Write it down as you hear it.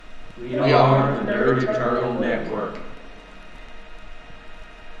We are the Nerd Eternal Network.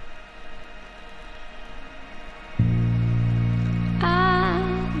 I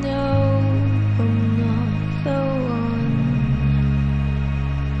know I'm not the one.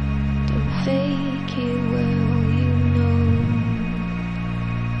 Don't fake it, well, you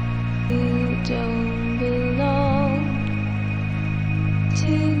don't belong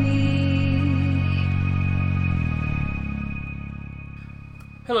to me.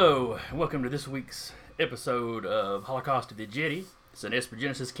 Hello, and welcome to this week's episode of Holocaust of the Ekajati. It's an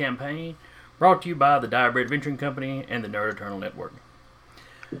Espergenesis campaign brought to you by the Direbread Venturing Company and the Nerd Eternal Network.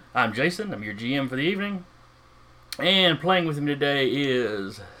 I'm Jason, I'm your GM for the evening, and playing with me today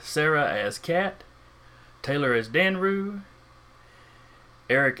is Sarah as Kat, Taylor as Danru,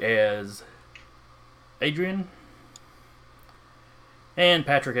 Eric as Adrian, and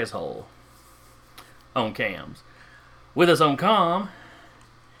Patrick as Hull on cams. With us on comm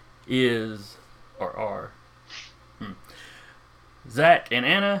is, or are, Zach and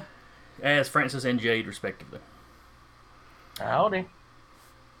Anna as Francis and Jade, respectively. Howdy.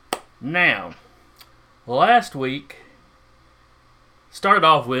 Now, last week started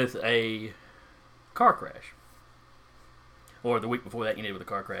off with a car crash. Or the week before that, you ended with a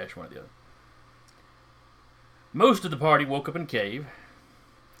car crash, one or the other. Most of the party woke up in a cave.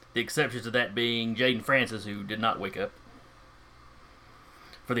 The exceptions to that being Jade and Francis, who did not wake up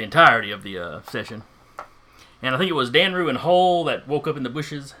for the entirety of the session. And I think it was Danru and Hull that woke up in the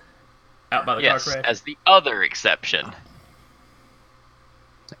bushes out by the car crash. Yes, as the other exception.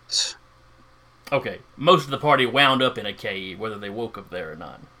 Okay, most of the party wound up in a cave, whether they woke up there or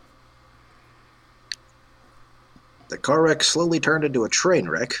not. The car wreck slowly turned into a train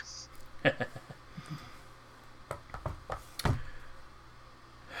wreck.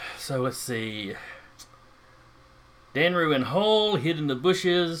 So let's see. Danru and Hull hid in the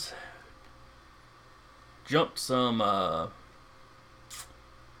bushes. Jumped some, what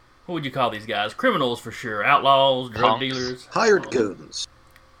would you call these guys? Criminals for sure. Outlaws, drug Punks. dealers. Hired goons.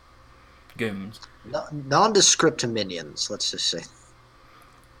 Goons. Nondescript minions, let's just say.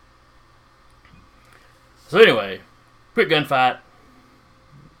 So anyway, quick gunfight.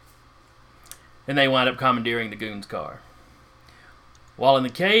 And they wind up commandeering the goons' car. While in the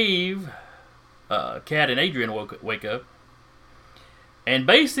cave, Kat and Adrian wake up. And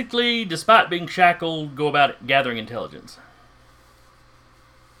basically, despite being shackled, go about gathering intelligence.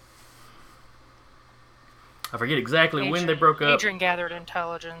 I forget exactly when they broke up. Adrian gathered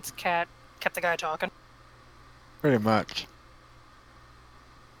intelligence. Kat kept the guy talking. Pretty much.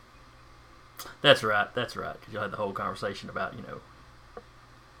 That's right, because you had the whole conversation about,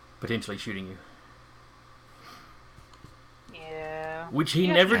 potentially shooting you. Yeah. Which he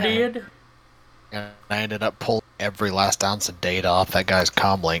Yeah. never did. And I ended up pulling every last ounce of data off that guy's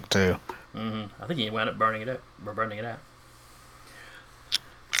comm link, too. I think he wound up burning it out.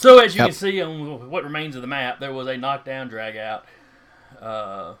 So as you Yep. can see on what remains of the map, there was a knockdown drag out.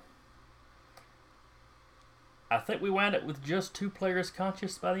 I think we wound up with just 2 players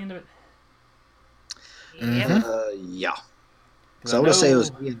conscious by the end of it. Yep. Yeah. So I would say it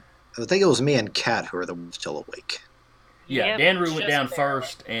was me. I think it was me and Kat who were the ones still awake. Yeah, Yep, Danru went just down barely.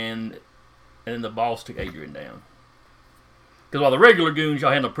 first, and then the boss took Adrian down. Because while the regular goons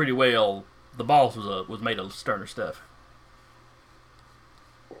y'all handled pretty well, the boss was made of sterner stuff.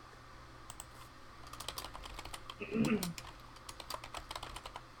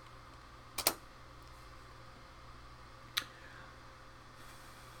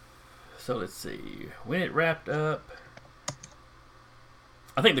 So let's see. When it wrapped up,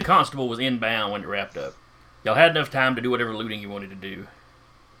 I think the constable was inbound when it wrapped up. Y'all had enough time to do whatever looting you wanted to do.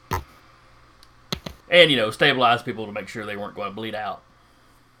 And, stabilize people to make sure they weren't going to bleed out.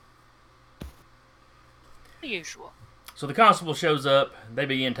 The usual. So the constable shows up. They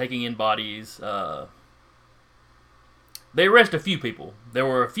begin taking in bodies. They arrest a few people. There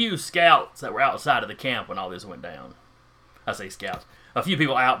were a few scouts that were outside of the camp when all this went down. I say scouts. A few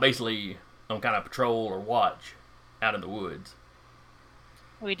people out basically on kind of patrol or watch out in the woods.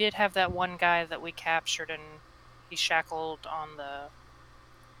 We did have that one guy that we captured, and he's shackled on the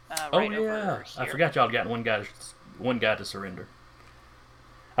right over here. I forgot y'all had gotten one guy to surrender.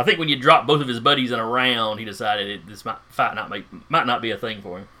 I think when you dropped both of his buddies in a round, he decided this fight might not be a thing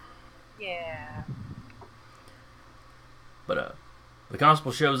for him. Yeah. But the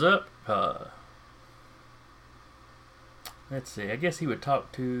constable shows up. Let's see. I guess he would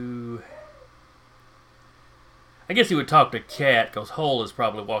talk to Kat, because Hull is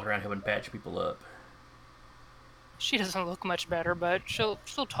probably walking around helping patch people up. She doesn't look much better, but she'll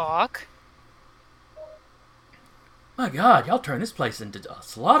talk. My God, y'all turned this place into a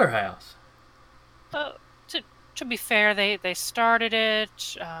slaughterhouse. To be fair, they started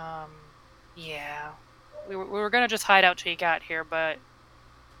it. Yeah, we were gonna just hide out till you got here, but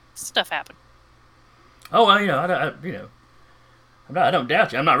stuff happened. Oh, I don't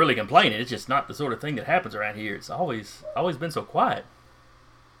doubt you. I'm not really complaining. It's just not the sort of thing that happens around here. It's always been so quiet.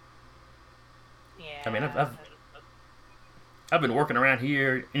 Yeah. I mean, I've been working around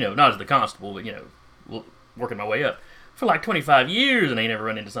here, not as the constable, but working my way up for like 25 years, and I ain't never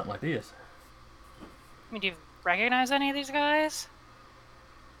run into something like this. I mean, do you recognize any of these guys?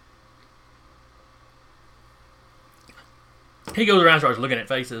 He goes around and starts looking at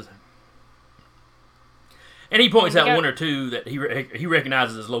faces. And he points out one or two that he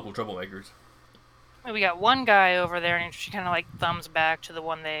recognizes as local troublemakers. We got one guy over there, and she kind of like thumbs back to the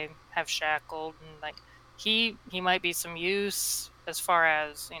one they have shackled, and like he might be some use as far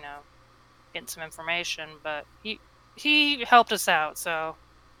as getting some information, but he helped us out. So,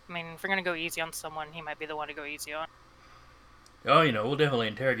 I mean, if we're gonna go easy on someone, he might be the one to go easy on. Oh, we'll definitely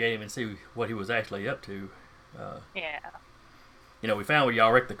interrogate him and see what he was actually up to. Yeah. We found where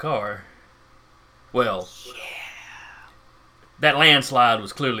y'all wrecked the car. Well, that landslide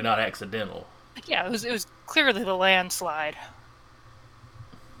was clearly not accidental. Yeah, it was clearly the landslide.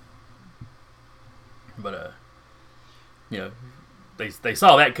 But they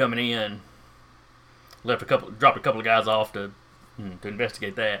saw that coming in, dropped a couple of guys off to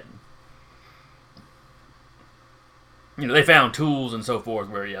investigate that. They found tools and so forth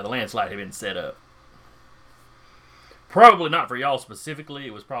where the landslide had been set up. Probably not for y'all specifically.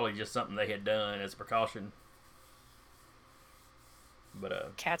 It was probably just something they had done as a precaution.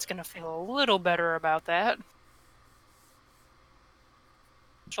 But Kat's gonna feel a little better about that.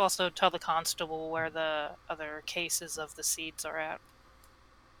 She'll also tell the constable where the other cases of the seeds are at.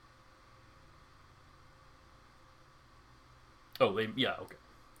 Oh, okay.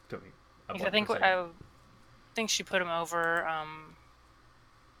 I think she put him over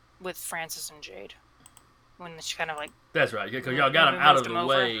with Francis and Jade when she kind of like. That's right, because y'all got him out of the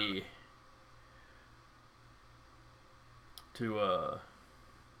way to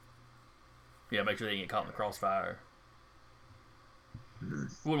make sure they didn't get caught in the crossfire. We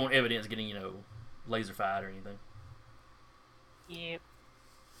wouldn't want evidence getting laser fired or anything. Yep.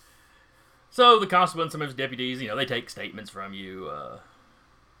 So the constable and some of his deputies, they take statements from you.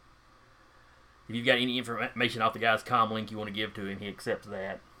 If you've got any information off the guy's comm link you want to give to him, he accepts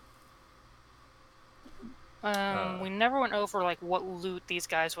that. We never went over like what loot these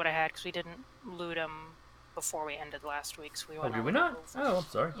guys would have had because we didn't loot them before we ended last week. So we went. Did we not? Over. Oh, I'm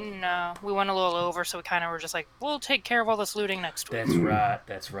sorry. No, we went a little over, so we kind of were just like, we'll take care of all this looting next week.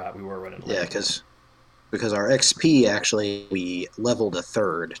 That's right. We were running late. Yeah, because our XP actually we leveled a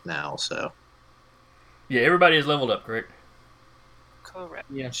third now, so. Yeah, everybody is leveled up, correct? Correct.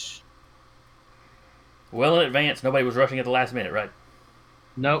 Yes. Well in advance. Nobody was rushing at the last minute, right?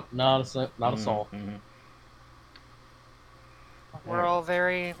 Nope, not a soul. Mm-hmm. We're all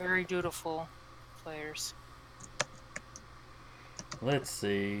very, very dutiful players. Let's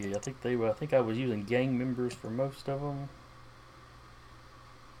see. I think I was using gang members for most of them.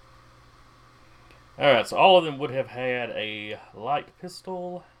 All right, so all of them would have had a light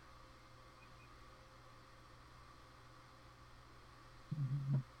pistol.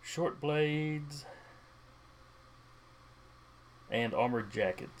 Short blades. And armored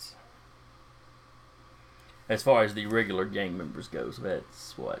jackets. As far as the regular gang members go, so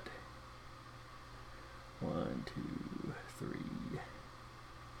that's what? 1, 2, 3. I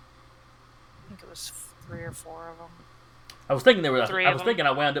think it was 3 or 4 of them. I was thinking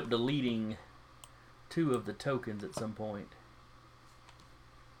I wound up deleting 2 of the tokens at some point.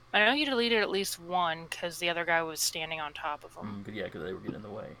 I know you deleted at least 1 because the other guy was standing on top of them. Because they were getting in the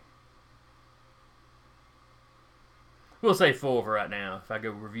way. We'll say 4 for right now. If I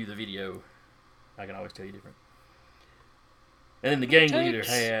go review the video, I can always tell you different. And then the gang leader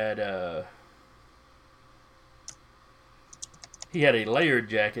had he had a layered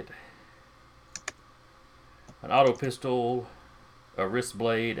jacket, an auto pistol, a wrist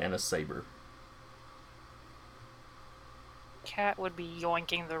blade, and a saber. Cat would be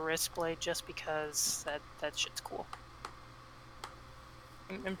yoinking the wrist blade just because that shit's cool.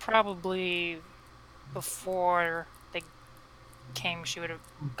 And probably before they came, she would have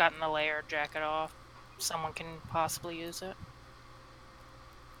gotten the layered jacket off. Someone can possibly use it.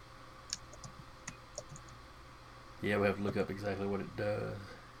 Yeah, we have to look up exactly what it does.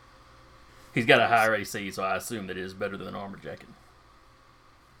 He's got a higher AC, so I assume that it is better than an armor jacket.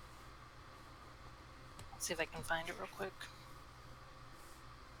 Let's see if I can find it real quick.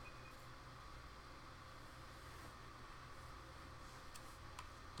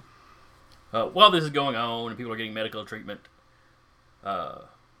 While this is going on and people are getting medical treatment,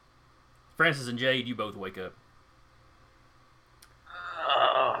 Francis and Jade, you both wake up.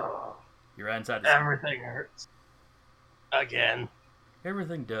 Oh, You're inside the... everything hurts. Again.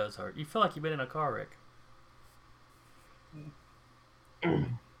 Everything does hurt. You feel like you've been in a car wreck.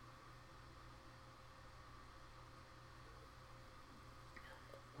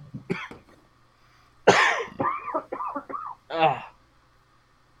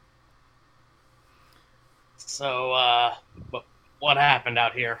 So, what happened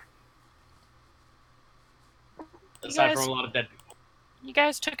out here? Aside from a lot of dead people. You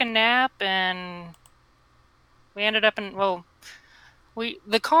guys took a nap and we ended up in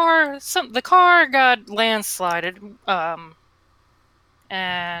the car got landslided,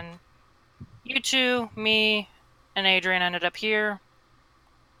 and you two, me, and Adrian ended up here.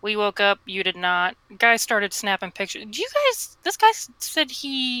 We woke up, you did not. Guys started snapping pictures. This guy said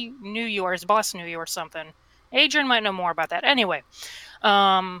he knew you or his boss knew you or something. Adrian might know more about that. Anyway,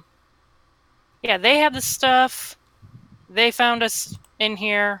 yeah, they had the stuff. They found us in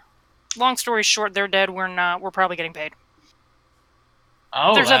here. Long story short, they're dead. We're not. We're probably getting paid.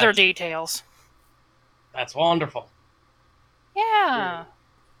 Oh, there's other details. That's wonderful. Yeah.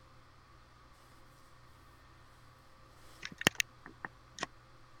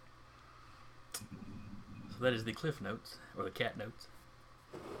 So that is the cliff notes, or the cat notes.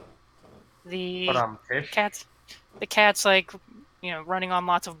 The Fish? cat's like, running on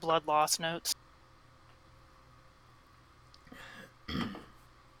lots of blood loss notes.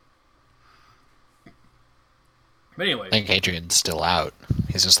 But anyway. I think Adrian's still out.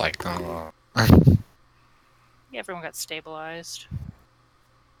 He's just like, oh. Yeah, everyone got stabilized.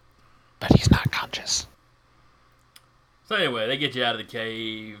 But he's not conscious. So anyway, they get you out of the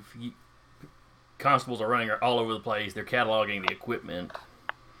cave. Constables are running all over the place. They're cataloging the equipment,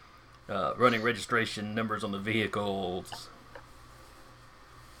 running registration numbers on the vehicles.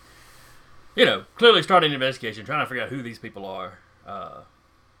 Clearly starting an investigation, trying to figure out who these people are.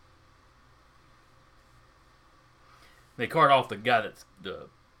 They cart off the guy that's the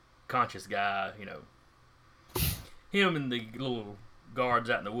conscious guy, Him and the little guards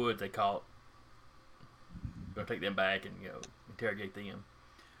out in the woods they caught. Gonna take them back and, interrogate them.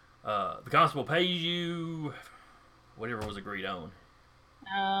 The constable pays you whatever was agreed on.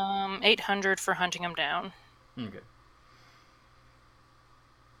 800 for hunting him down. Okay.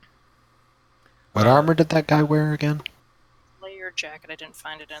 What armor did that guy wear again? Layered jacket. I didn't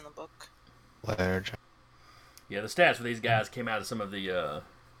find it in the book. Layered jacket. Yeah, the stats for these guys came out of some of the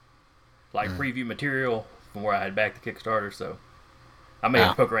preview material from where I had backed the Kickstarter, so I may have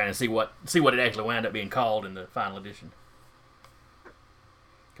to poke around and see what it actually wound up being called in the final edition.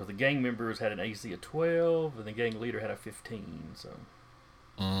 Because the gang members had an AC of 12, and the gang leader had a 15, so...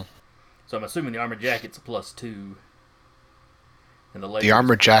 So I'm assuming the armor jacket's a +2. And the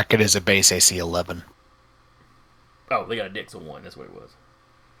armor jacket is a base AC 11. Oh, they got a dex of 1, that's what it was.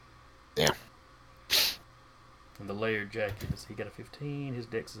 Yeah. And the layered jacket, he got a 15, his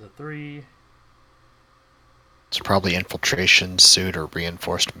dex is a 3. It's probably infiltration suit or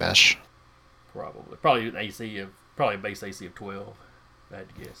reinforced mesh. Probably a base AC of 12, if I had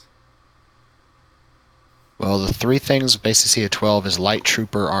to guess. Well, the three things base AC of 12 is light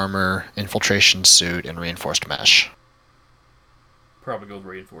trooper armor, infiltration suit, and reinforced mesh. Probably go with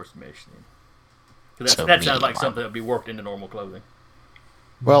reinforced mesh then. Because that sounds like something that would be worked into normal clothing.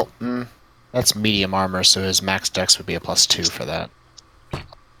 Well, that's medium armor, so his max dex would be a +2 for that.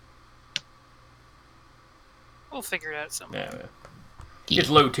 We'll figure it out someday. Yeah. It's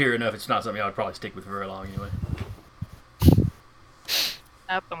low tier enough, it's not something I would probably stick with very long anyway.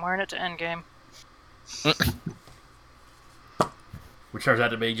 Yep, I'm wearing it to endgame. Which turns out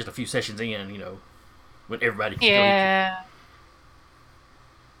to be just a few sessions in, when everybody can Yeah.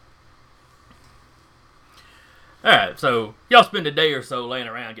 Alright, so y'all spend a day or so laying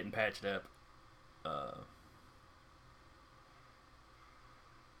around getting patched up.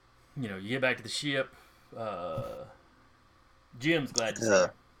 You get back to the ship. Jim's glad to see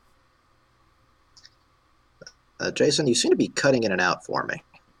you. Jason, you seem to be cutting in and out for me.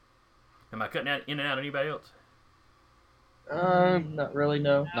 Am I cutting in and out anybody else? Not really,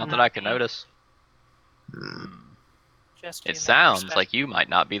 no. Not that I can notice. Just It sounds like you might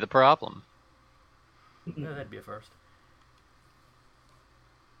not be the problem. No, that'd be a first.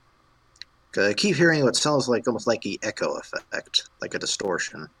 I keep hearing what sounds like almost like the echo effect, like a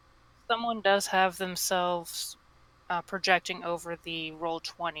distortion. Someone does have themselves projecting over the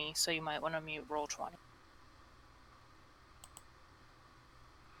Roll20, so you might want to mute Roll20.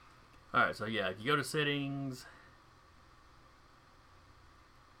 Alright, so yeah, if you go to settings,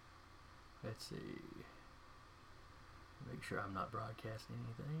 Let's see. Make sure I'm not broadcasting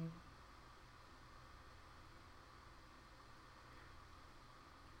anything.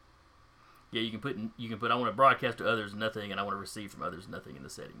 Yeah, you can put I want to broadcast to others nothing, and I want to receive from others nothing in the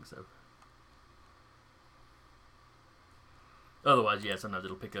settings. So otherwise, yeah, sometimes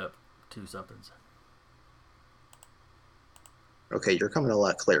it'll pick up two somethings. Okay, you're coming a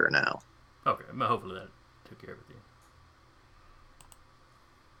lot clearer now. Okay, well, hopefully that took care of it then.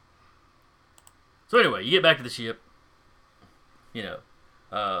 So anyway, you get back to the ship. You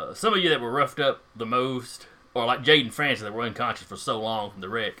know, some of you that were roughed up the most, or like Jade and Francis that were unconscious for so long from the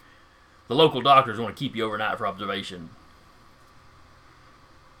wreck, the local doctors want to keep you overnight for observation.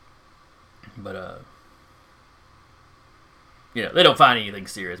 But, you know, they don't find anything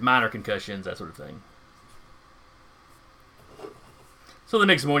serious. Minor concussions, that sort of thing. So the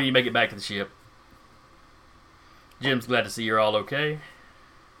next morning you make it back to the ship. Jim's glad to see you're all okay.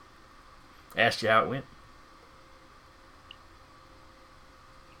 Asked you how it went.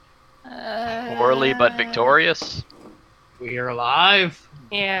 Poorly but victorious. We're alive.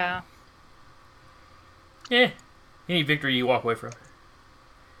 Yeah. Yeah. Any victory you walk away from.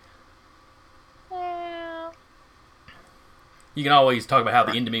 Well, You can always talk about how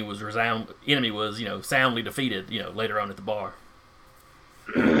the enemy was, you know, soundly defeated, you know, later on at the bar.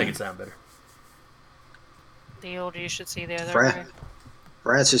 Make it sound better. the older you should see the other Fra- way.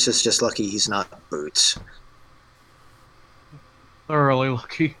 Francis is just lucky he's not Boots. Thoroughly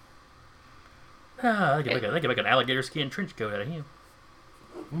lucky. They can make an alligator skin trench coat out of him.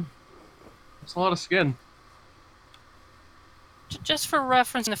 That's a lot of skin. Just for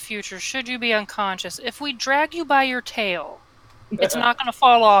reference in the future, should you be unconscious, if we drag you by your tail, it's not going to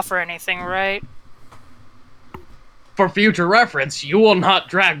fall off or anything, right? For future reference, you will not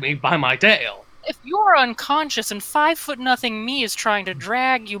drag me by my tail. If you're unconscious and 5'0" me is trying to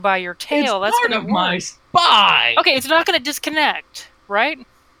drag you by your tail, it's that's part going of to my work. spine. Okay, it's not going to disconnect, right?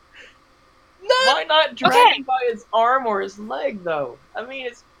 Why not drag Okay. him by his arm or his leg, though? I mean,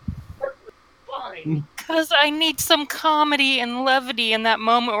 it's perfectly fine. Because I need some comedy and levity in that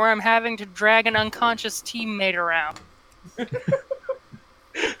moment where I'm having to drag an unconscious teammate around.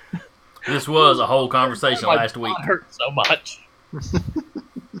 This was a whole conversation My last week. butt hurt so much.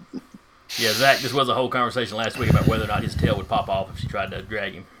 Yeah, Zach, this was a whole conversation last week about whether or not his tail would pop off if she tried to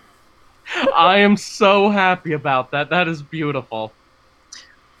drag him. I am so happy about that. That is beautiful.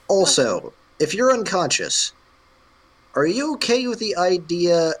 Also, if you're unconscious, are you okay with the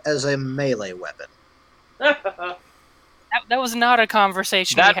idea as a melee weapon? That was not a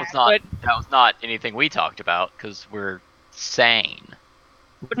conversation That we was had, not. That was not anything we talked about because we're sane.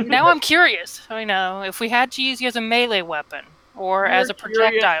 but now I'm curious. I know, if we had to use you as a melee weapon, or as a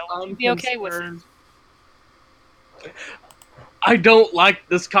projectile, would you be okay with it? I don't like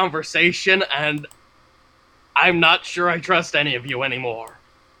this conversation, and I'm not sure I trust any of you anymore.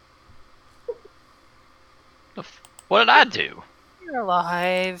 What did I do? You're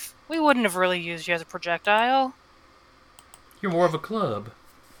alive. We wouldn't have really used you as a projectile. You're more of a club.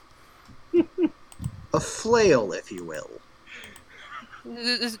 A flail, if you will.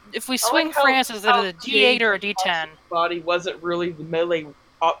 If we I swing like how- Francis how at a D8 or a Jade's D10, body wasn't really the melee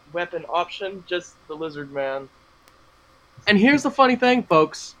weapon option, just the lizard man. And here's the funny thing,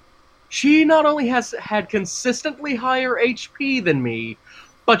 folks. She not only has had consistently higher HP than me,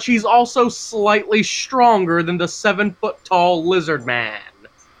 but she's also slightly stronger than the 7-foot-tall lizard man.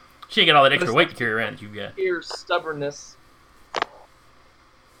 She ain't got all that extra weight to carry around that you've got. Here's stubbornness.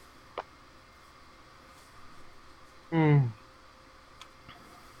 Hmm.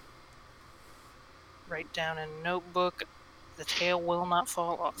 write down in a notebook, the tail will not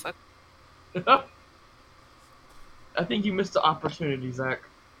fall off. I think you missed the opportunity, Zach.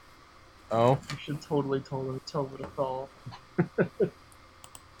 Oh. You should totally tell her to fall.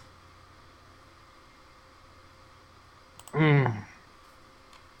 Hmm.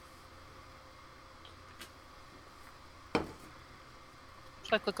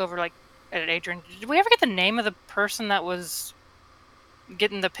 Should I look over at Adrian? Did we ever get the name of the person that was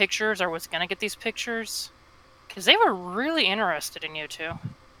getting the pictures or was gonna get these pictures? Because they were really interested in you two.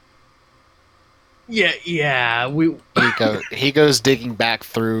 Yeah, He goes digging back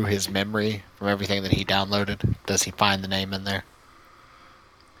through his memory from everything that he downloaded. Does he find the name in there?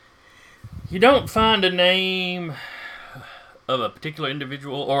 You don't find a name of a particular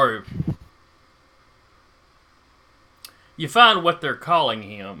individual, or you find what they're calling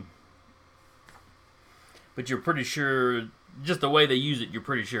him, but you're pretty sure, just the way they use it, you're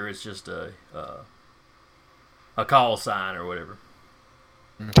pretty sure it's just a call sign or whatever.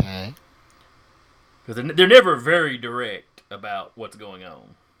 Okay. Because they're never very direct about what's going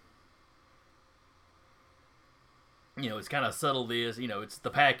on. it's kind of subtle. It's the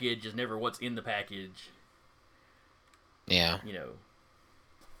package is never what's in the package. Yeah.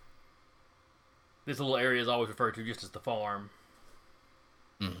 This little area is always referred to just as the farm.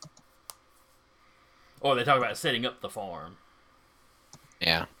 Mm. Or they talk about setting up the farm.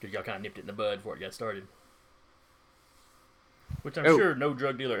 Yeah. Because y'all kind of nipped it in the bud before it got started. Which I'm Oh. sure no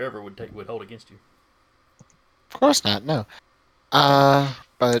drug dealer ever would hold against you. Of course not. No.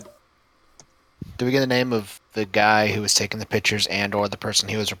 But do we get the name of the guy who was taking the pictures and/or the person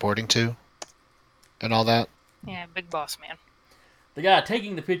he was reporting to, and all that? Yeah, big boss man. The guy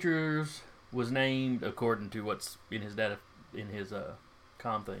taking the pictures was named, according to what's in his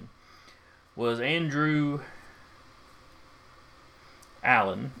comm thing, was Andrew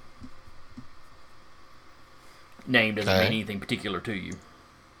Allen. Name doesn't mean anything particular to you.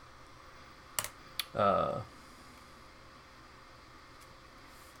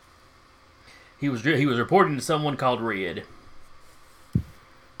 He was reporting to someone called Red.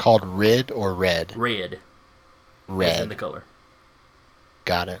 Called Rid or Red? Red. Red. As in the color.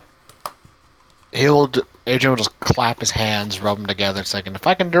 Got it. Adrian will just clap his hands, rub them together, second. If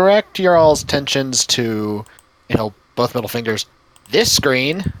I can direct your all's attentions to, both middle fingers, this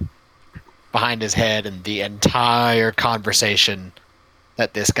screen behind his head, and the entire conversation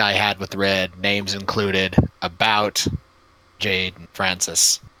that this guy had with Red, names included, about Jade and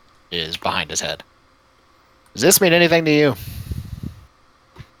Francis, is behind his head. Does this mean anything to you?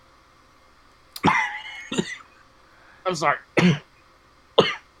 I'm sorry.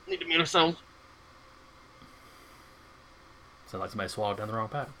 Need to mute ourselves. Sounds like somebody swallowed down the wrong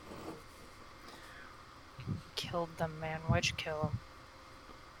pipe. Killed them, man. Why'd you kill them?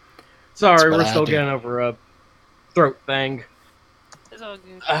 Sorry, what we're I still do. getting over a throat thing. It's all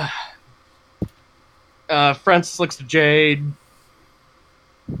good. Francis looks to Jade.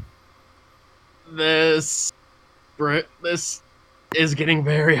 This is getting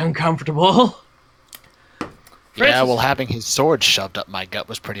very uncomfortable. Yeah, well, having his sword shoved up my gut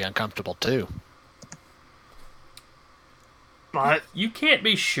was pretty uncomfortable, too. But You can't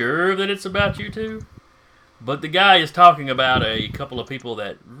be sure that it's about you two, but the guy is talking about a couple of people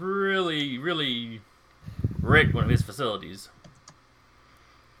that really, really wrecked one of his facilities,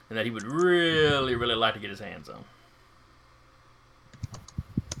 and that he would really, really like to get his hands on.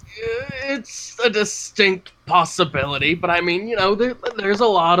 it's a distinct possibility, but I mean, there's a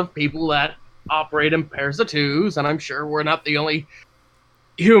lot of people that operate in pairs of twos, and I'm sure we're not the only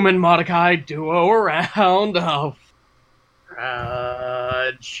human Mordecai duo around. Oh,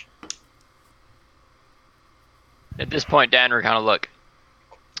 grudge. At this point, Dan, we're kind of look.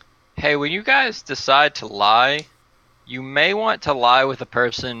 Hey, when you guys decide to lie, you may want to lie with a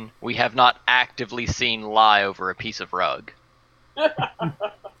person we have not actively seen lie over a piece of rug.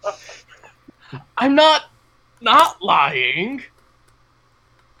 I'm not lying.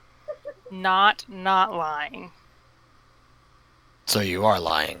 Not lying. So you are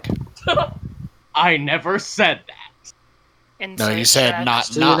lying. I never said that. No, you said not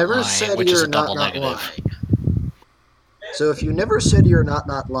So you never lying, said which is you're a double not negative. lying. So if you never said you're not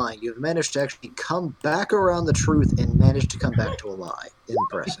lying, you've managed to actually come back around the truth and managed to come back to a lie.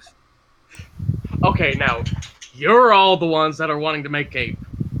 Impressive. Okay, now, you're all the ones that are wanting to make a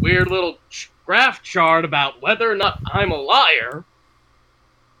weird little graph chart about whether or not I'm a liar.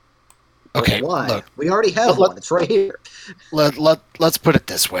 Okay, Why? look, We already have one. It's right here. let's put it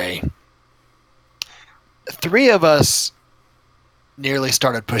this way. 3 of us nearly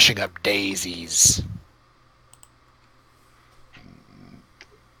started pushing up daisies.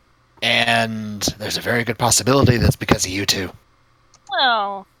 And there's a very good possibility that's because of you two.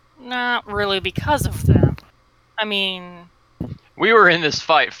 Well, not really because of them. I mean, We were in this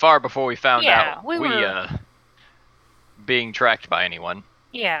fight far before we found Yeah, out we were- being tracked by anyone.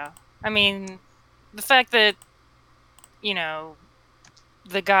 yeah. I mean, the fact that,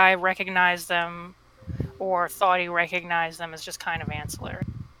 the guy recognized them or thought he recognized them is just kind of ancillary.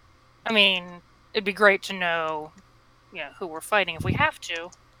 I mean, it'd be great to know, who we're fighting if we have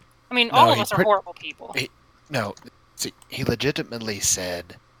to. I mean, all of us are horrible people. No, see, he legitimately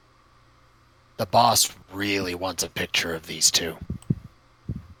said the boss really wants a picture of these two.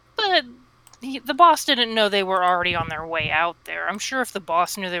 But the boss didn't know they were already on their way out there. I'm sure if the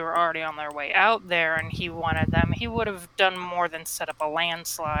boss knew they were already on their way out there and he wanted them, he would have done more than set up a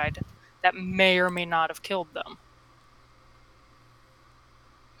landslide that may or may not have killed them.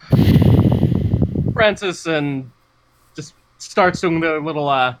 Francis and just starts doing the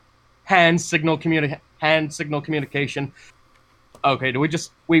little hand signal communication. Okay,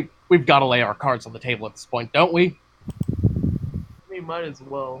 we've got to lay our cards on the table at this point, don't we? We might as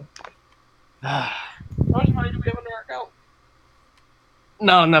well. I much money do we have in our account?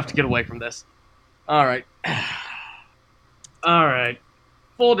 Not enough to get away from this. Alright. Alright.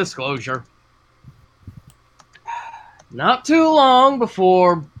 Full disclosure. Not too long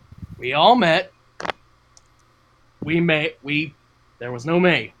before we all met, there was no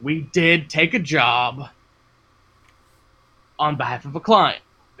May. We did take a job on behalf of a client.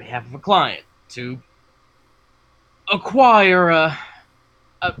 To acquire a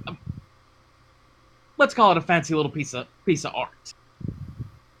let's call it a fancy little piece of art.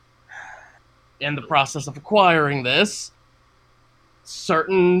 In the process of acquiring this,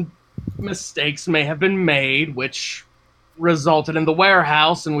 certain mistakes may have been made, which resulted in the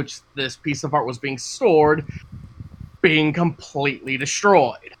warehouse in which this piece of art was being stored being completely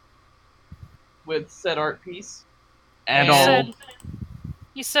destroyed. With said art piece. And You all. said,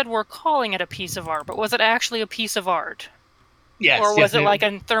 you said we're calling it a piece of art, but was it actually a piece of art? Yes. Or was yes, it like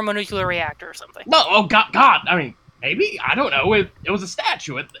a thermonuclear reactor or something? No, oh God. I mean, maybe? I don't know. It was a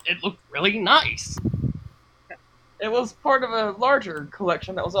statue. It looked really nice. It was part of a larger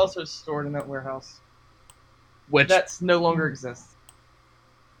collection that was also stored in that warehouse. Which, That's no longer exists.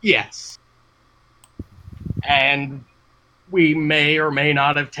 yes. And we may or may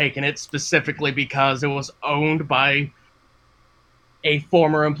not have taken it specifically because it was owned by a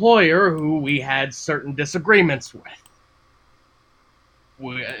former employer who we had certain disagreements with.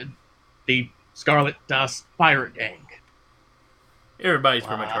 The Scarlet Dust Pirate Gang. Everybody's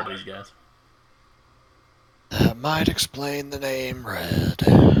pretty much heard of these guys. That might explain the name Red.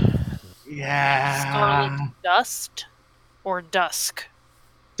 Yeah. Scarlet Dust or Dusk?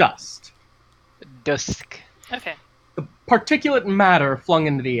 Dust. Dusk. Okay. The particulate matter flung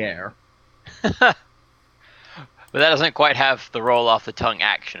into the air. But that doesn't quite have the roll off the tongue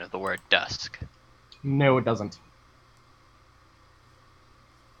action of the word dusk. No, it doesn't.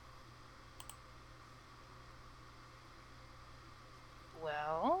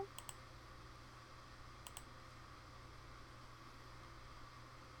 Well,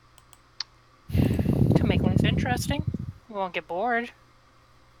 to make life interesting, we won't get bored.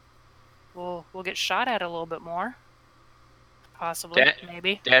 We'll get shot at a little bit more. Possibly,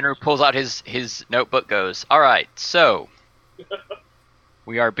 maybe. Danru pulls out his notebook, goes, "Alright, so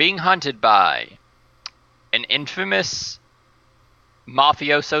we are being hunted by an infamous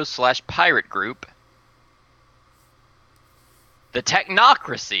mafioso / pirate group, the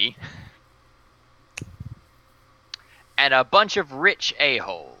Technocracy, and a bunch of rich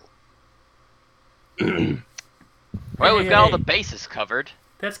a-hole. Well, we've got all the bases covered.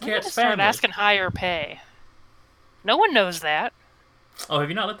 That's I'm gonna Cat's start family. asking higher pay. No one knows that. Oh, have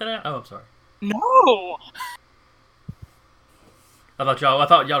you not let that out? Oh, I'm sorry. No. I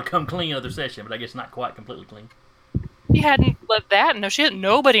thought y'all come clean other session, but I guess not quite completely clean. You hadn't let that. No shit.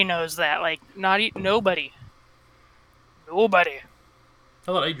 Nobody knows that. Like, nobody. Nobody. I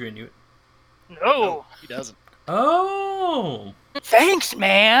thought Adrian knew it. No. He doesn't. Oh. Thanks,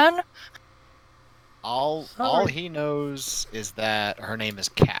 man. All he knows is that her name is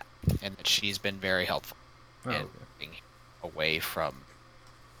Kat, and that she's been very helpful Oh, in okay. being away from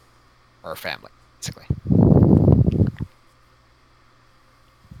her family, basically.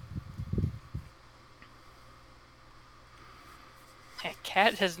 Yeah,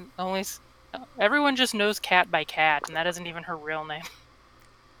 Cat has only. Everyone just knows Cat by Cat, and that isn't even her real name.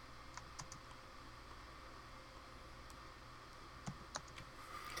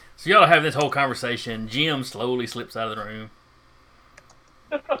 So y'all have this whole conversation. Jim slowly slips out of the room.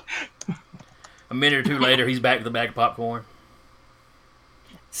 A minute or two later, he's back with a bag of popcorn.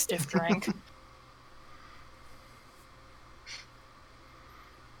 Stiff drink.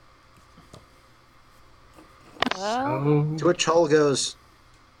 Well, To which Hull goes,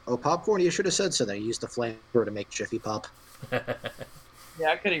 "Oh, popcorn, you should have said something. I used the flamethrower to make Jiffy Pop." Yeah,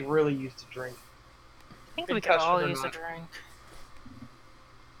 I could have really used a drink. I think we could all use a drink.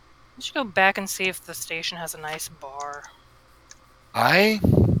 We should go back and see if the station has a nice bar. I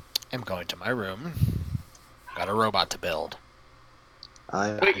am going to my room. Got a robot to build.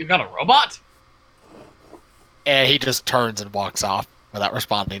 Wait, you got a robot? And he just turns and walks off without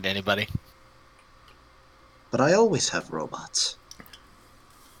responding to anybody. But I always have robots.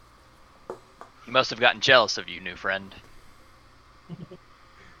 He must have gotten jealous of you, new friend.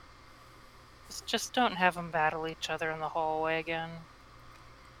 Just don't have them battle each other in the hallway again.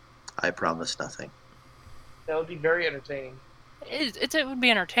 I promise nothing. That would be very entertaining. It would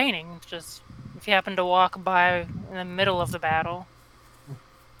be entertaining. It's just if you happen to walk by in the middle of the battle.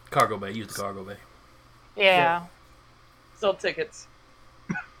 Cargo bay. Use the cargo bay. Yeah. Sell tickets.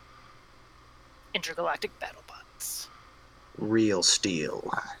 Intergalactic battle bots. Real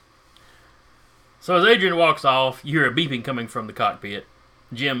steel. So as Adrian walks off, you hear a beeping coming from the cockpit.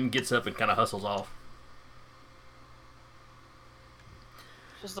 Jim gets up and kind of hustles off.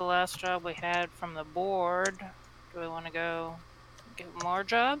 This is the last job we had from the board. Do we want to go get more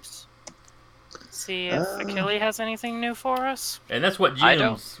jobs? See if Achille has anything new for us? And that's what I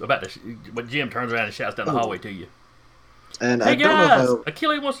don't. Jim's about to. What Jim turns around and shouts down the hallway to you. And Hey I don't guys, know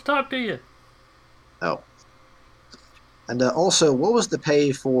Achille wants to talk to you. Oh. And also, what was the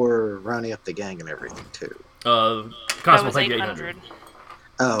pay for rounding up the gang and everything, too? That Constable was paid 800.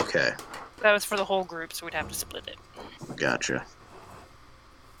 Oh, okay. That was for the whole group, so we'd have to split it. Gotcha.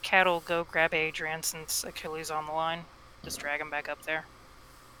 Cat'll go grab Adrian since Achilles on the line. Just drag him back up there.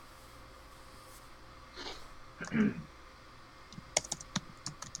 He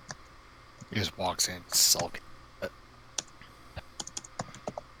just walks in, sulking.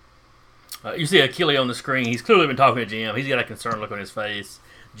 You see Achille on the screen. He's clearly been talking to Jim. He's got a concerned look on his face.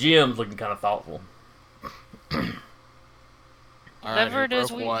 Jim's looking kind of thoughtful. Whatever it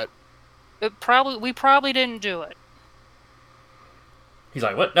is, we what? we probably didn't do it. He's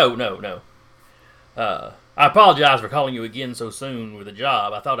like, what? No. I apologize for calling you again so soon with a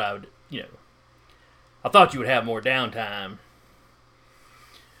job. I thought I would, I thought you would have more downtime.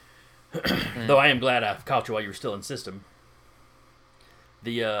 Though I am glad I caught you while you were still in system.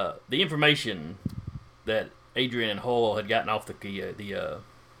 The information that Adrian and Hull had gotten off the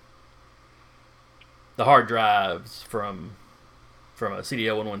hard drives from a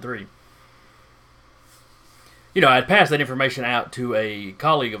CDL 113. I had passed that information out to a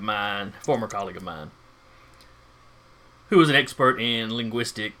colleague of mine, former colleague of mine, who was an expert in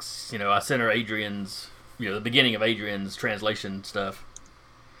linguistics. I sent her Adrian's, the beginning of Adrian's translation stuff.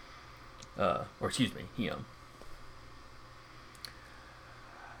 Or excuse me, him.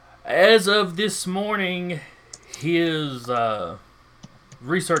 As of this morning, his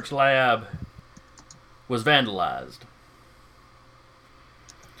research lab was vandalized.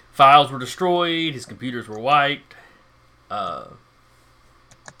 Files were destroyed, his computers were wiped.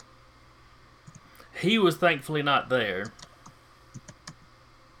 He was thankfully not there.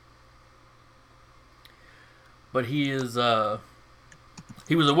 But he was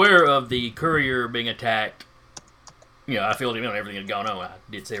aware of the courier being attacked. I filled him in on everything that had gone on. I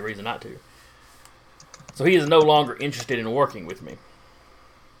did say a reason not to. So he is no longer interested in working with me.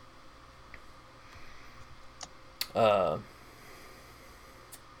 I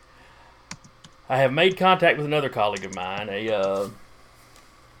have made contact with another colleague of mine,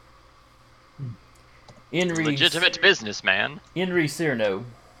 Legitimate businessman. Henry Cyrno.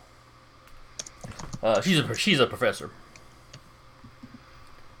 She's a professor.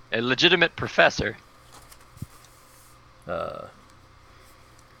 A legitimate professor.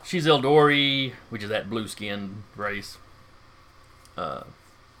 She's Eldori, which is that blue-skinned race.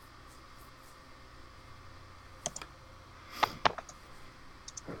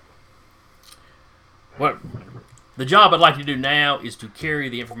 What the job I'd like to do now is to carry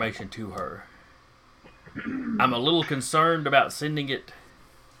the information to her. I'm a little concerned about sending it.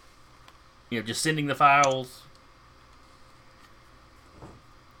 Just sending the files.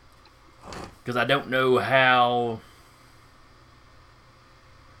 Because I don't know how.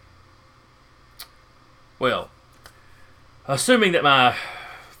 Well, assuming that my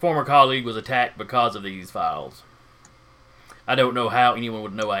former colleague was attacked because of these files, I don't know how anyone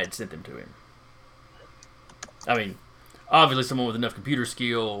would know I had sent them to him. I mean, obviously someone with enough computer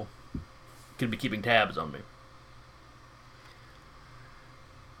skill could be keeping tabs on me.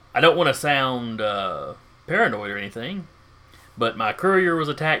 I don't want to sound paranoid or anything, but my courier was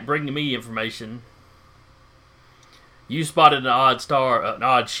attacked bringing me information. You spotted an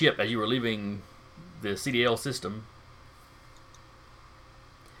odd ship as you were leaving the CDL system.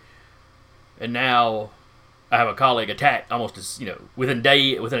 And now I have a colleague attacked almost as, within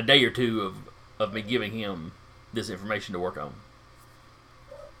a day or two of me giving him this information to work on.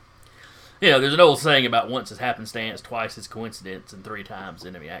 There's an old saying about once is happenstance, twice is coincidence, and 3 times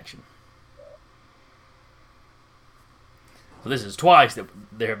enemy action. So this is twice that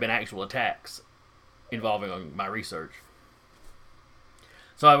there have been actual attacks involving my research.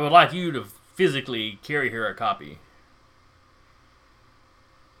 So I would like you to physically carry her a copy.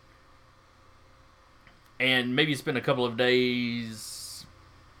 And maybe spend a couple of days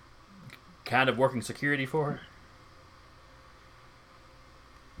kind of working security for her.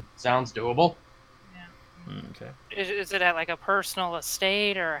 Sounds doable. Okay. Is it at like a personal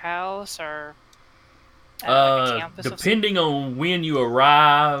estate or a house or at like a campus? Depending on when you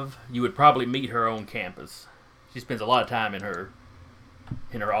arrive, you would probably meet her on campus. She spends a lot of time in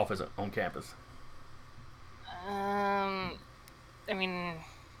her office on campus. I mean,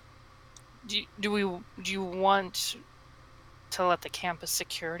 do you want to let the campus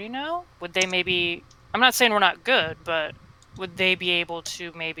security know? Would they maybe? I'm not saying we're not good, but would they be able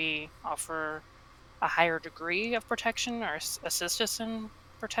to maybe offer a higher degree of protection or assist us in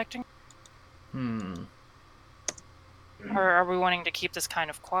protecting? Hmm. Or are we wanting to keep this kind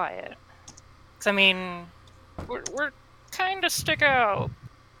of quiet? Because I mean, we're kind of stick out.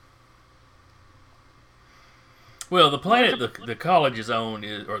 Well, the planet the college is on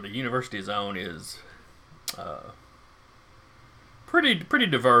is, or the university is on, is pretty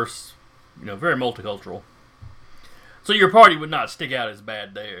diverse. Very multicultural. So your party would not stick out as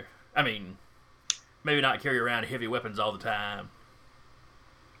bad there. I mean, maybe not carry around heavy weapons all the time.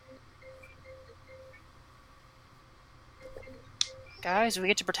 Guys, we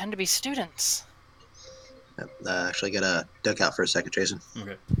get to pretend to be students. Actually, get a duck out for a second, Jason.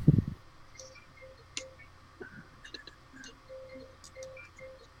 Okay.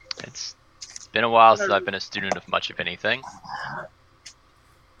 It's been a while since I've been a student of much of anything.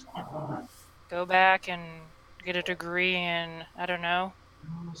 Go back and get a degree in, I don't know,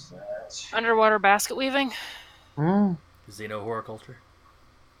 underwater basket weaving? Xeno horror culture.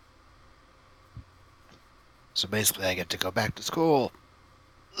 So basically, I get to go back to school.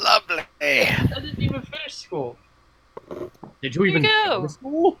 Lovely. I didn't even finish school. Did you even go. go to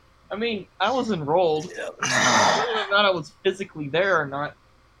school? I mean, I was enrolled. Whether or not I was physically there or not,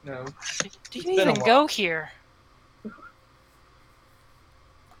 Do It's you been a even while. go here? He's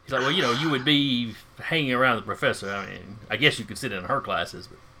like, well, you would be hanging around the professor. I mean, I guess you could sit in her classes,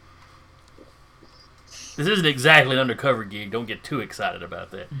 but this isn't exactly an undercover gig. Don't get too excited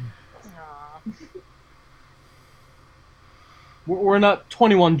about that. Aw. We're not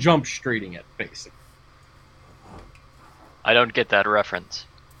 21 Jump Streeting it, basically. I don't get that reference.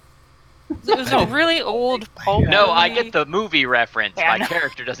 It was a really old pulp. No, I movie. get the movie reference. Yeah, I My know.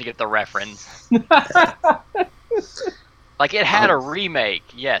 character doesn't get the reference. Like, it had a remake.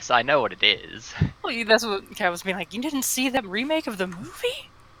 Yes, I know what it is. Well, that's what Kat was being like. You didn't see that remake of the movie?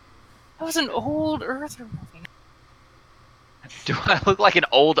 That was an old Earther movie. Do I look like an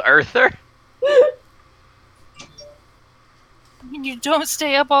old Earther? I mean, you don't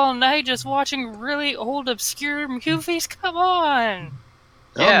stay up all night just watching really old, obscure movies? Come on!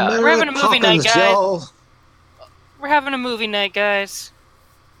 Yeah. Merry We're having a movie night, Poppins, guys. Joe. We're having a movie night, guys.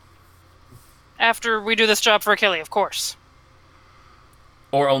 After we do this job for Achille, of course.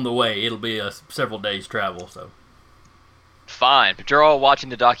 Or on the way. It'll be a several days travel. So Fine, but you're all watching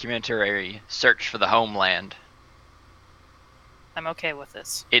the documentary Search for the Homeland. I'm okay with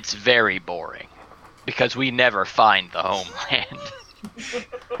this. It's very boring. Because we never find the homeland.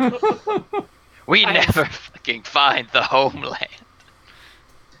 We never fucking find the homeland.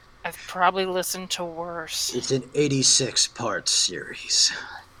 I've probably listened to worse. It's an 86-part series.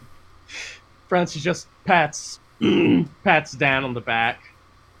 Francis just pats Dan on the back.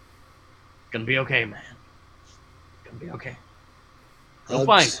 Gonna be okay, man. Gonna be okay. You'll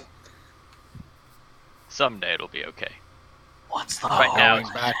find it. Someday it'll be okay. What's the Right now,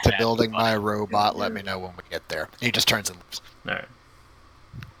 Going back to building my robot. Let me know when we get there. He just turns and leaves. all right,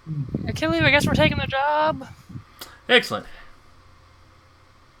 Achille, I guess we're taking the job. excellent.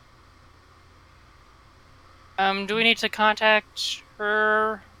 Do we need to contact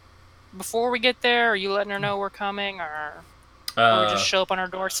her before we get there? Are you letting her know we're coming, or we just show up on her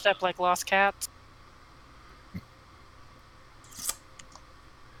doorstep like lost cats?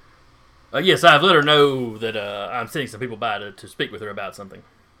 Yes, I've let her know that I'm sending some people by to speak with her about something.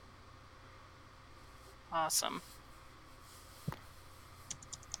 Awesome.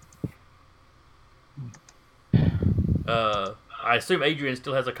 I assume Adrian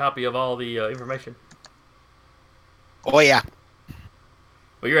still has a copy of all the information. Oh yeah.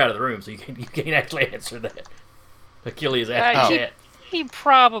 Well, you're out of the room, so you can't actually answer that. Achilles Uh, asked he- chat. He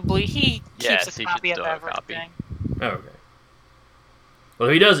probably Yes, keeps he a should copy of still have a copy. everything. Oh, okay. Well,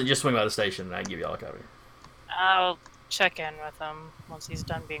 if he doesn't, just swing by the station and I can give y'all a copy. I'll check in with him once he's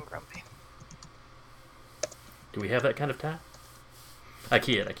done being grumpy. Do we have that kind of time? I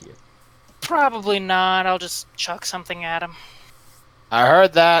kid. Probably not. I'll just chuck something at him. I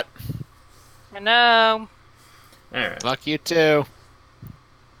heard that. I know. All right. Fuck you too.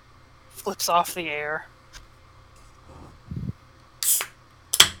 Flips off the air.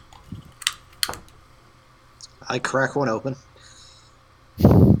 I crack one open.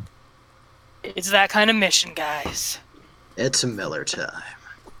 It's that kind of mission, guys. It's Miller time.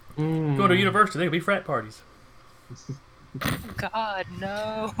 Going to a university, they could be frat parties. God,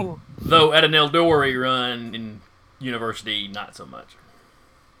 no. Though at an Eldori run in university, not so much.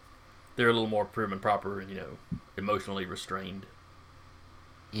 They're a little more prim and proper and, emotionally restrained.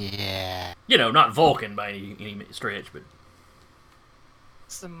 Yeah. not Vulcan by any stretch, but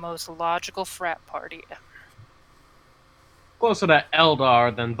It's the most logical frat party ever. Closer to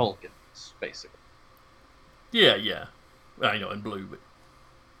Eldar than Vulcans, basically. yeah. I know in blue,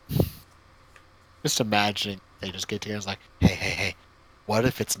 but Just imagining they just get together and it's like, hey, what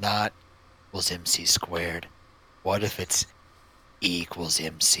if it's not equals MC squared? What if it's E equals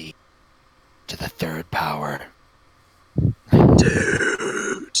MC to the third power?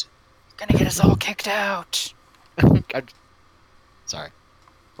 Dude. Gonna get us all kicked out. Sorry.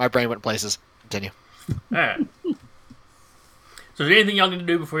 My brain went places. Continue. all right. So, is there anything y'all need to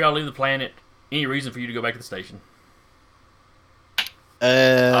do before y'all leave the planet? Any reason for you to go back to the station?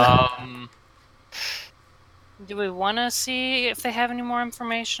 Do we want to see if they have any more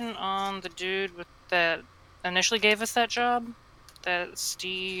information on the dude that initially gave us that job? That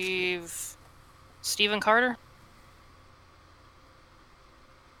Stephen Carter?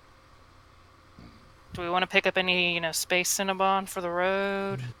 Do we want to pick up any, space Cinnabon for the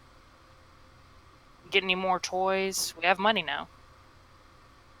road? Get any more toys? We have money now.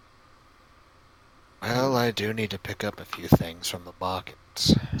 Well, I do need to pick up a few things from the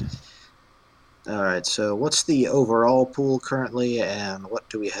markets. Alright, so what's the overall pool currently, and what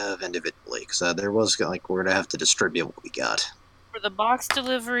do we have individually? Because there was, we're going to have to distribute what we got. For the box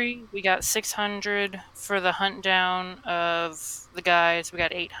delivery, we got 600. For the hunt down of the guys, we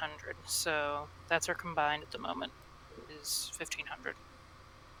got 800. So that's our combined at the moment, is 1,500.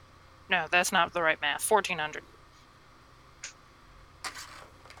 No, that's not the right math. 1,400.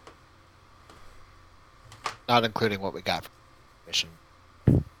 Not including what we got from the mission.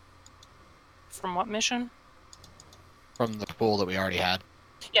 From what mission? From the pool that we already had.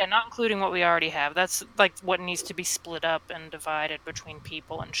 Yeah, not including what we already have. That's like what needs to be split up and divided between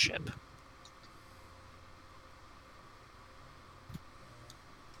people and ship.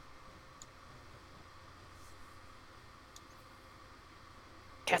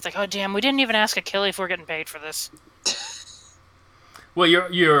 Cat's like, oh damn, we didn't even ask Achille if we're getting paid for this. Well,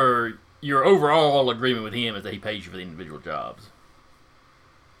 your overall agreement with him is that he pays you for the individual jobs.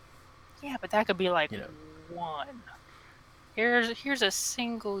 Yeah, but that could be like one. Here's a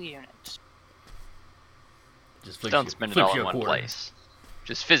single unit. Just Don't spend it all in one place.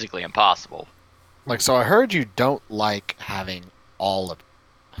 Just physically impossible. So I heard you don't like having all of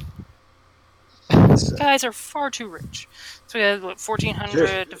These guys are far too rich. So we had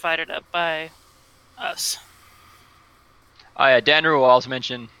 1,400 divided up by us. Oh yeah, Danru will also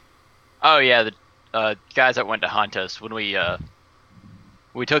mention. Oh yeah, the guys that went to hunt us when we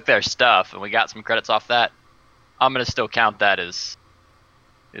took their stuff and we got some credits off that. I'm gonna still count that as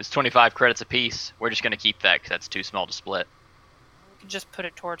 25 credits apiece. We're just gonna keep that because that's too small to split. We could just put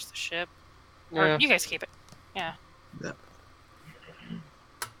it towards the ship. Yeah. Or you guys keep it. Yeah.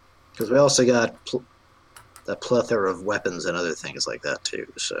 Because we also got a plethora of weapons and other things like that, too.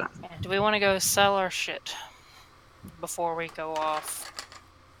 So. Yeah. Do we want to go sell our shit before we go off?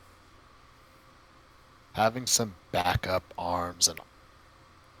 having some backup arms and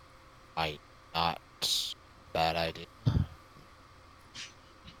might not a bad idea.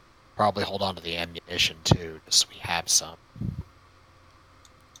 Probably hold on to the ammunition too, just so we have some.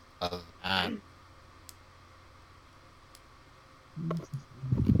 Other than that,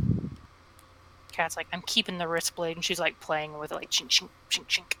 Cat's like, I'm keeping the wrist blade, and she's like playing with it, like chink chink chink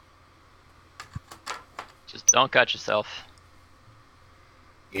chink. Just don't cut yourself.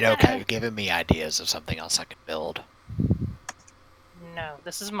 you know, Kat, you're giving me ideas of something else I can build. No,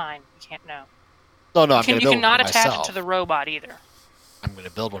 this is mine. You can't know. No, I'm going to You build one cannot for attach myself. it to the robot either. I'm going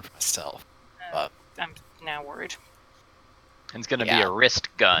to build one for myself. But I'm now worried. It's gonna be Yeah. a wrist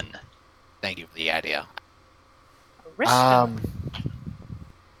gun. thank you for the idea. A wrist gun.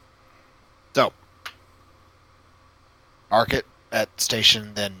 So, market at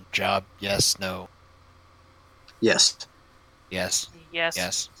station, then job. Yes, no, Yes. yes, Yes.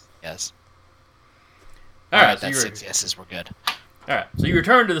 yes, yes. All right, so that's you're 6 yeses. We're good. all right. So you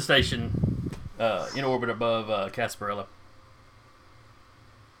return to the station in orbit above Casparilla.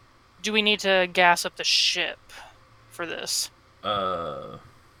 Do we need to gas up the ship for this?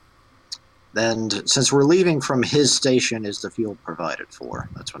 And since we're leaving from his station, is the fuel provided for?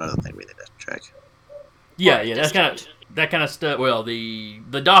 That's one other thing we need to check. Yeah, Or yeah, discharge? that kind of stuff. Well, the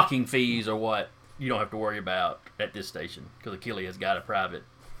docking fees are what you don't have to worry about at this station because Achille has got a private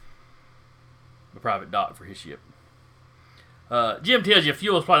dock for his ship. Jim tells you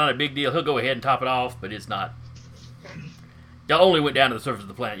fuel is probably not a big deal. He'll go ahead and top it off, but it's not. Y'all only went down to the surface of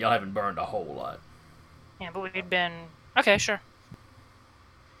the planet. Y'all haven't burned a whole lot. Yeah, but we'd been... Okay, sure.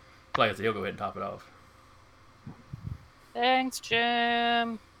 Like I said, he'll go ahead and top it off. Thanks,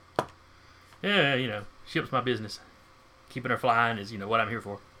 Jim. Yeah, ship's my business. Keeping her flying is, what I'm here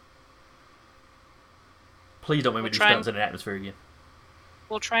for. Please don't make me do stunts in an atmosphere again.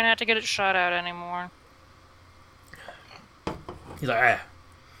 We'll try not to get it shot out anymore. He's like,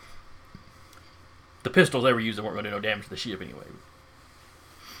 the pistols they were using weren't going to do no damage to the ship anyway.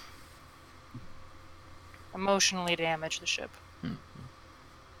 Emotionally damage the ship.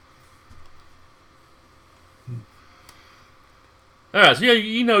 Alright, so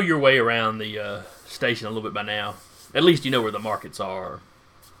you know your way around the station a little bit by now. At least you know where the markets are.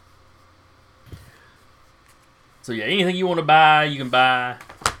 So yeah, anything you want to buy, you can buy,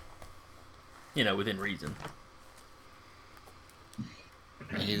 within reason.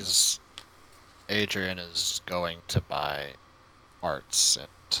 Adrian is going to buy parts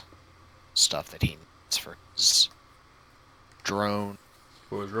and stuff that he needs for his drone.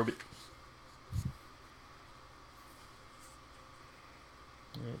 For his robot.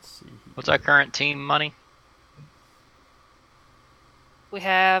 Let's see. What's our current team money? We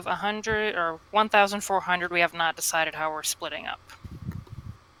have 100 or 1,400. We have not decided how we're splitting up.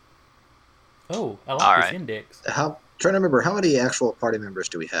 Oh, I like All this right. index. Trying to remember, how many actual party members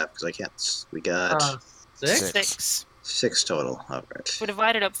do we have? Because I can't. We got 6? 6 total. All right. We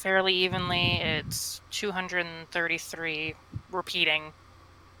divided up fairly evenly. It's 233 repeating.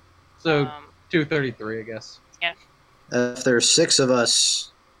 So 233, I guess. Yeah. If there's 6 of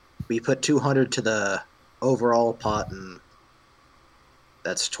us, we put 200 to the overall pot, and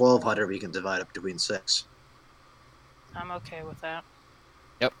that's 1,200 we can divide up between 6. I'm okay with that.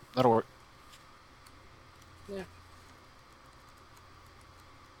 Yep, that'll work. Yeah.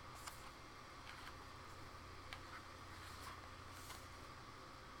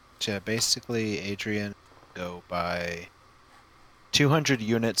 Yeah, basically, Adrian go buy 200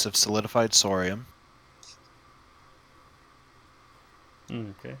 units of solidified sorium.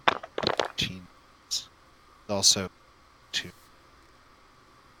 Okay. Also,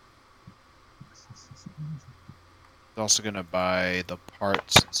 gonna buy the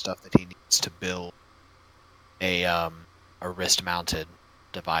parts and stuff that he needs to build a wrist-mounted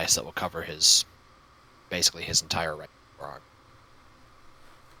device that will cover basically his entire right arm.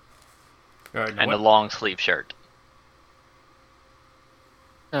 All right, And a long sleeve shirt.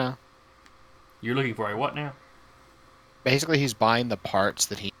 Yeah. You're looking for a what now? Basically, he's buying the parts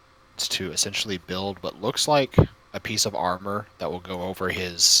that he needs to essentially build what looks like a piece of armor that will go over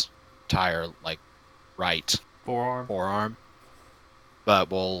his entire right forearm,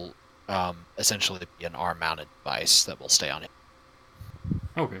 but will essentially be an arm-mounted device that will stay on it.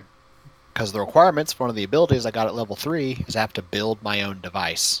 Okay. Because the requirements for one of the abilities I got at level 3 is I have to build my own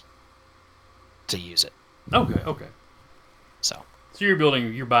device to use it. Okay. So you're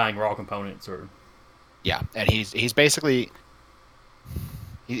buying raw components, or yeah, and he's basically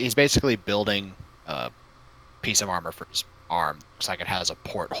building a piece of armor for his arm. Looks like it has a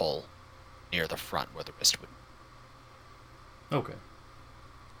porthole near the front where the wrist would. Okay.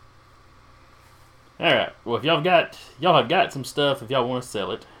 All right. Well, if y'all have got some stuff, if y'all want to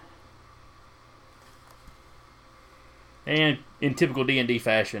sell it, and in typical D&D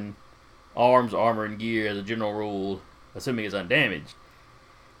fashion, arms, armor, and gear, as a general rule, assuming it's undamaged,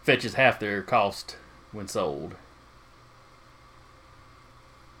 fetches half their cost when sold.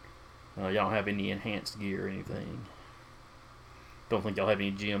 Y'all don't have any enhanced gear or anything. Don't think y'all have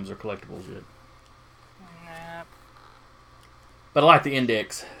any gems or collectibles yet. Nah. But I like the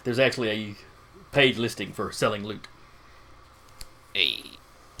index. There's actually a page listing for selling loot. Hey.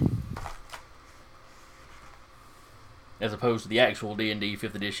 As opposed to the actual D&D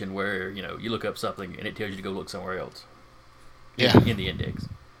 5th edition where, you look up something and it tells you to go look somewhere else. Yeah. In the index.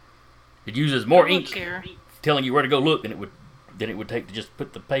 It uses more Look ink here. telling you where to go look than it would take to just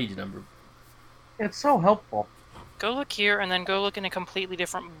put the page number. It's so helpful. Go look here, and then go look in a completely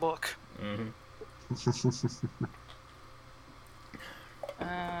different book. Mm-hmm.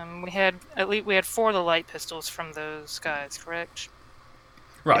 We had 4 of the light pistols from those guys, correct?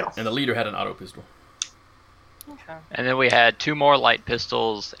 Right, Yeah. and the leader had an auto pistol. Okay. And then we had 2 more light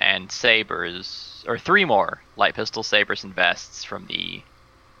pistols and sabers, or 3 more light pistols, sabers, and vests from the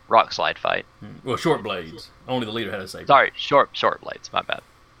rock slide fight. Well, short blades. Only the leader had a saber. Sorry, short blades. My bad.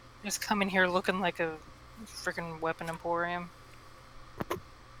 Just come in here looking like a freaking weapon emporium.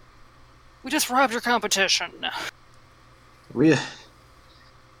 We just robbed your competition. Where'd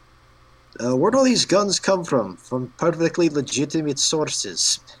all these guns come from? From perfectly legitimate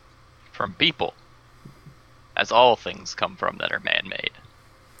sources. From people, as all things come from that are man-made.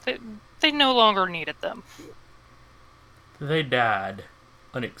 They no longer needed them. They died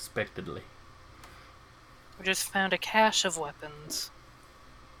unexpectedly. We just found a cache of weapons.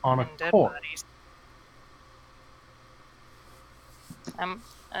 on a And dead corpse. bodies.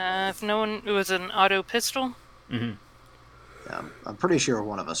 If no one, it was an auto pistol. Mm-hmm. I'm pretty sure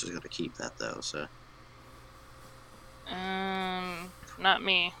one of us is going to keep that though. So Not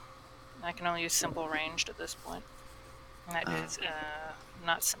me. I can only use simple ranged at this point. And that Oh. is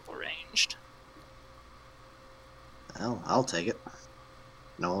not simple ranged. well, I'll take it.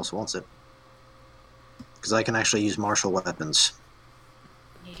 No one else wants it because I can actually use martial weapons.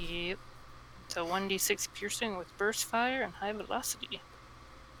 Yep. So 1d6 piercing with burst fire and high velocity.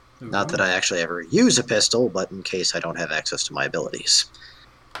 Not that I actually ever use a pistol, but in case I don't have access to my abilities.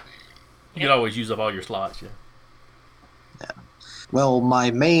 You could always use up all your slots, yeah. Well,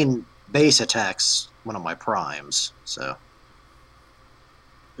 my main base attack's one of my primes, so.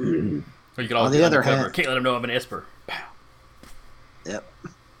 Or you could On always the be other undercover. hand- Can't let them know I'm an Esper. Yep.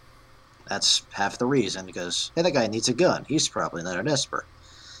 That's half the reason, because, hey, that guy needs a gun. He's probably not an Esper.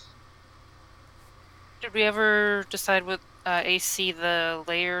 Did we ever decide what AC the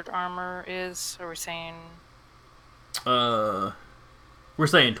layered armor is? Are we saying... We're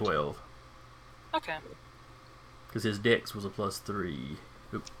saying 12. Okay. Because his dex was a +3.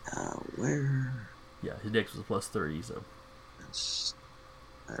 Oop. Where? Yeah, his dex was a +3, so.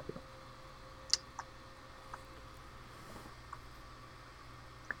 There we go.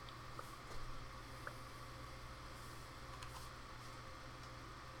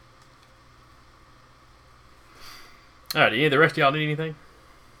 Alright, any of the rest of y'all need anything?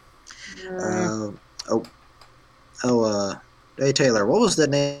 Hey Taylor, what was the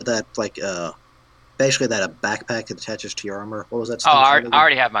name of that, basically that a backpack that attaches to your armor? What was that Oh, stuff? I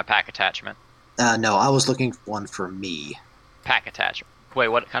already have my pack attachment. No, I was looking for one for me. Pack attachment. Wait,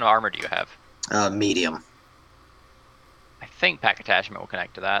 what kind of armor do you have? Medium. I think pack attachment will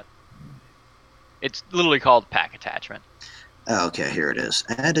connect to that. It's literally called pack attachment. Okay, here it is.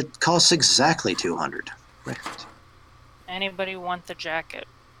 And it costs exactly 200. Anybody want the jacket?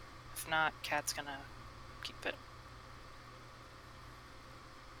 If not, Cat's gonna keep it.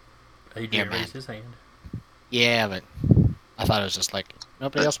 Adrian man. raised his hand. Yeah, but I thought it was just like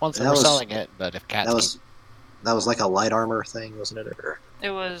nobody else wants it. that We're was- selling it, but if cats That was like a light armor thing, wasn't it? Or...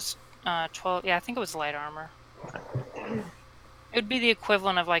 It was 12. Yeah, I think it was light armor. It would be the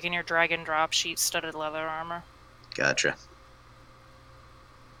equivalent of like in your drag and drop sheet studded leather armor. Gotcha.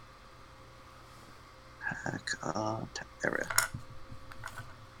 There we go.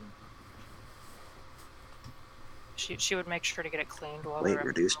 She would make sure to get it cleaned while Weight we're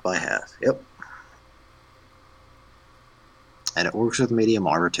reduced by half. Yep. And it works with medium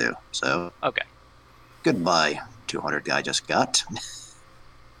armor too. So Okay. goodbye, 200 guy just got.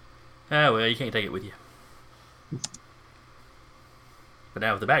 Ah, well, you can't take it with you. But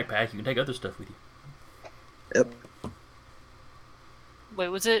now with the backpack, you can take other stuff with you. Yep. Wait,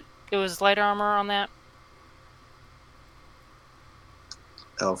 was it? It was light armor on that?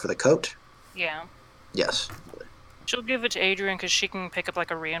 Oh, for the coat? Yeah. Yes. She'll give it to Adrian because she can pick up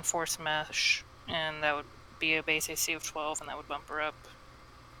like a reinforced mesh, and that would be a base AC of 12, and that would bump her up.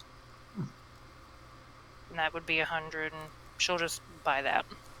 And that would be 100, and she'll just buy that.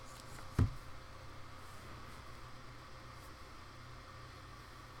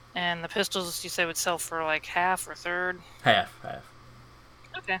 And the pistols you say would sell for like half or third? Half.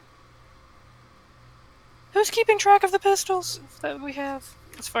 Okay. Who's keeping track of the pistols that we have?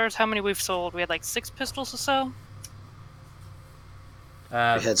 As far as how many we've sold, we had like 6 pistols or so.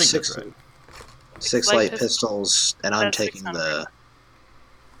 I We had think six, that's right. six light light pist- pistols, and I'm That's taking 600.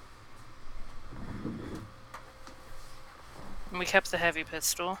 And we kept the heavy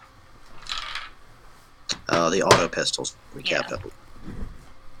pistol. the auto pistols. We Yeah. capped up.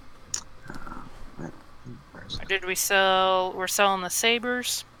 Or did we sell? We're selling the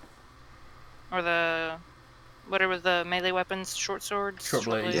sabers, or the whatever the melee weapons, short swords, Short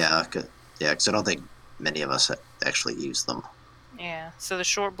blades. Yeah, because I don't think many of us actually use them. Yeah. So the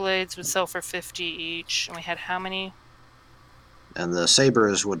short blades would sell for 50 each, and we had how many? And the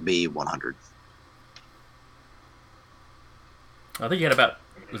sabers would be 100. I think you had about,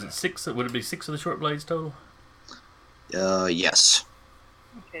 was it 6? Would it be 6 of the short blades total? Yes.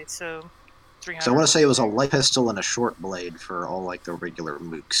 Okay, so 300. So I want to say it was a light pistol and a short blade for all like the regular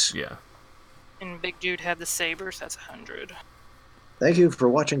mooks. Yeah. And Big Dude had the sabers. That's 100. Thank you for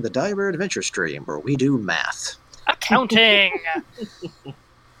watching the Diver Adventure stream, where we do math. Accounting. It's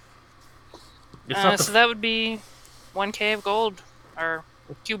not the So that would be 1K of gold, or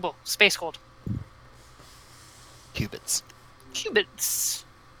cubal, space gold, cubits. cubits.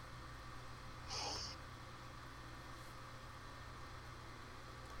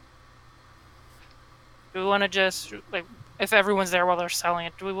 Do we want to just like if everyone's there while they're selling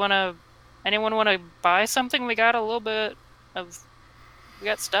it, do we want to? Anyone want to buy something? We got a little bit of. We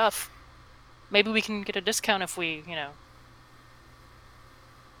got stuff. Maybe we can get a discount if we,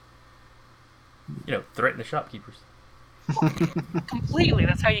 Threaten the shopkeepers. completely.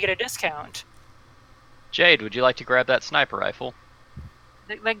 That's how you get a discount. Jade, would you like to grab that sniper rifle?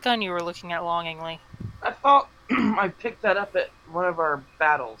 That gun you were looking at longingly. I thought I picked that up at one of our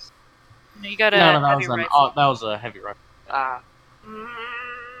battles. You got a No, that heavy was rifle. that was a heavy rifle. Ah.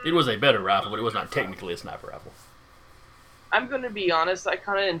 It was a better rifle, but it was not technically a sniper rifle. I'm gonna be honest, I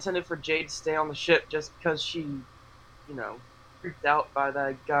kinda intended for Jade to stay on the ship just because she, freaked out by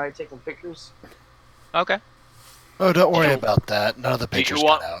that guy taking pictures. Okay. Oh, don't worry So- about that. None of the Do you pictures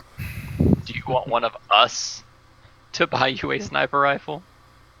want- got out. Do you want one of us to buy you a sniper rifle?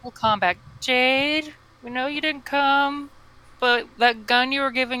 We'll come back. Jade, we know you didn't come, but that gun you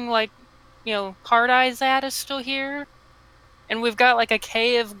were giving, hard eyes at is still here. And we've got, a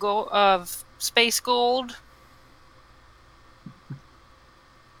K of space gold.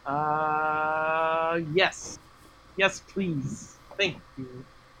 Yes. Yes, please. Thank you.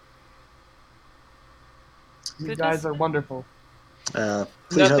 You Goodness. guys are wonderful. Please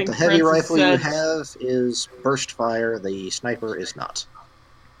Nothing note the heavy Francis rifle you said. have is burst fire. The sniper is not.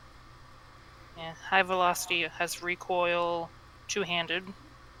 Yeah, high velocity has recoil, two-handed.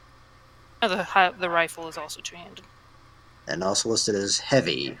 Oh, the rifle is also two-handed. And also listed as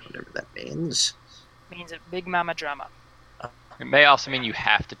heavy, whatever that means. Means it big mama drama. It may also mean you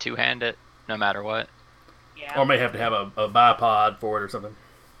have to two-hand it, no matter what. Yeah. Or may have to have a bipod for it or something.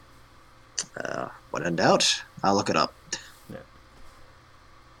 When in doubt, I'll look it up.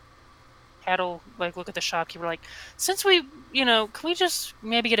 Cat'll look at the shopkeeper since we, can we just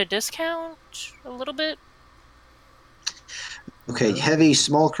maybe get a discount a little bit? Okay, heavy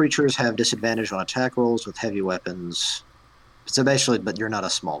small creatures have disadvantage on attack rolls with heavy weapons. So basically, but you're not a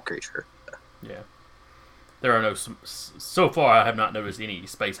small creature. Yeah. There are no... So far, I have not noticed any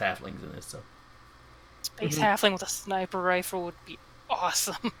space halflings in this, so... Space halfling with a sniper rifle would be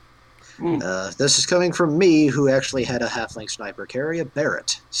awesome. This is coming from me, who actually had a halfling sniper carry a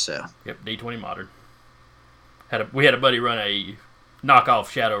Barrett. So Yep, D20 modern. We had a buddy run a knockoff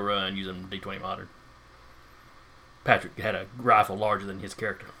shadow run using D20 modern. Patrick had a rifle larger than his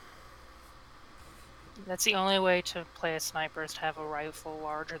character. That's the only way to play a sniper is to have a rifle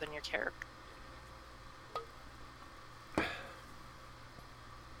larger than your character.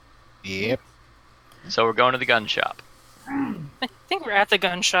 Yep. So we're going to the gun shop. I think we're at the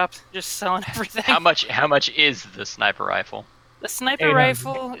gun shop, just selling everything. How much is the sniper rifle? The sniper 800.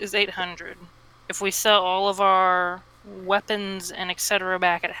 rifle is 800. If we sell all of our weapons and etc.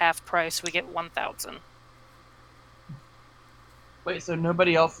 back at half price, we get 1,000. Wait, so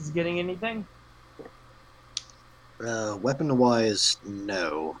nobody else is getting anything? weapon-wise,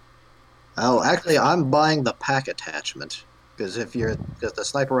 no. Oh, actually, I'm buying the pack attachment because if the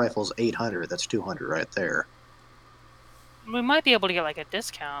sniper rifle's 800, that's 200 right there. We might be able to get a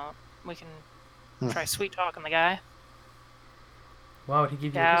discount. We can try sweet talking the guy. Why would he give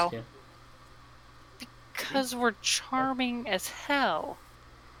you Dow. a discount? Because we're charming as hell.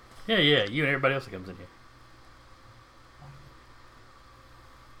 Yeah, you and everybody else that comes in here.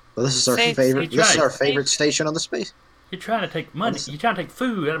 Well, this is our Save- favorite. save This is our price. favorite station on the space. You're trying to take money. You're trying to take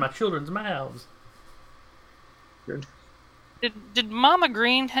food out of my children's mouths. Did Mama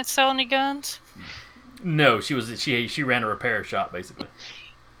Green sell any guns? No, she ran a repair shop basically.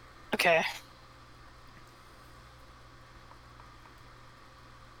 Okay.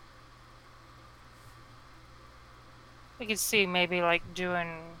 We could see maybe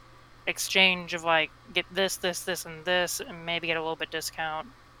doing exchange of get this, and this, and maybe get a little bit discount,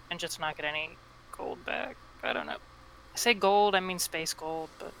 and just not get any gold back. I don't know. I say gold, I mean space gold,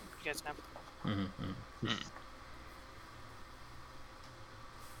 but you guys know.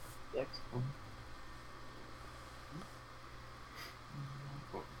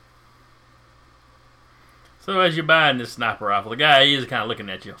 So as you're buying this sniper rifle, the guy is kind of looking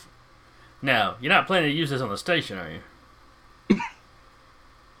at you. Now, you're not planning to use this on the station, are you?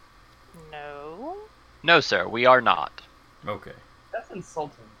 No. No, sir, we are not. Okay. That's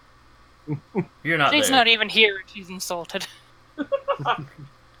insulting. You're not She's there. not even here, and she's insulted.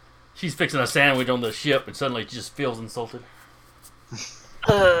 She's fixing a sandwich on the ship and suddenly she just feels insulted.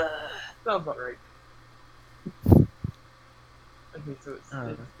 Sounds about right. Okay, so it's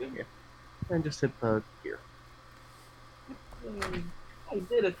And just hit the gear. I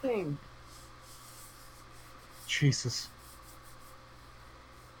did a thing. Jesus.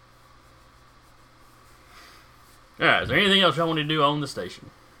 Alright, is there anything else y'all want to do on the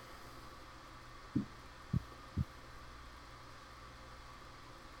station?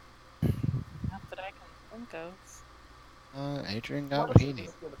 think of. Adrian Why got what he doesn't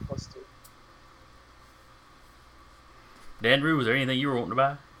needed. this get a +2? Dandrew, was there anything you were wanting to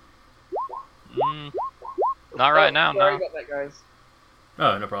buy? Not right now, Sorry no. about that, guys.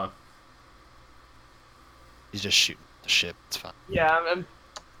 Oh, no problem. He's just shooting the ship. It's fine. Yeah, I'm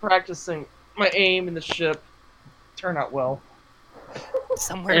practicing my aim in the ship. Turned out well.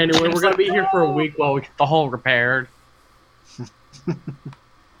 Somewhere. Anyway, Jim's we're gonna like, be here for a "No." week while we get the hull repaired. So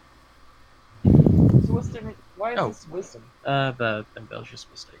what's different? Why is Oh. this wisdom? The embellious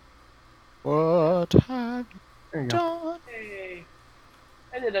mistake. What have you There you go. done? Hey,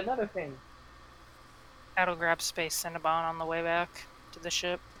 I did another thing. I'll grab Space Cinnabon on the way back to the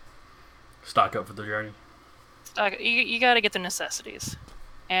ship. Stock up for the journey. You gotta get the necessities.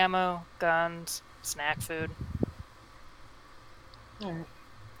 Ammo, guns, snack food.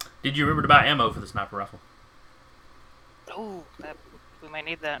 Did you remember to buy ammo for the sniper rifle? Ooh, we might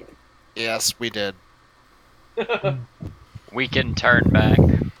need that. Yes, we did. We can turn back.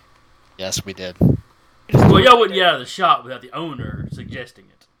 Yes, we did. Well, y'all wouldn't get out of the shop without the owner suggesting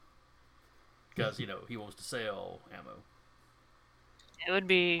it. Because, you know, he wants to sell ammo. It would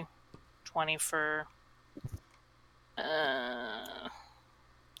be 20 for...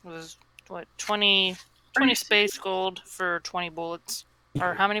 was, what, 20 space gold for 20 bullets.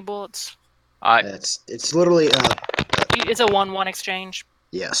 Or how many bullets? It's literally It's a 1-1 exchange.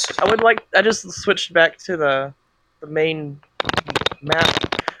 yes. I just switched back to the main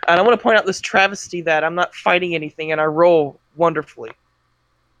map, and I want to point out this travesty that I'm not fighting anything, and I roll wonderfully.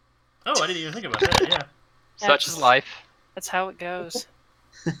 Oh, I didn't even think about that, yeah. Such is life. That's how it goes.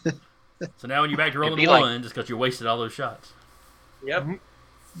 So now when you're back to rolling be one, like- just because you wasted all those shots. Yep.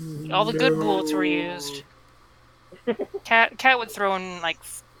 All the good bullets were used. Cat would throw in like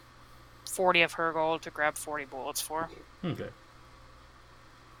 40 of her gold to grab 40 bullets for. Okay.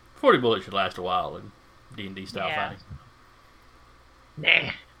 40 bullets should last a while in D&D style Yeah. fighting.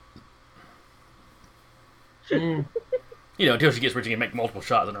 Nah. You know, until she gets where she can make multiple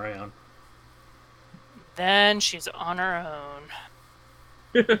shots in a round. Then she's on her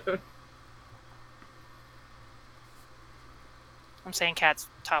own. I'm saying Cat's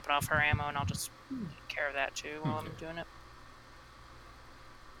topping off her ammo, and I'll just take care of that too while I'm doing it.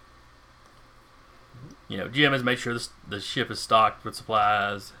 You know, GM has made sure the ship is stocked with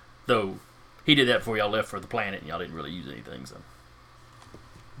supplies. Though, he did that before y'all left for the planet, and y'all didn't really use anything, so...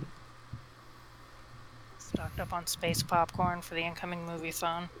 Stocked up on space popcorn for the incoming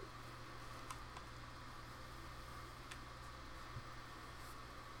movie-thon.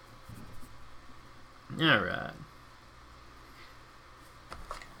 Alright.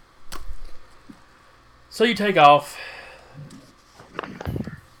 So you take off.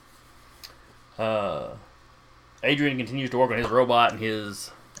 Adrian continues to work on his robot and his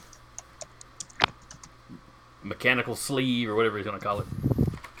mechanical sleeve, or whatever he's going to call it.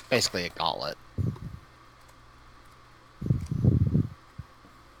 Basically a gauntlet.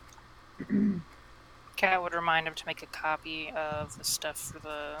 Cat would remind him to make a copy of the stuff for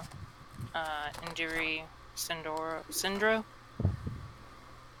the Indiri Syndro.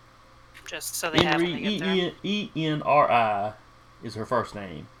 Just so they have when they get there. Enri is her first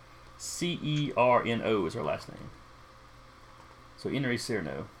name. Cerno is her last name. So Enri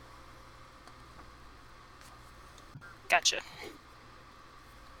Cerno. Gotcha.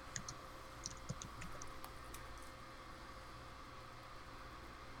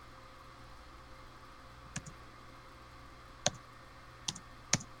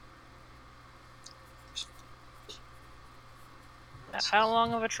 How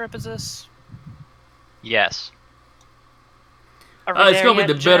long of a trip is this? Yes. Are we It's there going to yet,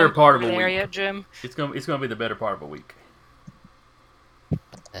 be the better Jim? part of Are a we there week. yet, Jim? It's going to be the better part of a week.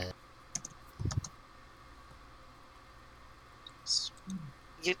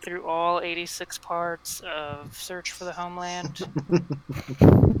 Get through all 86 parts of Search for the Homeland.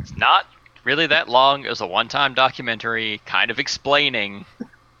 It's not really that long. It was a one-time documentary kind of explaining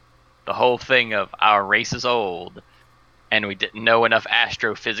the whole thing of our race is old, and we didn't know enough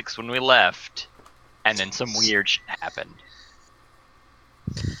astrophysics when we left, and then some weird shit happened.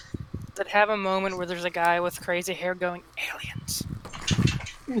 Does it have a moment where there's a guy with crazy hair going, aliens?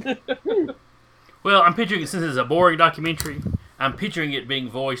 Well, I'm picturing it, since it's a boring documentary, I'm picturing it being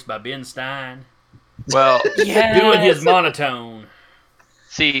voiced by Ben Stein, Well, doing his monotone.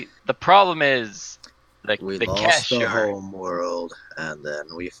 see, the problem is We the lost cash the jar. home world, and then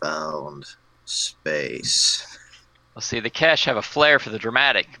we found space. Well, see, the cash have a flair for the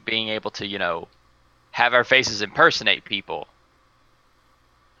dramatic, being able to, you know, have our faces impersonate people.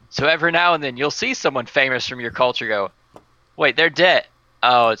 So every now and then you'll see someone famous from your culture go, wait, they're dead.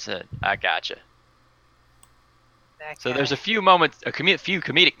 Oh, I gotcha. That So guy. there's a few moments, few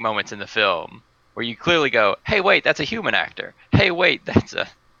comedic moments in the film where you clearly go, "Hey, wait, that's a human actor. Hey, wait, that's a."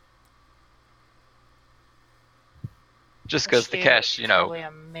 Just because the She cash, was probably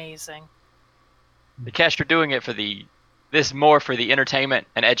amazing. the cash are doing it for more for the entertainment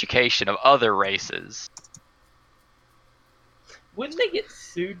and education of other races. Wouldn't they get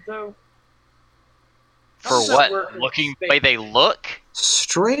sued though? How For does that what? work in Looking the space? way they look?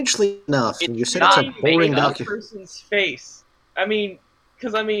 Strangely enough, It's you said You it's not a can't even boring make out a docu. person's face. I mean,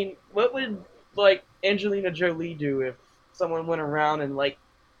 because what would like Angelina Jolie do if someone went around and like?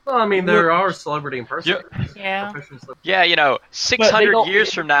 Well, I mean, Look- there are celebrity impersonators. Yeah. Professional celebrity- Yeah, But they 600 don't-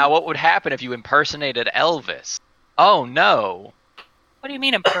 years from now, what would happen if you impersonated Elvis? Oh no. What do you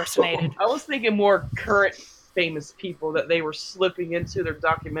mean impersonated? I was thinking more current famous people that they were slipping into their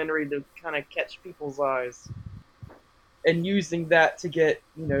documentary to kind of catch people's eyes and using that to get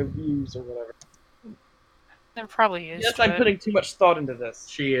views or whatever. They're probably used Yes, to I'm it. putting too much thought into this.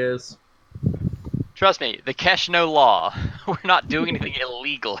 She is. Trust me, the cash no law. We're not doing anything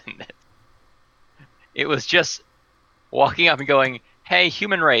illegal in this. It was just walking up and going, "Hey,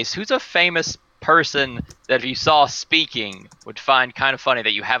 human race, who's a famous person that if you saw speaking would find kind of funny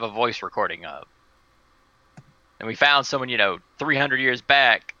that you have a voice recording of?" And we found someone, 300 years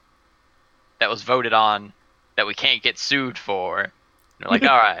back that was voted on that we can't get sued for. And they're like,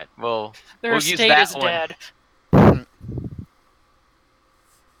 all right, well, Their we'll use estate that is one. dead.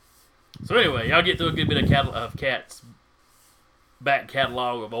 So anyway, y'all get through a good bit of Cat's back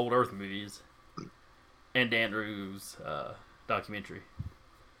catalog of old Earth movies and Andrew's documentary.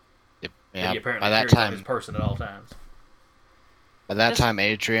 Yep. That Yeah. he apparently By that carries on his time, person at all times.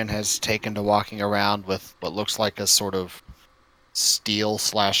 Adrian has taken to walking around with what looks like a sort of steel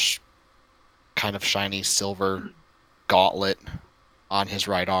 / kind of shiny silver gauntlet on his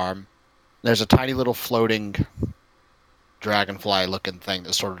right arm. There's a tiny little floating dragonfly-looking thing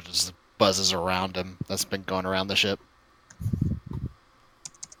that sort of just buzzes around him. That's been going around the ship.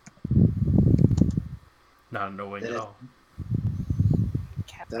 Not annoying at all.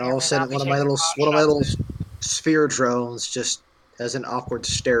 Then all of a sudden, one of my little sphere drones just has an awkward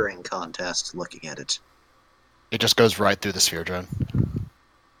staring contest looking at it. It just goes right through the sphere drone.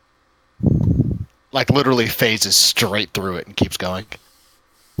 Like literally phases straight through it and keeps going.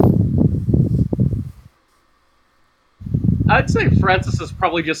 I'd say Francis has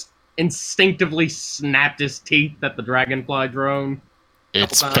probably just instinctively snapped his teeth at the dragonfly drone.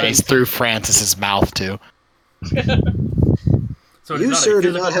 It's Couple times. phased through Francis's mouth too. So You, it's not sir, a do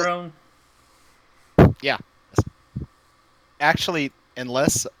physical not have- drone? Actually,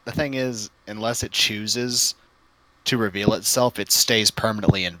 unless it chooses to reveal itself, it stays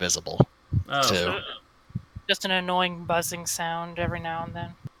permanently invisible. Oh, too. Just an annoying buzzing sound every now and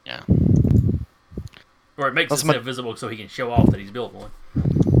then. Yeah. or it makes That's itself visible so he can show off that he's built one.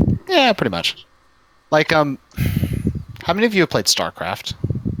 Yeah, pretty much. Like, how many of you have played StarCraft?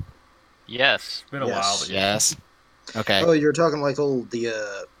 Yes. It's been a Yes. while, but Yes. Okay. Oh, you're talking like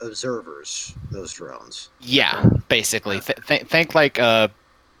the observers, those drones. Yeah, basically. Think like a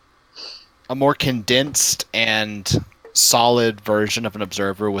more condensed and solid version of an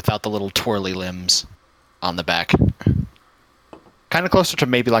observer without the little twirly limbs on the back. Kind of closer to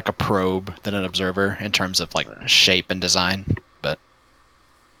maybe like a probe than an observer in terms of like shape and design, but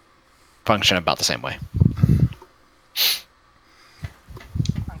function about the same way.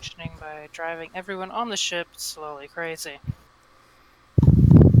 Functioning by driving everyone on the ship slowly crazy.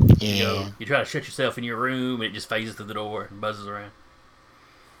 Yeah. you try to shut yourself in your room and it just phases through the door and buzzes around.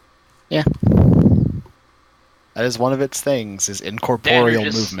 That is one of its things, is incorporeal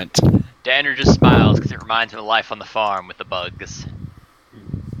movement. Danner just smiles because it reminds him of life on the farm with the bugs.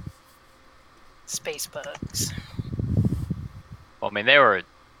 Space bugs. Well, I mean, they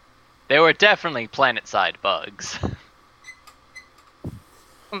were definitely planet-side bugs.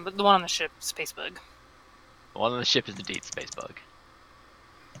 But the one on the ship, space bug. The one on the ship is indeed space bug.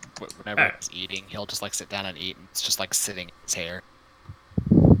 Whenever he's eating, he'll just like sit down and eat, and it's just like sitting in his hair.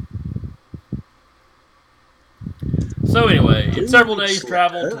 So anyway, in several days Oops.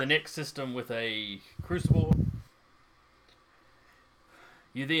 travel to the next system with a crucible.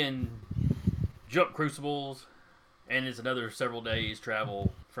 You then jump crucibles, and it's another several days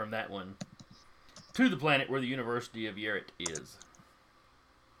travel from that one to the planet where the University of Yerrit is.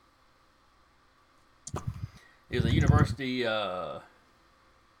 It is a university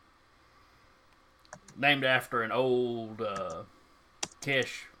named after an old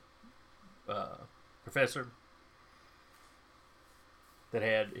Kesh professor that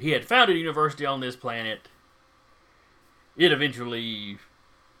had founded a university on this planet. It eventually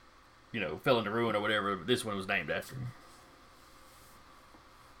fell into ruin or whatever. This one was named after.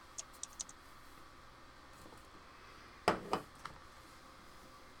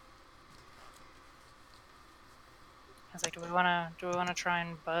 I was like, do we wanna try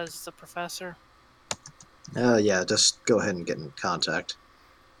and buzz the professor? Yeah, just go ahead and get in contact.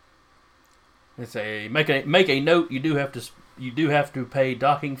 It's make a note. You do have to pay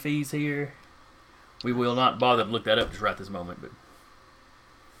docking fees here. We will not bother to look that up just right this moment, but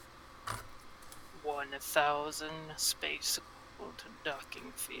 1,000 space equal to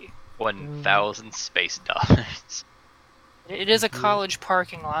docking fee. 1,000 space dollars. It is a college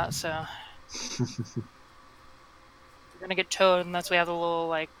parking lot, so we're gonna get towed unless we have the little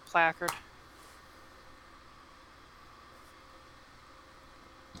like placard.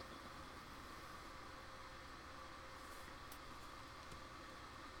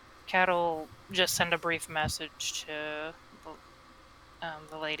 Cat'll just send a brief message to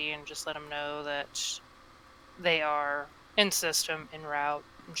the lady and just let them know that they are in system, en route,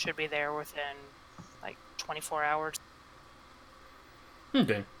 and should be there within like 24 hours.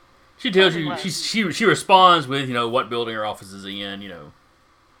 okay. She tells you. Unless- She responds with what building her office is in.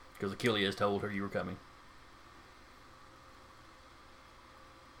 Because Achilles has told her you were coming.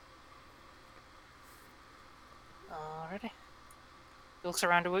 Alrighty. He looks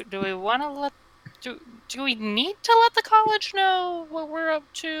around. Do we want to let? Do we need to let the college know what we're up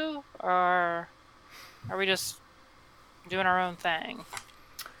to, or are we just doing our own thing?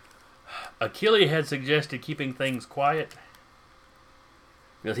 Achilles had suggested keeping things quiet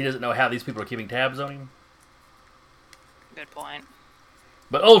because he doesn't know how these people are keeping tabs on him. Good point.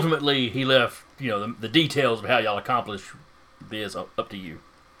 But ultimately, he left the details of how y'all accomplish this up to you.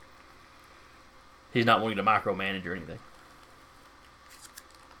 He's not wanting to micromanage or anything.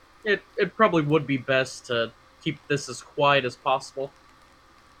 It probably would be best to keep this as quiet as possible.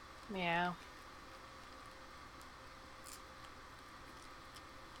 Yeah.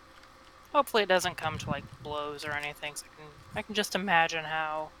 Hopefully, it doesn't come to like blows or anything. So I can just imagine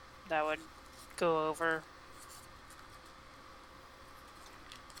how that would go over.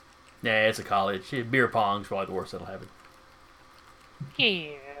 Yeah, it's a college. Beer pong's probably the worst that'll happen.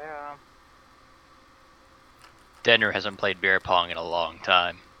 Yeah. Denner hasn't played beer pong in a long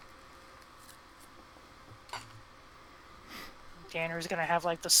time. Danner's gonna have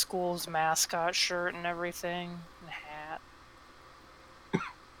like the school's mascot shirt and everything, and hat.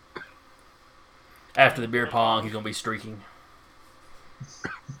 After the beer pong, he's gonna be streaking.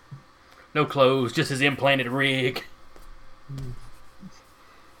 No clothes, just his implanted rig.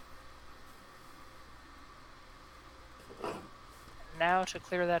 Now to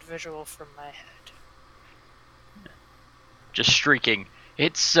clear that visual from my head. Just streaking.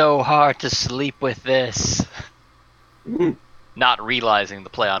 It's so hard to sleep with this. Not realizing the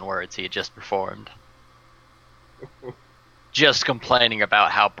play on words he had just performed. Just complaining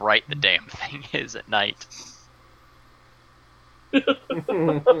about how bright the damn thing is at night. Took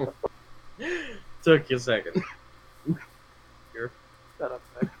you a second. Here, shut up,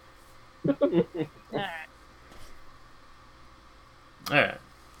 Nick. Alright. Alright.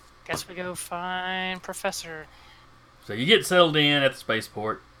 Guess we go find Professor. So you get settled in at the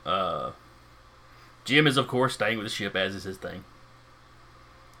spaceport. Jim is, of course, staying with the ship, as is his thing.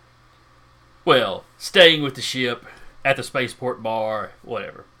 Well, staying with the ship at the spaceport bar,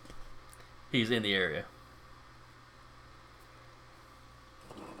 whatever. He's in the area.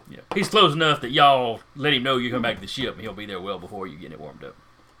 Yeah, he's close enough that y'all let him know you come back to the ship, and he'll be there well before you get it warmed up.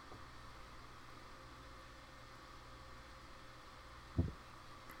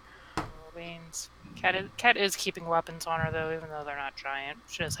 Beans. Cat is keeping weapons on her though, even though they're not giant.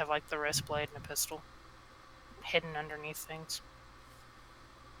 She does have like the wrist blade and a pistol hidden underneath things.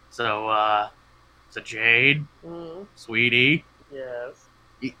 So Jade, sweetie, Yes.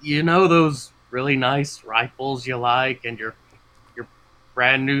 you know those really nice rifles you like, and your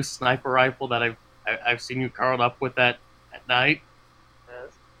brand new sniper rifle that I've seen you curled up with at night.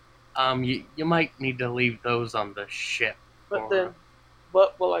 Yes. You might need to leave those on the ship. But then,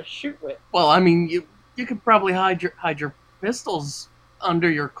 what will I shoot with? Well, I mean, you could probably hide your pistols under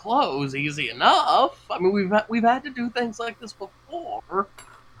your clothes easy enough. I mean, we've had to do things like this before.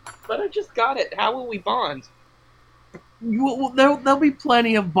 But I just got it. How will we bond? There'll be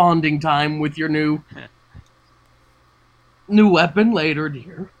plenty of bonding time with your new weapon later,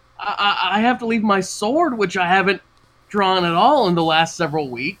 dear. I have to leave my sword, which I haven't drawn at all in the last several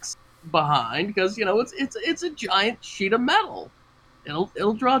weeks, behind because it's a giant sheet of metal.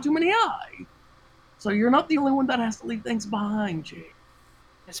 It'll draw too many eyes. So you're not the only one that has to leave things behind, Jade.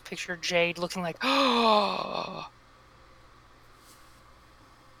 Just picture Jade looking like, oh.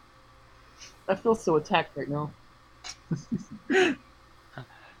 I feel so attacked right now.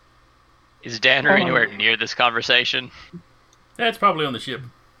 Is Danner anywhere near this conversation? That's probably on the ship.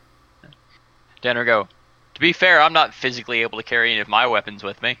 Danner go, to be fair, I'm not physically able to carry any of my weapons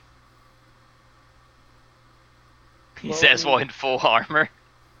with me. He Well, says while in full armor.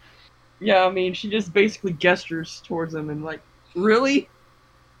 Yeah, I mean, she just basically gestures towards him and like, really?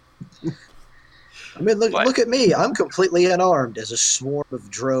 I mean, What? look at me. I'm completely unarmed as a swarm of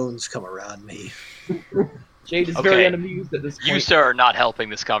drones come around me. Jade is Okay. very unamused at this point. You, sir, are not helping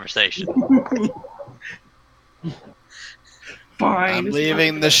this conversation. Fine. I'm it's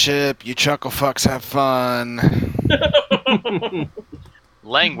leaving the ship. You chuckle fucks have fun.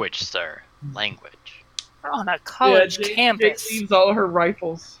 Language, sir. Language. We're on a college Jade campus. leaves all her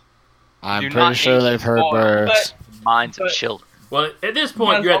rifles. I'm Do pretty not sure hate they've heard more. words. Minds of But- children. Well, at this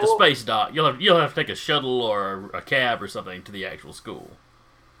point, Yes, you're at the all- space dock. You'll have to take a shuttle or a cab or something to the actual school.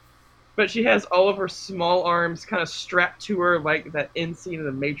 But she has all of her small arms kind of strapped to her like that end scene in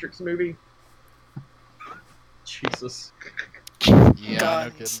the Matrix movie. Jesus. Yeah, no kidding.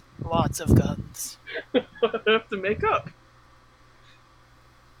 Guns. Lots of guns. I have to make up.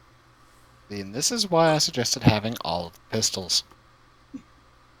 And this is why I suggested having all of the pistols.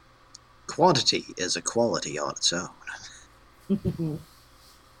 Quantity is a quality on its own.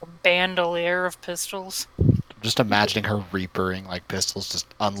 A bandolier of pistols. I'm just imagining her reapering like pistols, just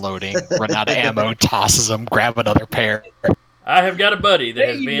unloading, run out of ammo, tosses them, grab another pair. I have got a buddy that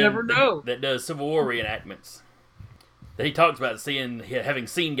Hey, has you been never know. that does Civil War reenactments. That he talks about having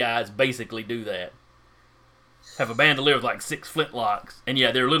seen guys basically do that. Have a bandolier with like 6 flintlocks, and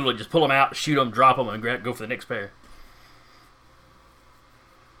yeah, they're literally just pull them out, shoot them, drop them, and go for the next pair.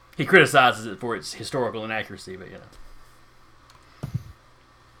 He criticizes it for its historical inaccuracy, but you know.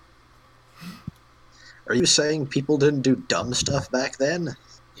 Are you saying people didn't do dumb stuff back then?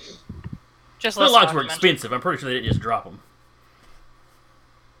 Just less Flintlocks were documented. expensive. I'm pretty sure they didn't just drop them.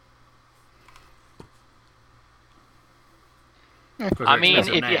 Of course, I they're mean,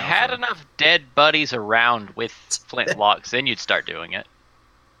 expensive if you now, had so- enough dead buddies around with flintlocks, then you'd start doing it.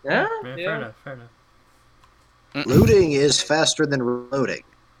 Yeah, Yeah, fair enough. Fair enough. Looting is faster than reloading.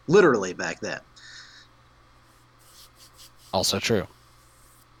 Literally back then. Also true.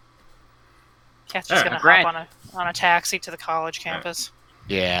 Cat's just Alright, gonna hop Grant. on a taxi to the college campus.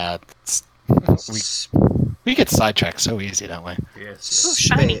 Yeah, it's, S- we get sidetracked so easy, don't we? Yes. Ooh,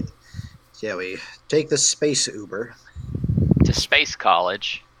 shiny. spa- Yeah, we take the space Uber. To space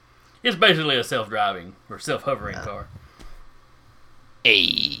college. It's basically a self-driving or self-hovering car,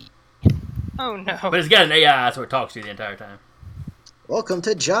 Hey. Oh no. but it's got an AI, so it talks to you the entire time. Welcome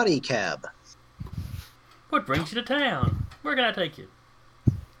to Johnny Cab. What brings you to town? Where can I take you?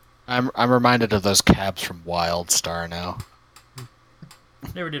 I'm reminded of those cabs from Wildstar now.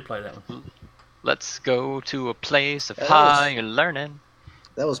 Never did play that one. Let's go to a place of That was- higher learning.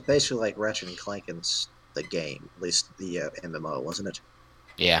 That was basically like Ratchet and Clank's the game, at least the MMO, wasn't it?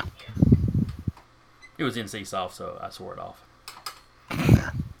 Yeah. It was NC soft, so I swore it off.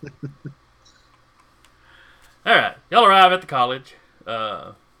 All right, y'all arrive at the college.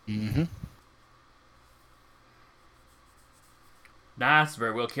 Mm-hmm. Nice,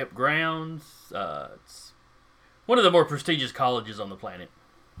 very well kept grounds. It's one of the more prestigious colleges on the planet.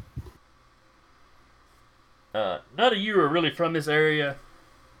 None of you are really from this area,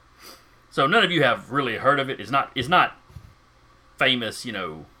 so none of you have really heard of it. It's not famous,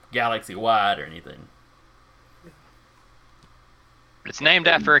 galaxy wide or anything. But it's named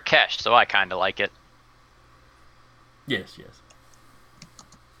after a cache, so I kind of like it. Yes.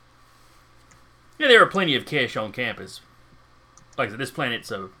 Yeah, there are plenty of cash on campus. Like I said, this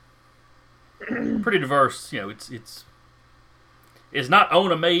planet's a pretty diverse. It's not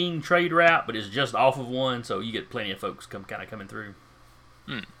on a main trade route, but it's just off of one, so you get plenty of folks coming through.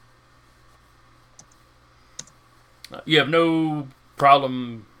 You have no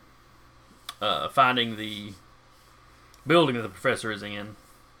problem finding the building that the professor is in.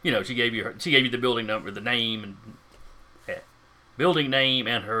 She gave you the building number, the name, and building name,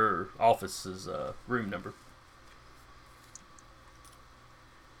 and her office's room number.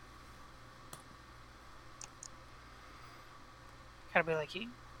 Gotta be like,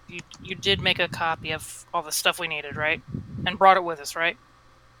 you did make a copy of all the stuff we needed, right? And brought it with us, right?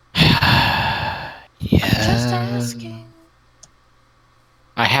 Yeah. Just asking.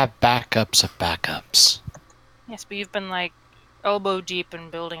 I have backups of backups. Yes, but you've been like elbow deep in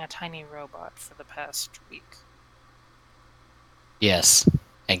building a tiny robot for the past week. Yes.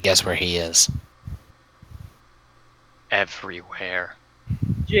 And guess where he is? Everywhere.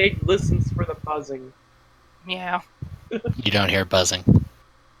 Jade listens for the buzzing. Yeah. You don't hear buzzing.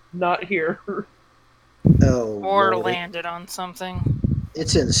 not here. Oh, Or Lord, landed on something.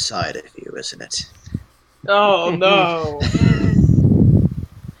 it's inside of you, isn't it? Oh no.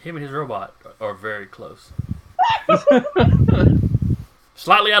 Him and his robot are very close.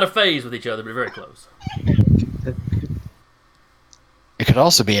 Slightly out of phase with each other, but very close. It could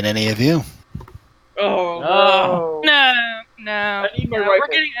also be in any of you. Oh Oh. no. No, I need my no, rifle.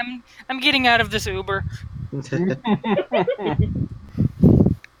 I'm getting out of this Uber.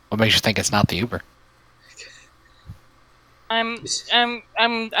 What makes you think it's not the Uber? I'm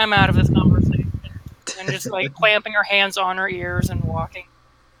out of this conversation. And just like clamping her hands on her ears and walking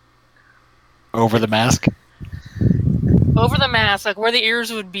Over the mask? over the mask, like where the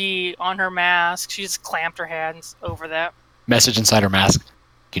ears would be on her mask. She just clamped her hands over that. Message inside her mask.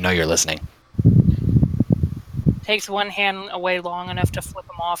 You know you're listening. Takes one hand away long enough to flip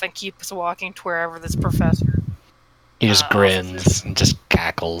him off and keeps walking to wherever this professor. He just Offices. grins and just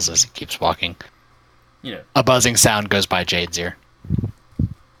cackles as he keeps walking. You know, A buzzing sound goes by Jade's ear.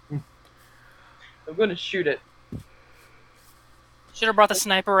 I'm gonna shoot it. Should have brought the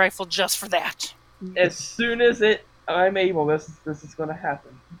sniper rifle just for that. As soon as I'm able, this is gonna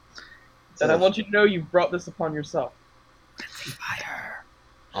happen. And I want you to know you brought this upon yourself. Fire.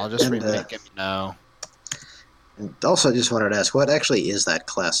 I'll just And, remake him now. And also, I just wanted to ask, what actually is that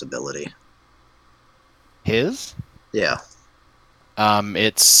class ability? His? Yeah.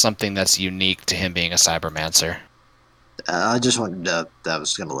 It's something that's unique to him being a cybermancer. I just wanted to, I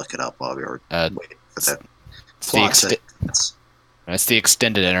was going to look it up while we were waiting for the It's the, plot exte- sequence. it's the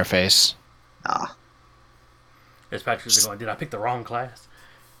extended interface. Ah. as Patrick's going, did I pick the wrong class?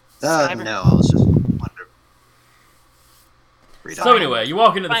 Cyber. No, I was just wondering. So anyway, you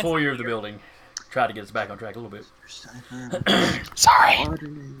walk into the foyer of the building. Try to get us back on track a little bit. Sorry.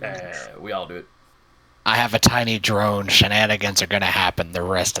 We all do it. I have a tiny drone. Shenanigans are gonna happen the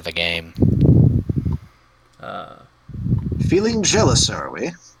rest of the game. Feeling jealous, are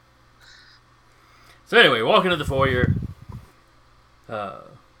we? So anyway, walk into the foyer. There's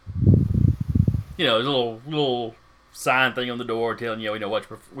a little sign thing on the door telling you,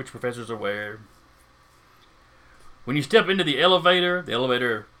 which professors are where. When you step into the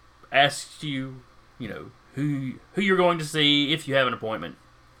elevator asks you, who you're going to see if you have an appointment.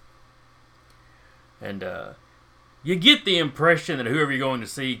 And you get the impression that whoever you're going to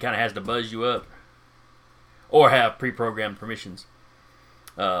see kind of has to buzz you up or have pre-programmed permissions.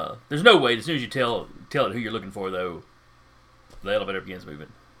 There's no way, as soon as you tell it who you're looking for, though, the elevator begins moving.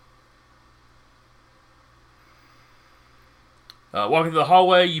 Walking through the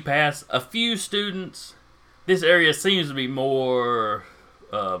hallway, you pass a few students. This area seems to be more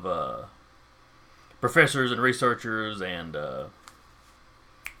of professors and researchers and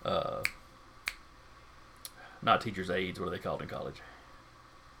not teachers' aides. What are they called in college?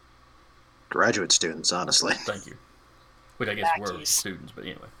 Graduate students, honestly. Thank you. Which I guess were Lackeys. students, but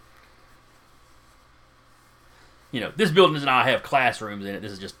anyway. This building does not have classrooms in it.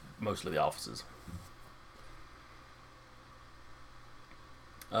 This is just mostly the offices.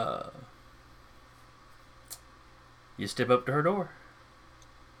 You step up to her door.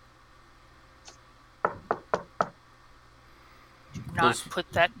 Do not Those-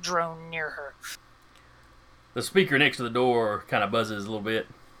 put that drone near her. The speaker next to the door kind of buzzes a little bit.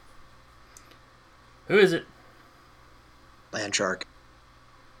 Who is it? Land shark.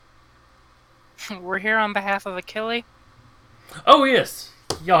 We're here on behalf of Achille. Oh, yes.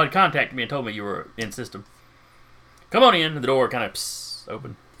 Y'all had contacted me and told me you were in system. Come on in. The door kind of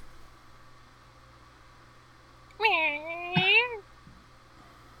open.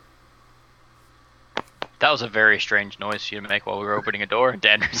 That was a very strange noise for you to make while we were opening a door.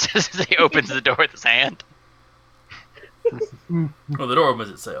 Dan says as he opens the door with his hand. Well, the door opens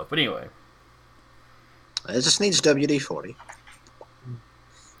itself. But anyway. It just needs WD-40.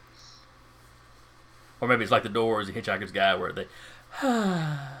 Or maybe it's like the doors in Hitchhiker's Guide where they...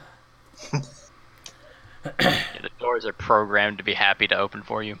 The doors are programmed to be happy to open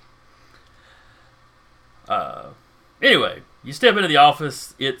for you. Anyway, you step into the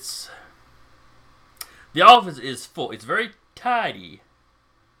office. The office is full. It's very tidy,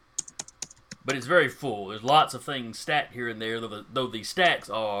 but it's very full. There's lots of things stacked here and there, though the stacks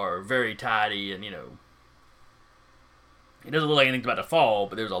are very tidy, and it doesn't look like anything's about to fall,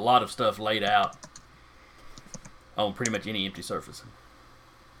 but there's a lot of stuff laid out on pretty much any empty surface.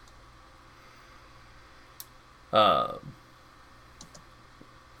 The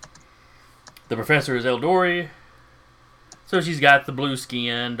professor is Eldori. So she's got the blue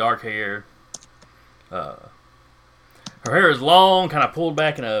skin, dark hair. Her hair is long, kind of pulled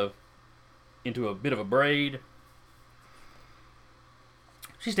back into a bit of a braid.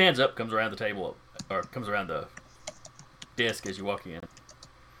 She stands up, comes around the table, or comes around the desk as you walk in.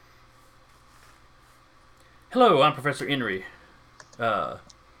 Hello, I'm Professor Henry. There's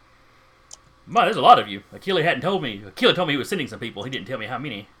a lot of you. Achille hadn't told me. Achille told me he was sending some people. He didn't tell me how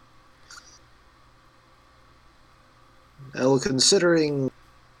many. Well, considering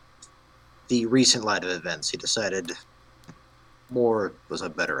the recent line of events, he decided more was a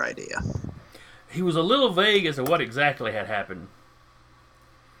better idea. He was a little vague as to what exactly had happened.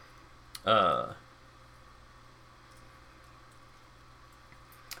 I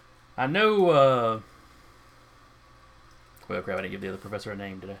know, well, crap, I didn't give the other professor a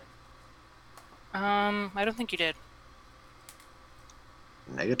name, did I? I don't think you did.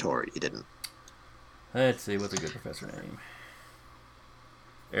 Negatory, he didn't. Let's see, what's a good professor name?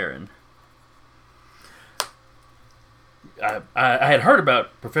 Aaron. I had heard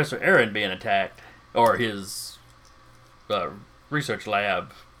about Professor Aaron being attacked, or his research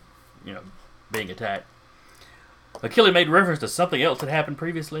lab, being attacked. Achille made reference to something else that happened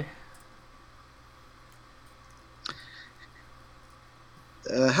previously.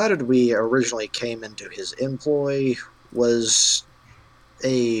 How did we originally came into his employ was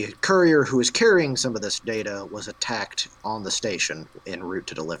a courier who was carrying some of this data was attacked on the station en route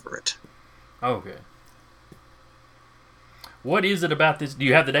to deliver it. Okay. What is it about this? Do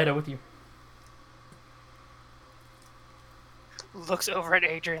you have the data with you? Looks over at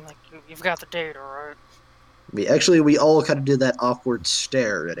Adrian like, you've got the data, right? We all kind of did that awkward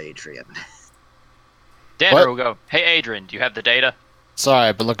stare at Adrian. Danner will go, hey Adrian, do you have the data? Sorry,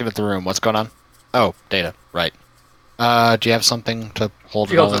 I've been looking at the room. What's going on? Oh, data. Right. Do you have something to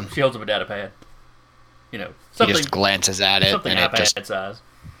hold it all in? She holds up a data pad. He Something. just glances at it, Something and it iPad just size.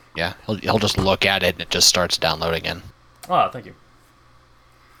 he'll just look at it, and it just starts downloading in. Oh, thank you.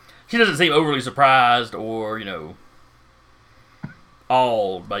 She doesn't seem overly surprised or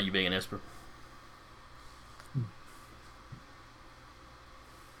awed by you being an Esper.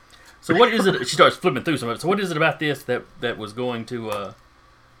 So what is it? She starts flipping through some of it. So what is it about this that was going to?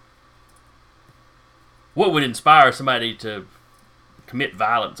 What would inspire somebody to commit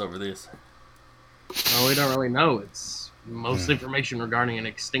violence over this? Well, we don't really know. It's most information regarding an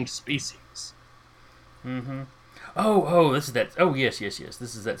extinct species. Mm-hmm. Oh, this is that. Oh, yes. This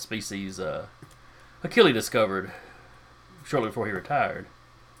is that species Achille discovered shortly before he retired,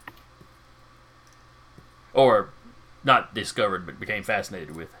 or not discovered, but became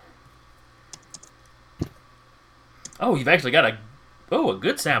fascinated with. Oh, you've actually got a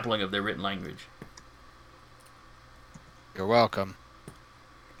good sampling of their written language. You're welcome.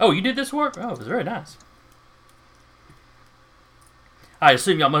 Oh, you did this work? Oh, it was very nice. I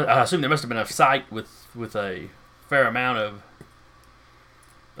assume there must have been a site with a fair amount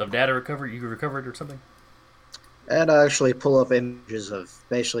of data you recovered or something. And I actually pull up images of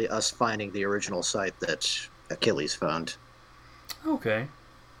basically us finding the original site that Achilles found. Okay.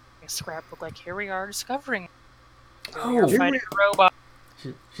 A scrapbook like, here we are discovering. Oh, You're fighting a robot.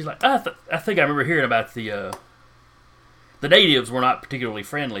 She's like, I think I remember hearing about the natives were not particularly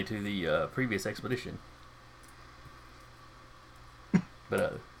friendly to the previous expedition.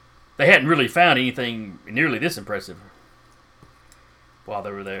 But they hadn't really found anything nearly this impressive while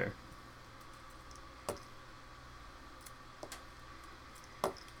they were there.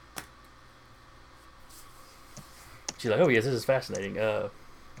 She's like, oh yes, this is fascinating.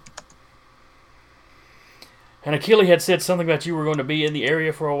 And Achille had said something about you were going to be in the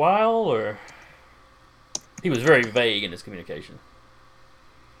area for a while, or he was very vague in his communication.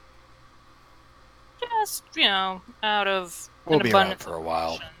 Just, out of We'll an be around abundance for a of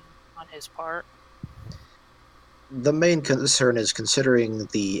while. caution on his part. The main concern is considering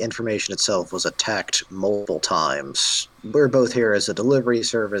the information itself was attacked multiple times. We're both here as a delivery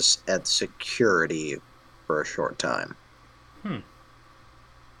service and security for a short time.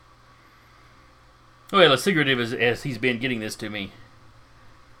 Well, as secretive as he's been getting this to me.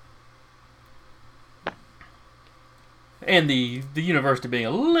 And the university being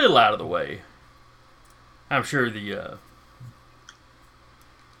a little out of the way. I'm sure the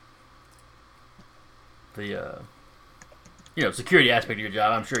security aspect of your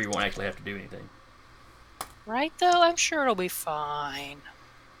job, I'm sure you won't actually have to do anything. Right, though? I'm sure it'll be fine.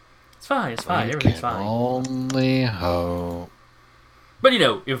 It's fine. Everything's fine. Only hope. But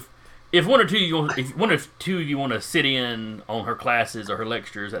if one or two you want to sit in on her classes or her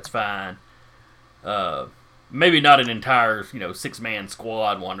lectures, that's fine. Maybe not an entire 6-man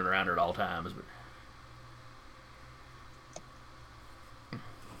squad wandering around her at all times,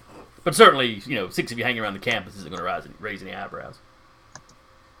 but certainly 6 of you hanging around the campus isn't going to raise any eyebrows.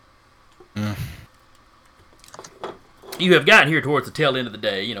 You have gotten here towards the tail end of the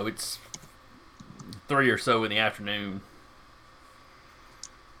day. It's 3 or so in the afternoon.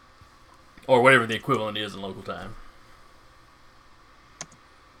 Or whatever the equivalent is in local time.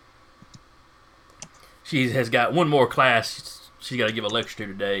 She has got one more class she's got to give a lecture to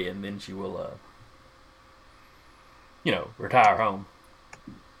today, and then she will, retire home.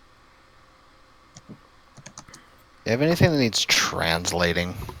 You have anything that needs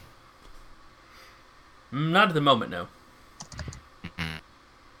translating? Not at the moment, no.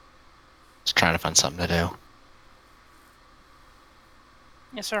 Just trying to find something to do.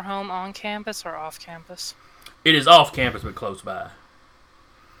 Is her home on campus or off campus? It is off campus, but close by.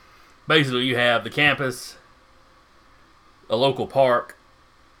 Basically, you have the campus, a local park,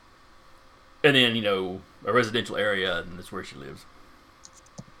 and then, a residential area, and that's where she lives.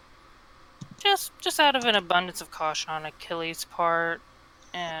 Just out of an abundance of caution on Achilles' part,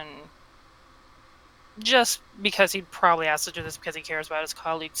 and just because he'd probably asked to do this because he cares about his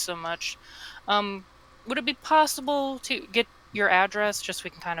colleagues so much, would it be possible to get your address just so we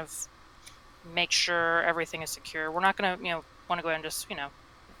can kind of make sure everything is secure? We're not going to, want to go ahead and just,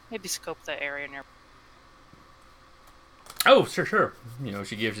 maybe scope the area near. Oh, sure.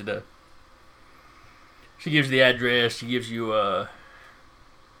 She gives you the address. She gives you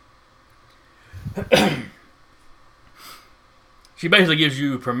she basically gives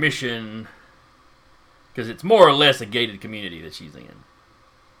you permission because it's more or less a gated community that she's in.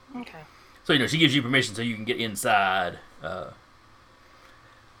 Okay. So she gives you permission so you can get inside.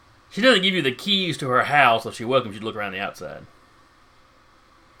 She doesn't give you the keys to her house, so she welcomes you to look around the outside.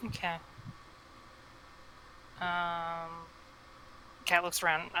 Okay. Cat looks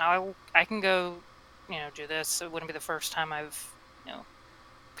around. I can go, do this. It wouldn't be the first time I've,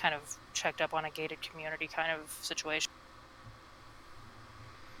 kind of checked up on a gated community kind of situation.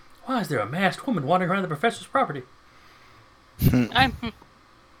 Why is there a masked woman wandering around the professor's property? I'm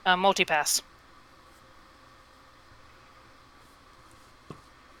multipass.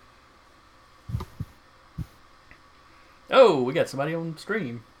 Oh, we got somebody on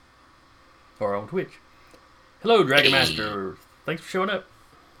stream. Or on Twitch. Hello, Dragon Master. Thanks for showing up.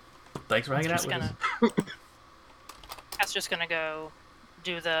 Thanks for hanging out with us. That's just gonna go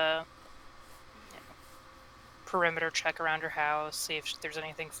do the perimeter check around her house, see if there's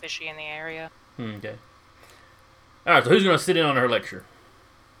anything fishy in the area. Okay. Alright, so who's going to sit in on her lecture?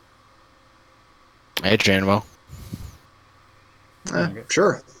 Hey, Janmo. Okay.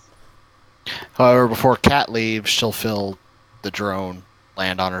 Sure. However, before Kat leaves, she'll feel the drone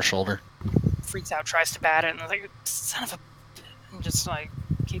land on her shoulder. Freaks out, tries to bat it, and like, son of a... and just,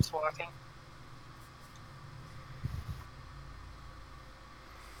 keeps walking.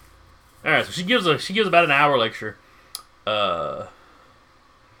 Alright, so she gives about an hour lecture on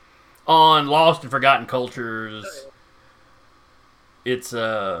lost and forgotten cultures. It's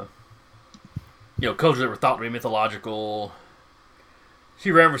cultures that were thought to be mythological. She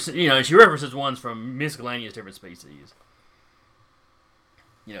references ones from miscellaneous different species.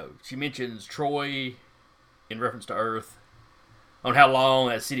 She mentions Troy in reference to Earth, on how long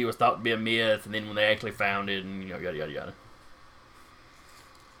that city was thought to be a myth, and then when they actually found it, and yada yada yada.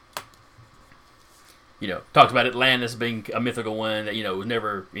 Talks about Atlantis being a mythical one that, was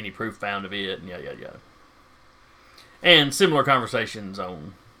never any proof found of it, and yada, yada, yada. And similar conversations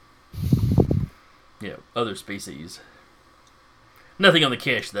on, other species. Nothing on the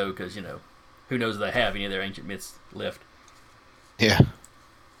Kesh, though, because, who knows if they have any of their ancient myths left. Yeah.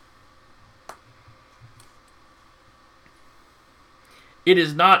 It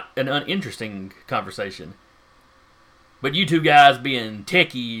is not an uninteresting conversation. But you two guys being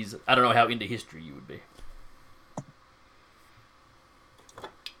techies, I don't know how into history you would be.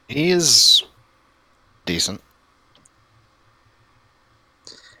 He is decent.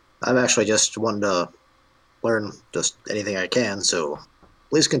 I'm actually just wanting to learn just anything I can, so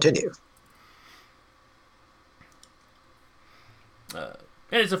please continue. And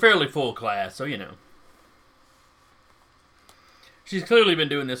it's a fairly full class, so She's clearly been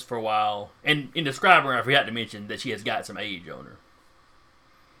doing this for a while. And in describing her, I forgot to mention that she has got some age on her.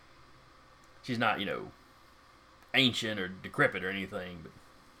 She's not, ancient or decrepit or anything,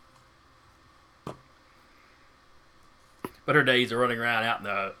 but her days of running around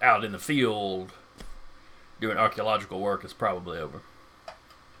out in the field doing archaeological work is probably over.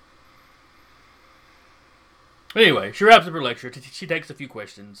 But anyway, she wraps up her lecture. She takes a few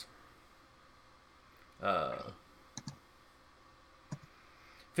questions.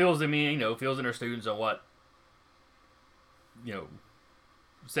 Fills them in, fills in her students on what,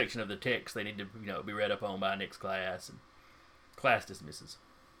 section of the text they need to, be read up on by next class, and class dismisses.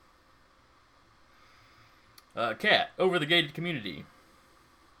 Cat, over the gated community.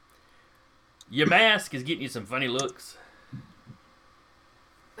 Your mask is getting you some funny looks.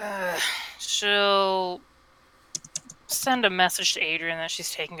 She'll send a message to Adrian that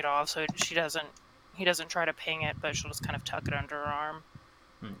she's taking it off, so he doesn't try to ping it, but she'll just kind of tuck it under her arm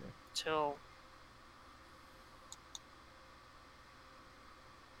Okay. till.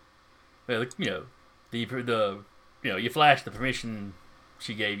 Well, you flash the permission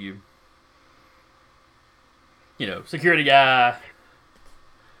she gave you. Security guy.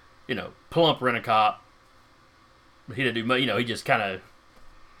 Plump rent-a-cop. He didn't do much. He just kind of.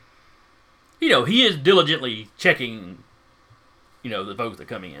 He is diligently checking. The folks that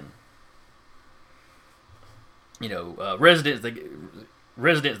come in. Residents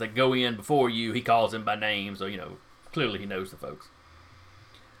that go in before you, he calls them by name, so clearly he knows the folks.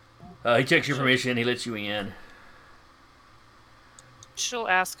 He checks your permission, he lets you in. She'll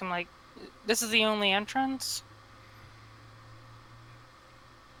ask him, like, this is the only entrance?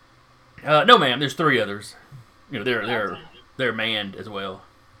 No, ma'am. There's 3 others. They're manned as well.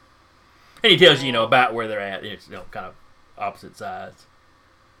 And he tells you, about where they're at. It's kind of opposite sides.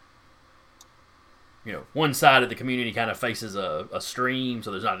 One side of the community kind of faces a stream, so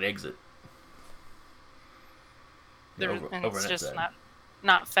there's not an exit. And it's that just side.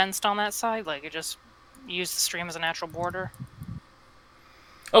 not fenced on that side? Like, it just use the stream as a natural border?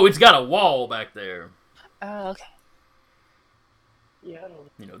 Oh, it's got a wall back there. Oh, okay. Yeah,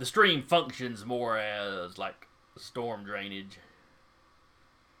 I don't. The stream functions more as like storm drainage.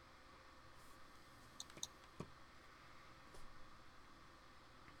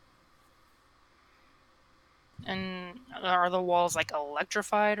 And are the walls, like,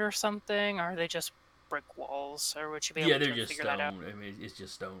 electrified or something? Or are they just brick walls? Or would you be able They're to just figure stone. that out? I mean, it's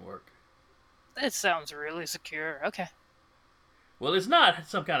just stonework. It sounds really secure. Okay. Well, it's not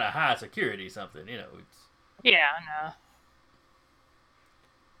some kind of high security something. It's Yeah, I know.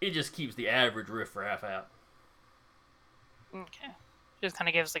 it just keeps the average riffraff out. Okay. Just kind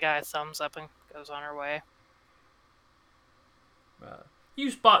of gives the guy a thumbs up and goes on her way. You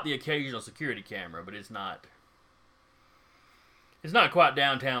spot the occasional security camera, but it's not. It's not quite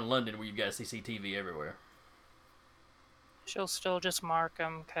downtown London where you've got CCTV everywhere. She'll still just mark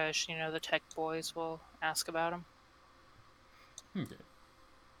him because, the tech boys will ask about him. Okay.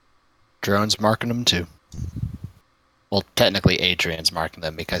 Drone's marking them too. Well, technically Adrian's marking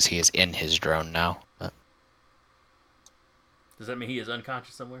them because he is in his drone now. But... Does that mean he is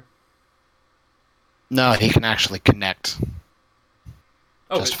unconscious somewhere? No, he can actually connect.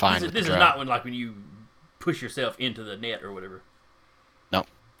 Oh, Just fine with This the is drone. not when you push yourself into the net or whatever. No.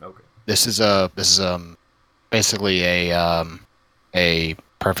 Okay. This is basically a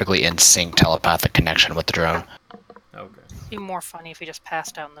perfectly in sync telepathic connection with the drone. Okay. It'd be more funny if he just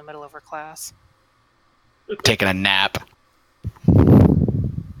passed out in the middle of her class. Taking a nap. In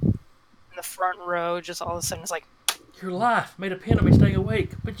the front row, just all of a sudden it's like, Your life made a pen of me staying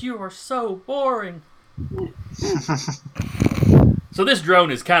awake, but you are so boring. So this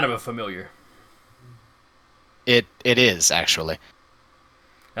drone is kind of a familiar. It is actually.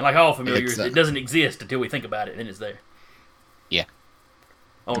 And like all familiars, It's, it doesn't exist until we think about it, and then it's there. Yeah.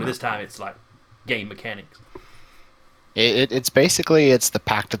 Only this time it's like game mechanics. It's basically the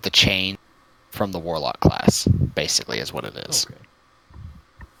Pact of the Chain from the Warlock class. Basically, is what it is. Okay.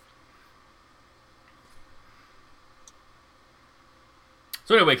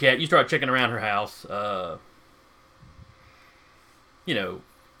 So anyway, Kat, you start checking around her house.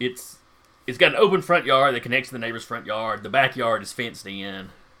 It's got an open front yard that connects to the neighbor's front yard. The backyard is fenced in.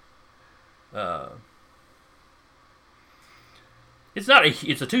 It's a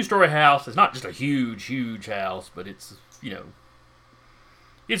 2-story house. It's not just a huge house, but it's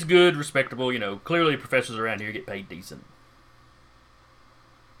it's good, respectable. Clearly professors around here get paid decent.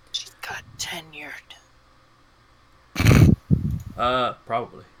 she's got tenured.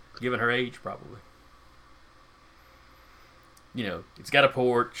 Probably. Given her age, probably. It's got a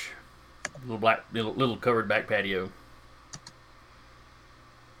porch, little covered back patio.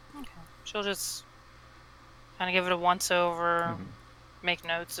 Okay. She'll just kind of give it a once over, Mhm. make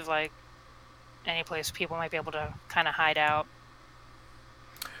notes of, like, any place people might be able to kind of hide out.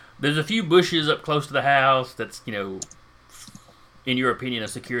 There's a few bushes up close to the house that's, in your opinion, a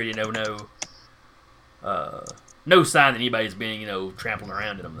security no-no. No sign that anybody's been, trampling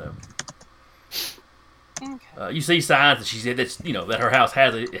around in them, though. Okay. You see signs that she said that her house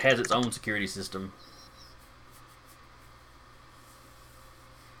has its own security system.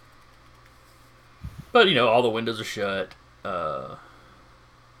 But all the windows are shut.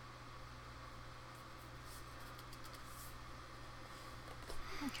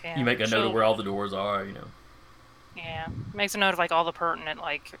 Okay. You make a note of she'll- where all the doors are. Yeah, makes a note of like all the pertinent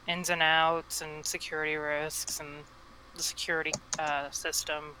like ins and outs and security risks and the security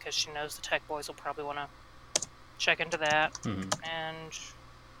system because she knows the tech boys will probably want to check into that, and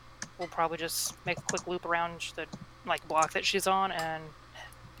we'll probably just make a quick loop around the like block that she's on and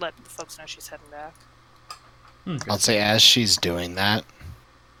let the folks know she's heading back. I'll say as she's doing that,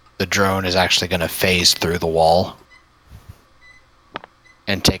 the drone is actually going to phase through the wall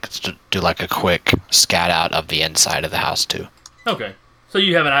and do like a quick scat out of the inside of the house too. Okay, so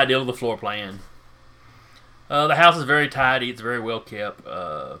you have an idea of the floor plan. The house is very tidy. It's very well kept.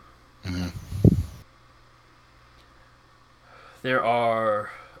 There are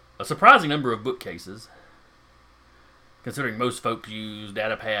a surprising number of bookcases. Considering most folks use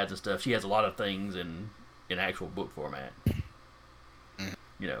data pads and stuff, she has a lot of things in actual book format.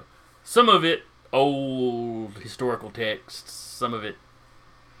 You know, some of it old historical texts, some of it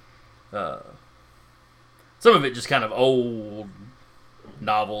just kind of old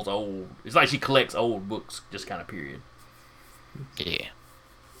novels, old. It's like she collects old books, just kind of period. Yeah.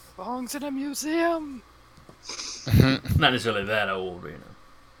 Belongs in a museum. Not necessarily that old, you know.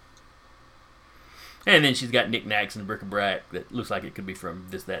 And then she's got knickknacks and bric-a-brac that looks like it could be from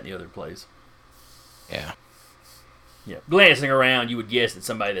this, that, and the other place. Yeah. Yeah. Glancing around, you would guess that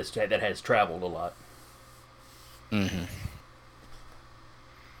somebody that has traveled a lot.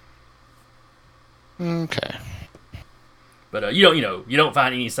 Okay. But you don't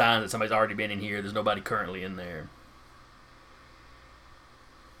find any signs that somebody's already been in here. There's nobody currently in there,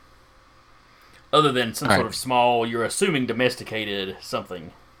 other than some sort of small, you're assuming domesticated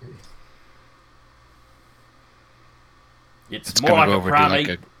something. It's more like a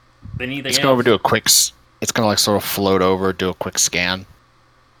primate than anything else. It's going to do a quick. It's going to like sort of float over, do a quick scan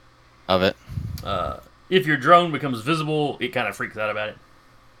of it. If your drone becomes visible, it kind of freaks out about it.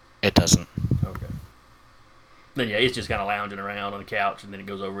 It doesn't. Okay. Then yeah, it's just kind of lounging around on the couch, and then it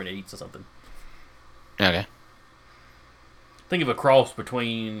goes over and it eats or something. Okay. Think of a cross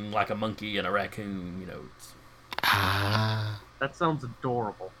between like a monkey and a raccoon. That sounds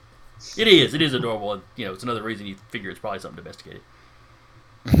adorable. It is. It is adorable. And, it's another reason you figure it's probably something domesticated.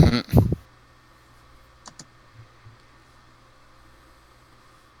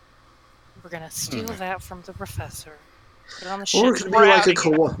 We're gonna steal that from the professor. Put it on the Or it ship. could be like a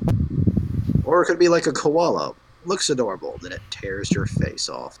koala. Or it could be like a koala. Looks adorable, then it tears your face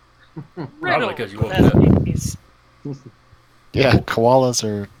off. Probably because you woke up. Yeah, koalas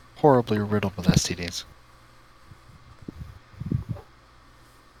are horribly riddled with STDs.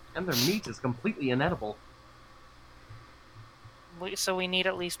 And their meat is completely inedible. So we need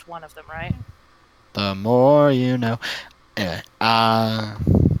at least one of them, right? The more you know. Anyway,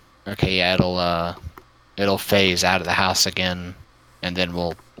 okay, yeah, it'll phase out of the house again, and then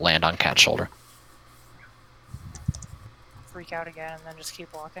we'll land on Cat's shoulder. Freak out again and then just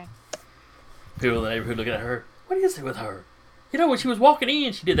keep walking. People in the neighborhood looking at her. What is it with her? When she was walking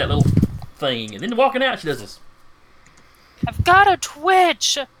in, she did that little thing, and then walking out, she does this. I've got a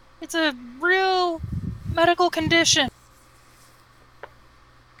twitch. It's a real medical condition.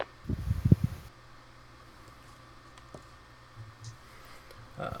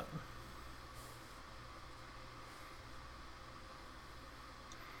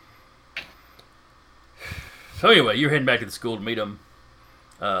 So anyway, you're heading back to the school to meet them.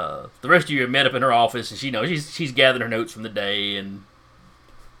 The rest of you have met up in her office, and she knows she's gathered her notes from the day and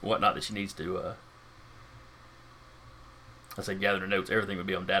whatnot that she needs to. I say gather her notes. Everything would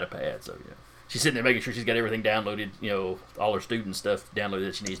be on data pad, so she's sitting there making sure she's got everything downloaded. All her student stuff downloaded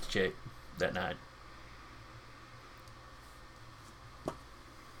that she needs to check that night.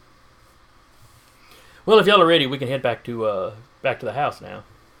 Well, if y'all are ready, we can head back to the house now.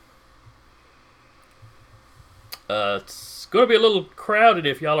 It's going to be a little crowded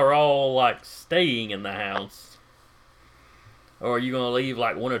if y'all are all, like, staying in the house. Or are you going to leave,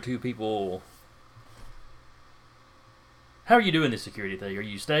 like, one or two people? How are you doing this security thing? Are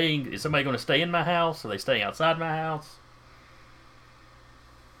you staying? Is somebody going to stay in my house? Are they staying outside my house?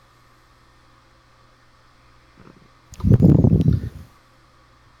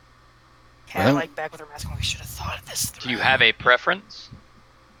 Cat, like, back with her mask on. We should have thought of this through. Do you have a preference?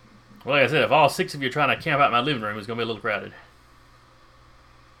 Well, like I said, if all 6 of you are trying to camp out my living room, it's going to be a little crowded.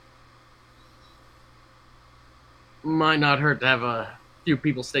 Might not hurt to have a few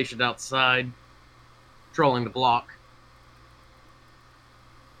people stationed outside, trolling the block.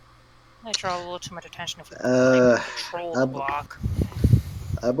 I draw a little too much attention if we control the block.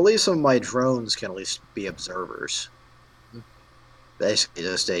 I believe some of my drones can at least be observers.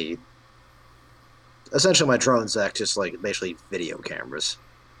 Basically, essentially my drones act just like basically video cameras.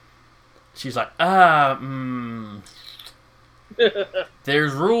 she's like,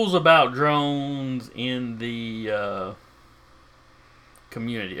 there's rules about drones in the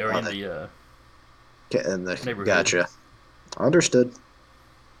community or in the neighborhood. Gotcha. Understood.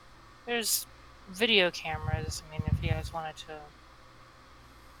 There's video cameras. I mean, if you guys wanted to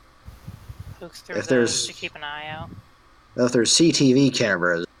poke through If those there's- to keep an eye out. If there's CTV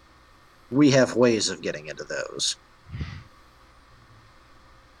cameras, we have ways of getting into those.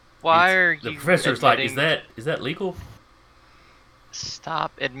 Why are The you professor's like, admitting- is that legal?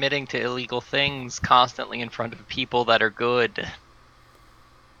 Stop admitting to illegal things constantly in front of people that are good.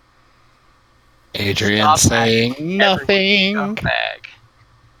 Adrian Stop saying acting nothing. Scumbag.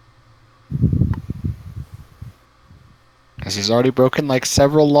 Because he's already broken like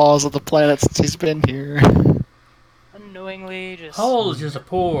several laws of the planet since he's been here. Unknowingly, just Hall is just a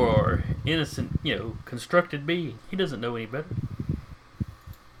poor, innocent, constructed being. He doesn't know any better.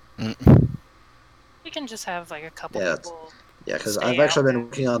 we can just have like a couple Yeah, people. Yeah, because Stay I've actually out been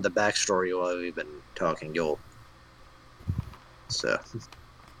working on the backstory while we've been talking, Joel. So,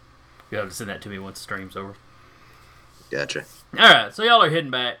 You'll have to send that to me once the stream's over. gotcha. Alright, so y'all are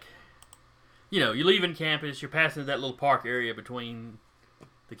heading back. You're leaving campus, you're passing that little park area between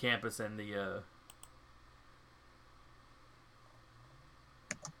the campus and the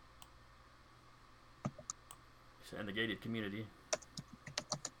gated community.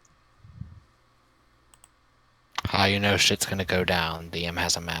 How you know shit's gonna go down? The M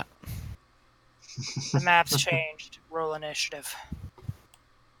has a map. The map's changed. Roll initiative.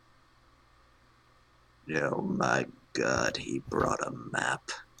 Oh my god, he brought a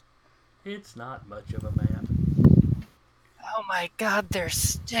map. It's not much of a map. Oh my god, they're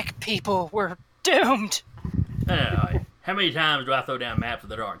stick people. We're doomed. Alright, how many times do I throw down maps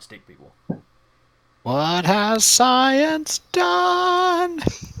that aren't stick people? What has science done?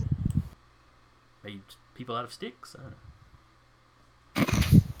 Made people out of sticks? I don't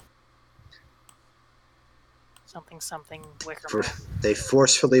know. Something wicker. They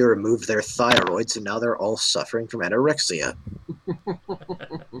forcefully removed their thyroids and now they're all suffering from anorexia.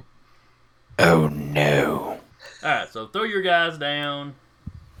 Oh no. Alright, so throw your guys down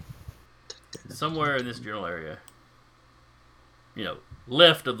somewhere in this general area.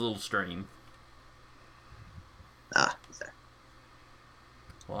 Left of the little stream. Ah, there.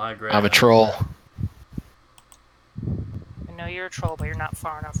 Well, I grab. I'm a troll. I know you're a troll, but you're not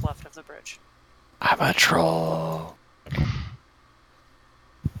far enough left of the bridge. I'm a troll.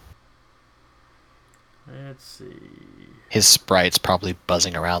 Let's see. His sprite's probably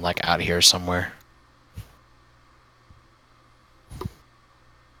buzzing around like out here somewhere.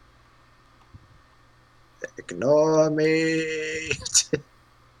 Ignore me.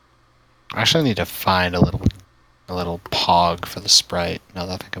 I actually need to find a little pog for the sprite, now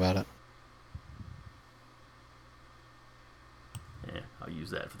that I think about it. Yeah, I'll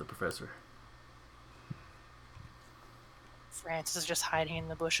use that for the professor. Francis is just hiding in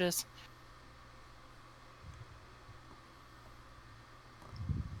the bushes.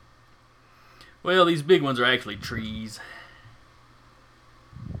 Well, these big ones are actually trees.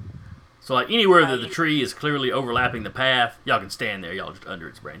 So, like, anywhere that the tree is clearly overlapping the path, y'all can stand there. Y'all just under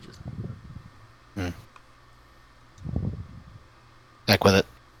its branches. Like with it,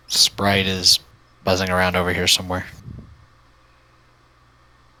 sprite is buzzing around over here somewhere.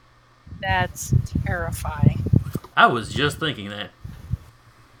 That's terrifying. I was just thinking that.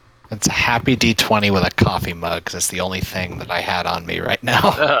 It's a happy D20 with a coffee mug, because it's the only thing that I had on me right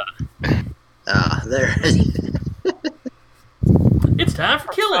now. Ah, there. It's time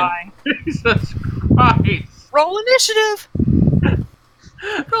for killing. Fine. Jesus Christ! Roll initiative.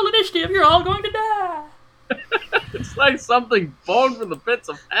 Roll initiative. You're all going to die. It's like something born from the pits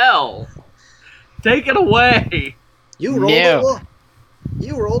of hell. Take it away. You rolled No. a one.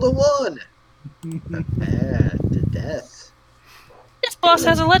 You rolled a one. Bad to death. This boss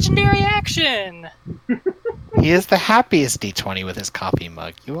has a legendary action. He is the happiest D20 with his coffee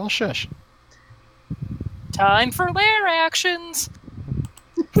mug. You all shush. Time for lair actions.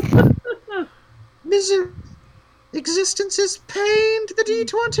 Misery. Existence is pain to the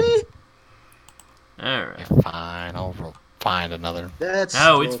D20. All right. Yeah, fine, I'll find another. That's.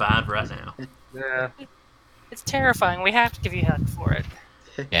 Oh, it's fine for right now. Yeah. It's terrifying. We have to give you help for it.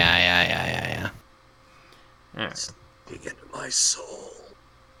 Yeah. All right. Speak into my soul.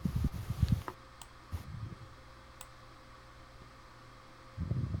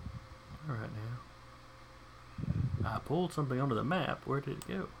 All right now. I pulled something onto the map. Where did it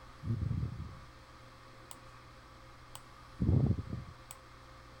go?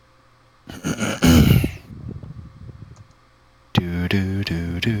 Do do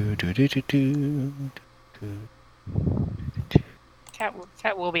do do do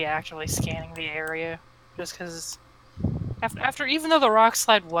Cat will be actively scanning the area, just because after even though the rock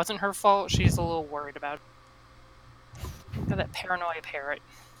slide wasn't her fault, she's a little worried about it. Got that paranoia parrot.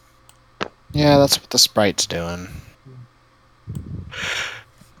 Yeah, that's what the sprite's doing.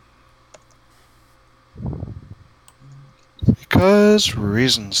 Because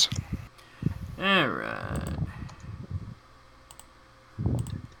reasons. Alright.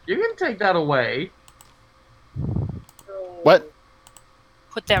 You can take that away. What?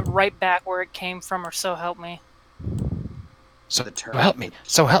 Put that right back where it came from, or so help me. So The turn. help me.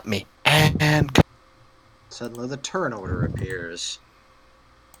 So help me. And Suddenly the turn order appears.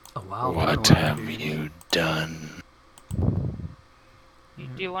 A wild what turn have order. you done?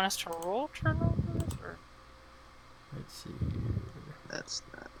 Do you want us to roll turnovers, or Let's see here. That's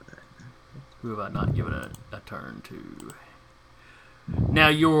not. Who have I not given a turn to? Now,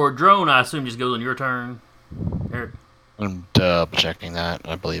 your drone, I assume, just goes on your turn, Eric? I'm double checking that.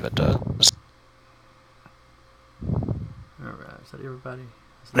 I believe it does. Alright, is that everybody?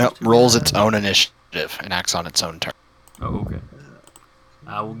 Is No, those two rolls guys? its own initiative and acts on its own turn. Oh, okay.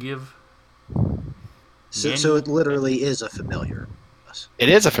 I will give. So it literally is a familiar. It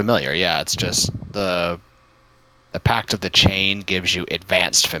is a familiar, yeah. It's just the Pact of the Chain gives you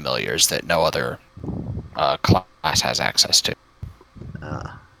advanced familiars that no other class has access to.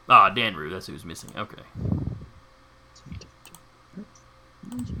 Ah. Ah, Danru, that's who's missing. Okay.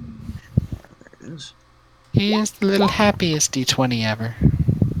 There it is. He is the little happiest D20 ever.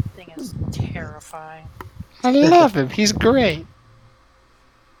 thing is terrifying. I love him. He's great.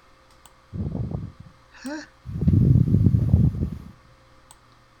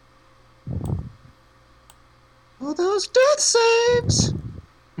 All those death saves!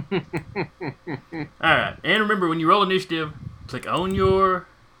 Alright, and remember, when you roll initiative, click on your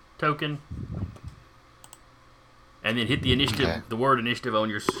token, and then hit the initiative, Okay. the word initiative on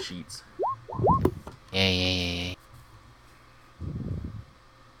your sheets. Yeah.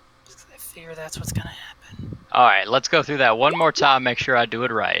 Just 'cause I fear that's what's gonna happen. All right, let's go through that one more time. Make sure I do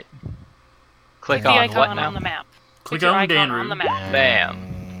it right. Click The on icon what now? on the map. Click your on icon Danru. on the map.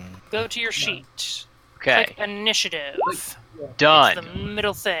 Bam. Go to your sheet. Okay, Click initiative. It's the done.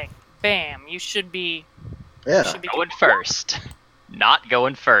 middle thing. Bam. You should be. Yeah. Should be Going first. Not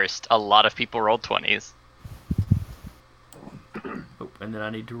going first. A lot of people rolled 20s. Oh, and then I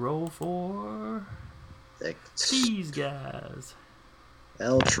need to roll for Thanks. these guys.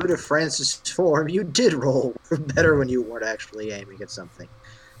 Well, true to Francis' form, you did roll better when you weren't actually aiming at something.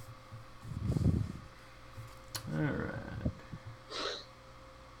 Alright.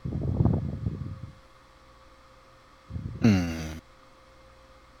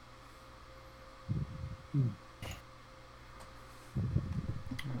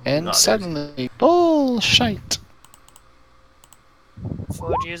 And there's- suddenly, bullshit.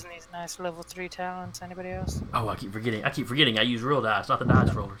 Forge using these nice level 3 talents. Anybody else? Oh, I keep forgetting. I use real dice, not the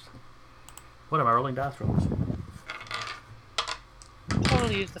dice rollers. What am I rolling dice rollers?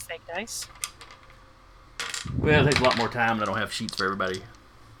 Totally use the fake dice. Well, it takes a lot more time, and I don't have sheets for everybody.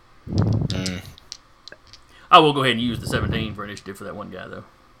 Mm. I will go ahead and use the 17 for initiative for that one guy, though.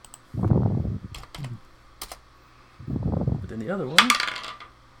 But then the other one...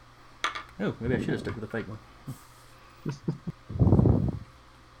 Oh, maybe I should have stuck with the fake one.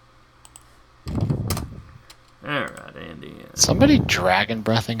 Alright, and then... Somebody dragon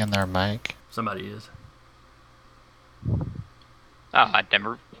breathing in their mic. Somebody is. Oh, I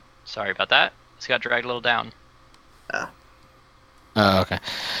never. Sorry about that. Just got dragged a little down. Oh, okay.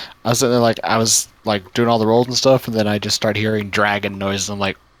 I was sitting there I was doing all the rolls and stuff, and then I just start hearing dragon noises. I'm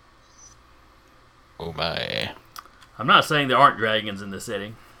like, oh my. I'm not saying there aren't dragons in this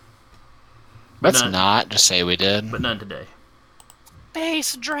setting, Let's none. not just say we did. but none today.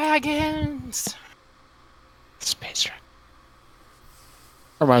 Base dragons! Space dragon.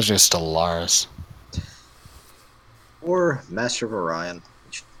 Reminds me of Stellaris. Or Master of Orion.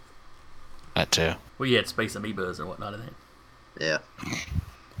 That too. Well, you had space amoebas and whatnot in it. Yeah.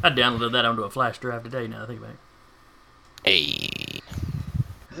 I downloaded that onto a flash drive today, now that I think about it. Hey.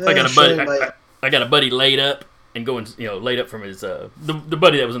 I got a buddy. Showing my- I got a buddy laid up and going, laid up from his the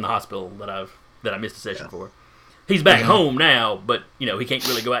buddy that was in the hospital that I missed a session for. He's back home now, but he can't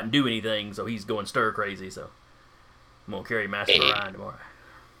really go out and do anything, so he's going stir crazy. So I'm gonna carry Master Hey. Orion tomorrow.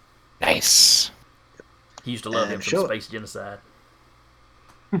 Nice. He used to love him Sure. from Space Genocide.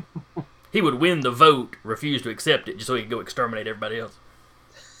 He would win the vote, refuse to accept it, just so he could go exterminate everybody else.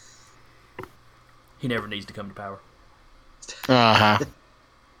 He never needs to come to power. Uh huh.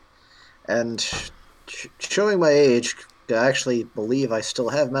 And showing my age, I actually believe I still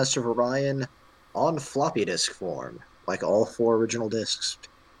have Master of Orion on floppy disk form, like all 4 original discs.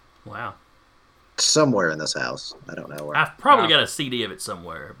 Wow. Somewhere in this house. I don't know where. I've probably Wow. got a CD of it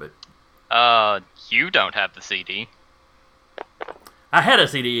somewhere, but You don't have the CD. I had a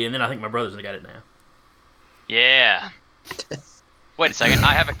CD, and then I think my brothers got it now. Yeah. Wait a second,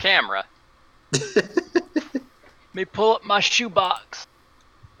 I have a camera. Let me pull up my shoebox.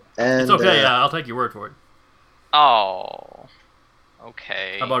 And, It's okay. I'll take your word for it. Oh.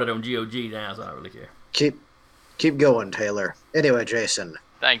 Okay. I bought it on GOG now, so I don't really care. keep going, Taylor. Anyway, Jason,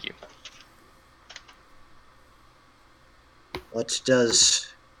 Thank you.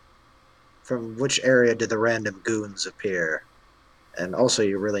 from which area did the random goons appear? And also,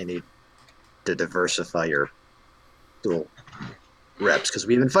 you really need to diversify your dual reps, because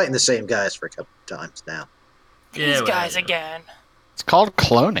we've been fighting the same guys for a couple of times now. Yeah, These well, guys you know. again. It's called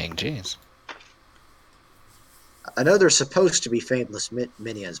cloning. Jeez. I know they're supposed to be faceless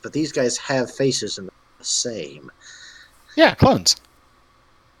minions, but these guys have faces and they're the same. Yeah, clones.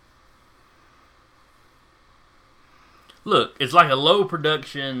 Look, it's like a low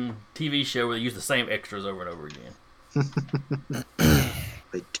production TV show where they use the same extras over and over again.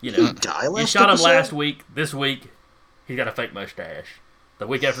 Wait, You did know, he die last You shot him episode? last week. This week, he's got a fake mustache. The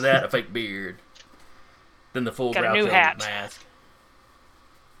week after that, a fake beard. Then the full Got a Groucho new hat. mask.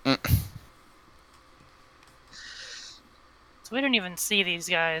 So we don't even see these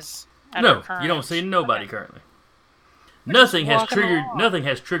guys. At No, our current... you don't see nobody Okay. currently. Nothing has walking triggered. along. Nothing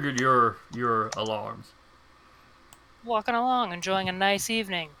has triggered your alarms. Walking along, enjoying a nice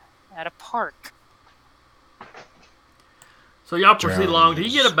evening at a park. So y'all proceed along till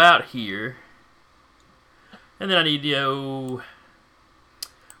you Drones. get about here, and then I need to know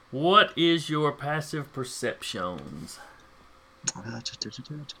what is your passive perceptions.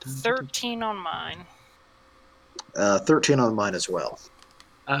 13 on mine. 13 on mine as well.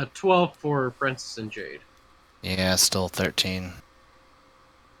 12 for Princess and Jade. Yeah, still 13.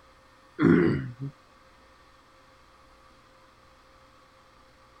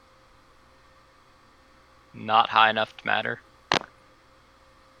 Not high enough to matter.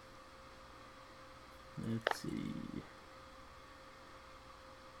 Let's see.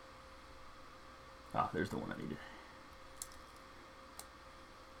 Ah, there's the one I needed.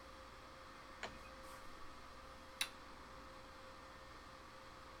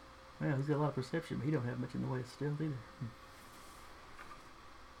 Well, he's got a lot of perception, but he don't have much in the way of stealth either.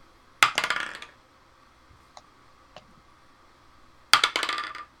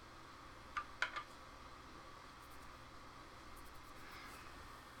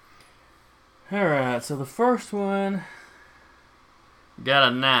 Alright, so the first one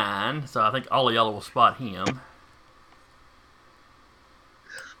got a 9, so I think all of y'all will spot him.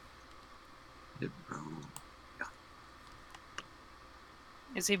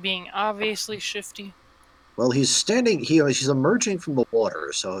 Is he being obviously shifty? Well, he's standing. He's emerging from the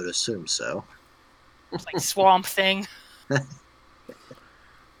water, so I would assume so. It's like Swamp Thing.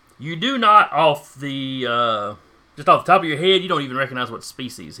 You do not just off the top of your head, you don't even recognize what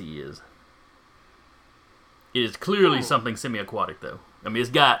species he is. It is clearly something semi-aquatic, though. I mean, it's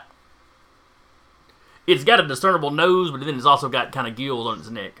got a discernible nose, but then it's also got kind of gills on its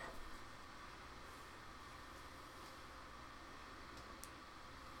neck.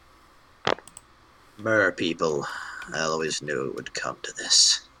 Mer people. I always knew it would come to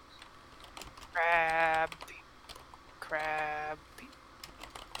this. Crab.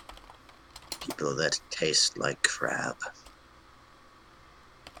 People that taste like crab.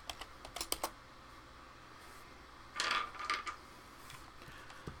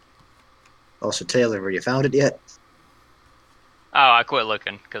 Also, Taylor, have you found it yet? Oh, I quit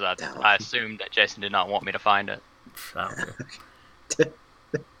looking because No. I assumed that Jason did not want me to find it. I don't care.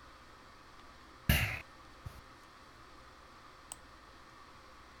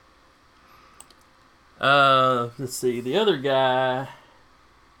 Let's see. The other guy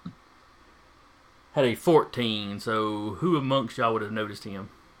had a 14, so who amongst y'all would have noticed him?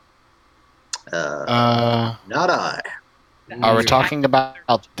 Not I. Are we talking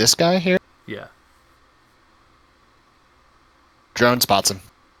about this guy here? Yeah. Drone spots him.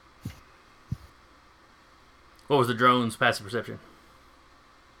 What was the drone's passive perception?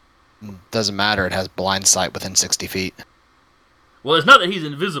 Doesn't matter. It has blind sight within 60 feet. Well, it's not that he's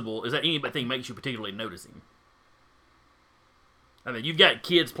invisible. It's that anything makes you particularly notice him. I mean, you've got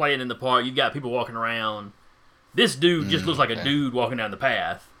kids playing in the park. You've got people walking around. This dude just looks like a dude walking down the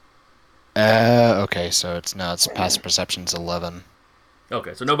path. Okay, so it's passive perception's 11.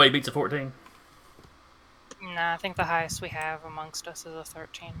 Okay, so nobody beats a 14? Nah, I think the highest we have amongst us is a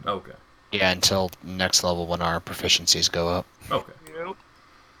 13. Okay. Yeah, until next level when our proficiencies go up. Okay. Yep.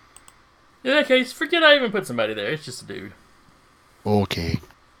 In that case, forget I even put somebody there. It's just a dude. Okay.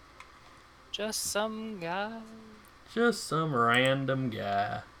 Just some guy. Just some random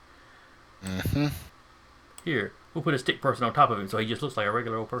guy. Mm-hmm. Here, we'll put a stick person on top of him so he just looks like a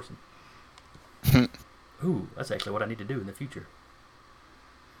regular old person. Ooh, that's actually what I need to do in the future.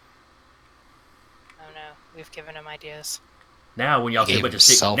 Oh no, we've given him ideas. Now, when y'all He see a gave bunch of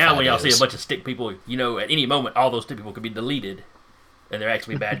stick, himself now when y'all see a ideas. bunch of stick people, you know, at any moment, all those stick people could be deleted, and they're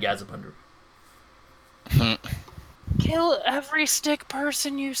actually bad guys up under. Kill every stick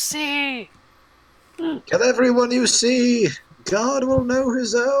person you see. Kill everyone you see. God will know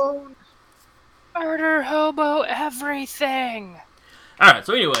his own. Murder hobo everything. All right.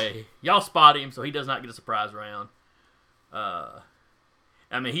 So anyway, y'all spot him, so he does not get a surprise round. I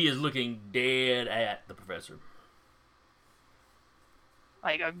mean, he is looking dead at the professor.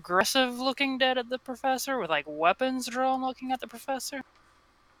 Like aggressive looking dead at the professor with like weapons drawn looking at the professor.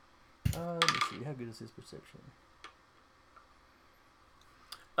 Let me see. How good is his perception?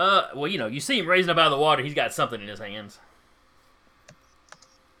 Well, you know, you see him raising up out of the water. He's got something in his hands.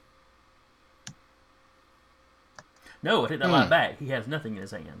 No, I take that line back. He has nothing in his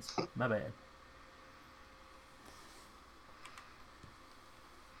hands. My bad.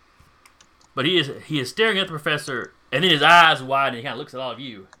 But he is staring at the professor, and then his eyes widen, and he kind of looks at all of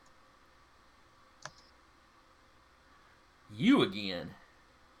you. You again.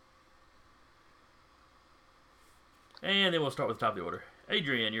 And then we'll start with the top of the order.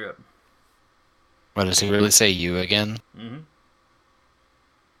 Adrian, you're up. What does he really say? You again? Mm-hmm.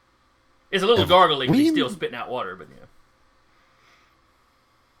 It's a little gargly because he's still spitting out water, but yeah.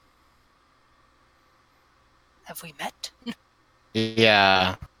 Have we met?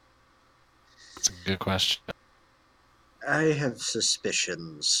 Yeah. That's a good question. I have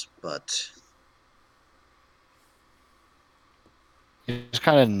suspicions, but He just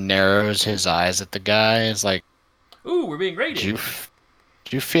kind of narrows his eyes at the guy. It's like, Ooh, we're being do raided.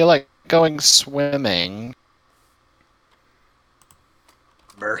 you feel like going swimming?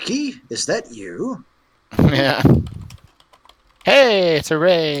 Murky, is that you? Yeah. Hey, it's a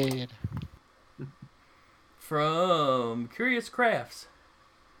raid. From Curious Crafts.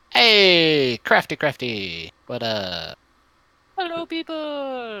 Hey, crafty. What up? Hello,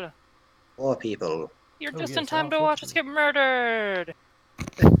 people. More people. You're Oh, just yes, in time how to watch us get murdered.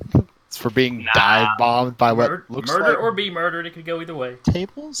 It's for being dive bombed by what looks Murder like or be murdered. It could go either way.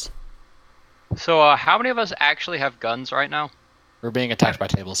 tables. So, how many of us actually have guns right now? We're being attacked by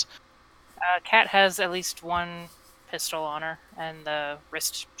tables. Kat has at least one pistol on her and the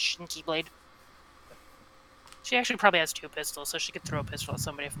wrist shinky blade. She actually probably has two pistols, so she could throw a pistol at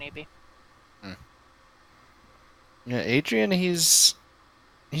somebody if need be. Yeah, Adrian, he's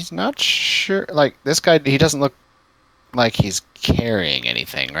not sure. Like this guy, he doesn't look like he's carrying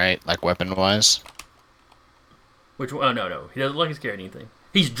anything, right? Like weapon wise. Which one? Oh, no. He doesn't look like he's carrying anything.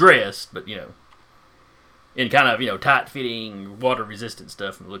 He's dressed, but, you know, in kind of, you know, tight-fitting, water-resistant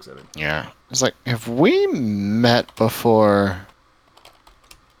stuff from the looks of it. Yeah, it's like, have we met before?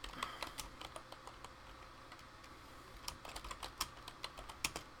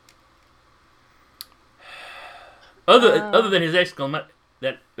 Other than his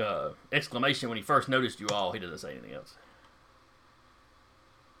exclamation when he first noticed you all, he doesn't say anything else.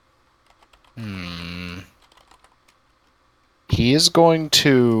 He is going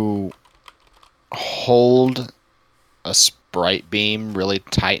to hold a sprite beam really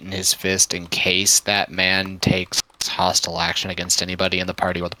tight in his fist in case that man takes hostile action against anybody in the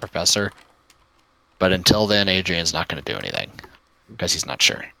party or the professor. But until then, Adrian's not going to do anything because he's not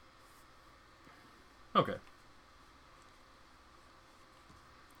sure. Okay.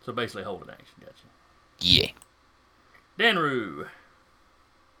 So basically hold an action, gotcha. Yeah. Danru.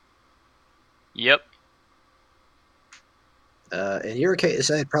 Yep. In your case,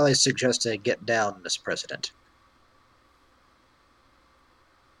 I'd probably suggest a get down, Miss President.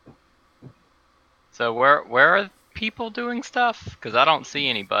 So where are people doing stuff? Because I don't see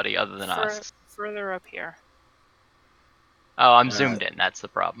anybody other than us. Further up here. Oh, I'm zoomed in. That's the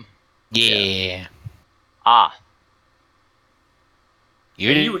problem. Yeah. Ah. You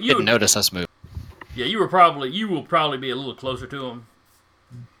And didn't notice us move. Yeah, you will probably be a little closer to him.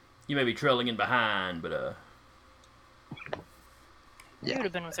 You may be trailing in behind, but You would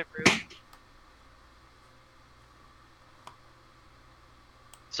have been with a group.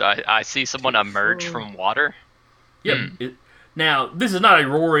 So I see someone emerge from water. yep. Now, this is not a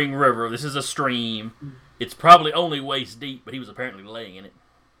roaring river. This is a stream. It's probably only waist deep, but he was apparently laying in it.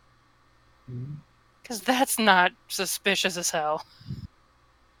 Because that's not suspicious as hell.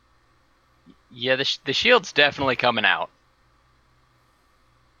 Yeah, the shield's definitely coming out.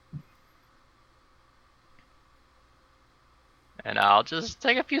 And I'll just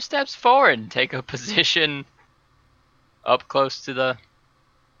take a few steps forward and take a position up close to the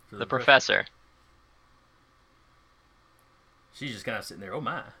professor. She's just kind of sitting there. Oh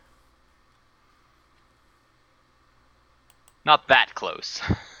my! Not that close.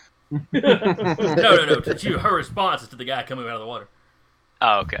 No. Her response is to the guy coming out of the water.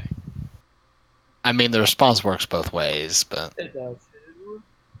 Oh, okay. I mean, the response works both ways, but It does.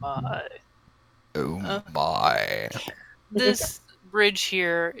 oh my. This bridge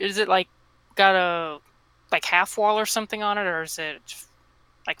here, is it like got a like half wall or something on it, or is it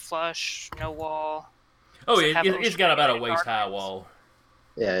like flush, no wall? Oh, Does it have it's got about a ocean-regulated waist high guardrails? wall.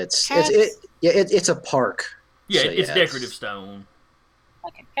 Yeah, it's Cats- it's a park. Yeah, So, it's yeah, decorative stone.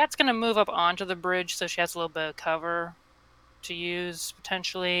 Okay, Kat's gonna move up onto the bridge so she has a little bit of cover to use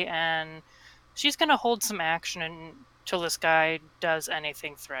potentially, and she's gonna hold some action until this guy does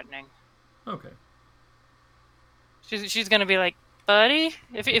anything threatening. Okay. She's gonna be like, buddy,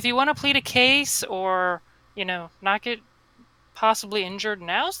 if you want to plead a case or not get possibly injured,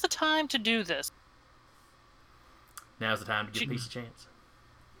 now's the time to do this. Now's the time to give Peace a chance.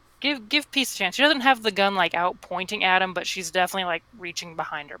 Give Peace a chance. She doesn't have the gun like out pointing at him, but she's definitely like reaching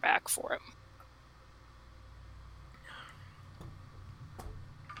behind her back for him.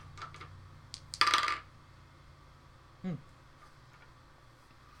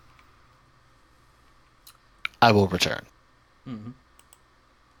 I will return. Mm-hmm.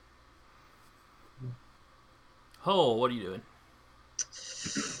 Oh, what are you doing?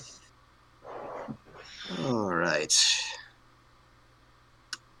 all right.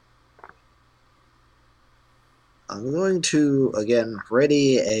 I'm going to again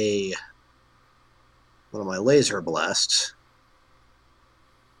ready one of my laser blasts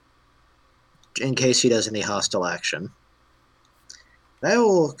in case he does any hostile action. I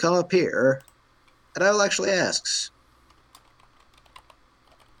will come up here, and I will actually ask.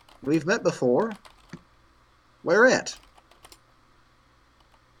 We've met before. Where at?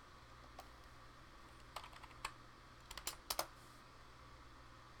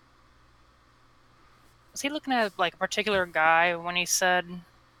 Was he looking at like a particular guy when he said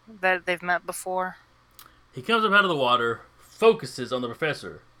that they've met before? He comes up out of the water, focuses on the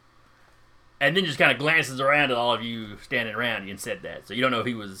professor, and then just kind of glances around at all of you standing around you and said that. So you don't know if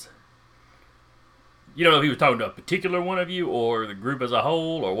he was. You don't know if he was talking to a particular one of you or the group as a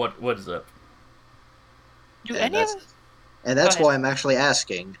whole or what is up. Do And any of that's, and that's Go ahead. why I'm actually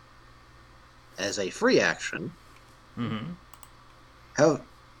asking, as a free action, Mm-hmm. have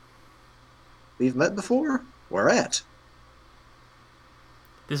we've met before? Where at?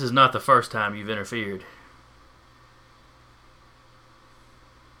 This is not the first time you've interfered.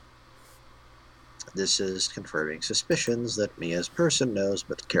 This is confirming suspicions that me as person knows,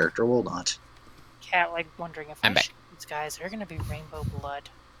 but the character will not. Cat like wondering if I'm I back. shoot these guys, they're gonna be rainbow blood.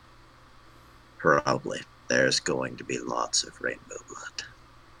 Probably. There's going to be lots of rainbow blood.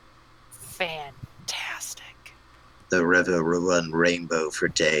 Fantastic. The river will run rainbow for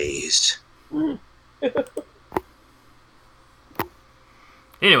days.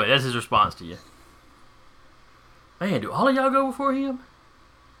 Anyway, that's his response to you. Man, do all of y'all go before him?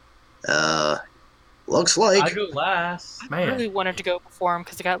 Looks like. I go last. I Man. really wanted to go before him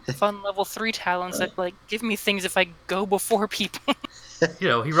because I got fun level 3 talents that like give me things if I go before people. He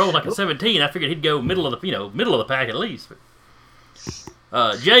rolled like a 17. I figured he'd go middle of the pack at least.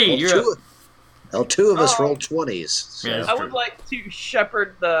 But, Jay, you're up. Two of us Oh. rolled 20s. So. Yeah, I that's would true. like to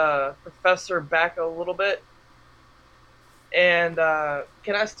shepherd the professor back a little bit. And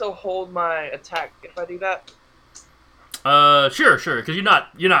can I still hold my attack if I do that? Sure, because you're not.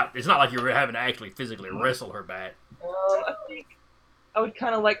 It's not like you're having to actually physically wrestle her back. I think I would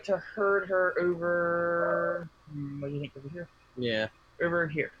kind of like to herd her over. What do you think over here? Yeah. Over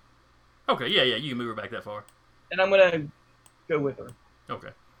here, Okay, yeah, you can move her back that far. and I'm gonna go with her. Okay.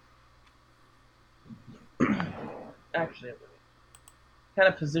 Actually, kind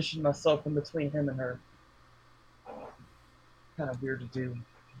of position myself in between him and her. Kind of weird to do.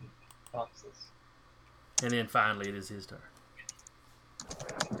 Boxes. And then finally, it is his turn.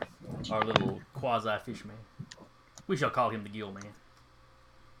 Our little quasi-fish man. We shall call him the Gill Man.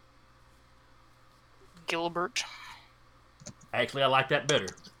 Gilbert. Actually, I like that better.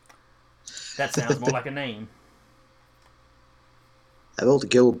 That sounds more like a name. I built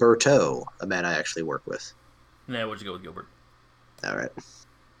Gilberto, a man I actually work with. Now we'll just go with Gilbert. All right.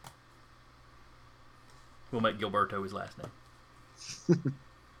 We'll make Gilberto his last name.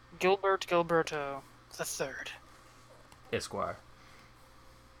 Gilberto the third. Esquire.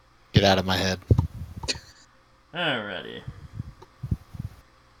 Get out of my head. Alrighty.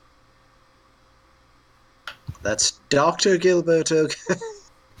 That's Dr. Gilberto.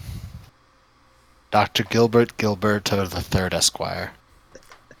 Dr. Gilbert Gilberto the Third Esquire.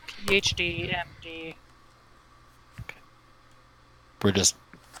 PhD, MD. We're just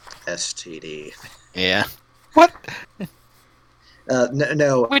STD. yeah. What?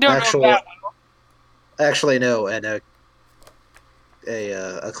 No, We don't know that one. actually, no, and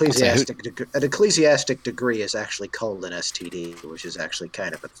an ecclesiastic degree is actually called an STD, which is actually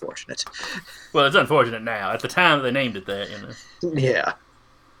kind of unfortunate. Well, it's unfortunate now. At the time, they named it that, you know. Yeah.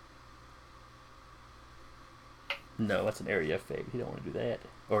 No, that's an area effect. He don't want to do that.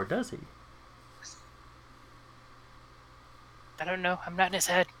 Or does he? I don't know. I'm not in his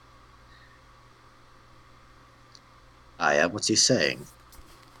head. I am. What's he saying?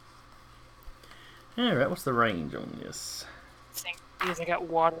 Alright, what's the range on this? I think because I got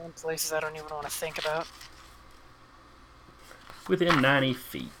water in places I don't even want to think about. Within 90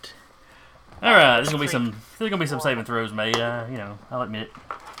 feet. Alright, there's gonna be some saving throws made, I'll admit.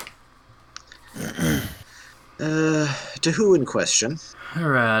 To who in question?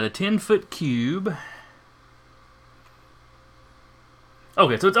 Alright, a 10-foot cube.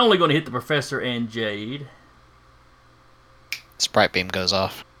 Okay, so it's only going to hit the professor and Jade. Sprite beam goes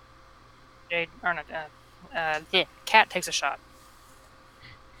off. Jade, or not, yeah, Cat takes a shot.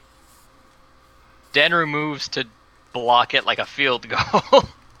 Denru moves to block it like a field goal.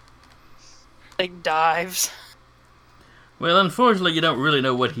 Like dives. Well, unfortunately, you don't really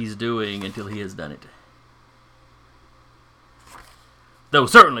know what he's doing until he has done it. Though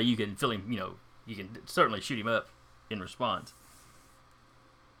certainly you can fill him, you can certainly shoot him up in response.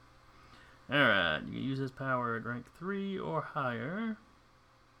 Alright, you can use his power at rank 3 or higher.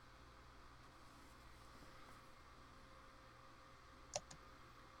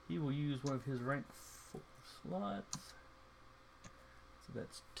 He will use one of his rank 4 slots. So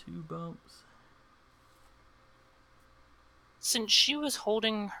that's 2 bumps. Since she was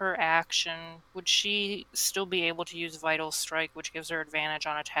holding her action, would she still be able to use Vital Strike, which gives her advantage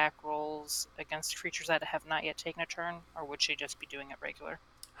on attack rolls against creatures that have not yet taken a turn? Or would she just be doing it regular?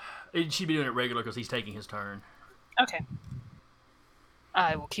 She'd be doing it regular because he's taking his turn. Okay.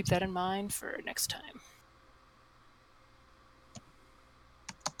 I will keep that in mind for next time.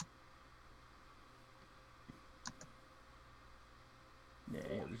 Yeah,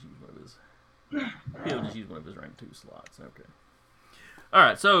 he'll just use one of his rank 2 slots. Okay.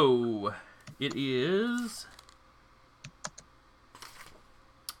 Alright, so it is.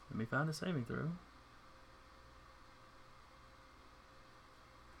 Let me find a saving throw.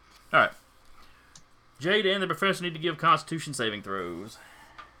 Alright. Jade and the professor need to give Constitution saving throws.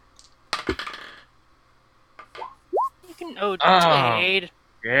 You can owe Oh. Jade.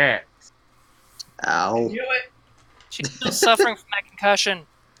 Yeah. Ow. Do it. She's still suffering from that concussion.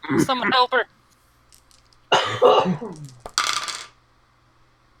 Someone help her.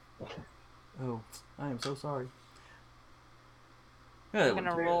 Oh, I am so sorry. I'm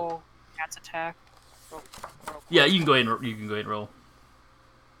gonna roll Cat's attack. Roll quick. Yeah, you can go ahead and roll.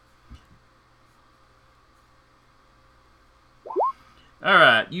 All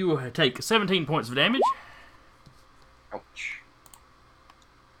right, you take 17 points of damage. Ouch.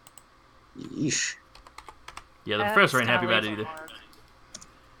 Yeesh. Yeah, the professor ain't happy about it either.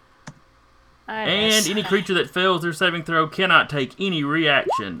 And And any creature that fails their saving throw cannot take any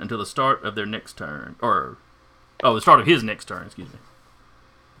reaction until the start of their next turn. The start of his next turn, excuse me.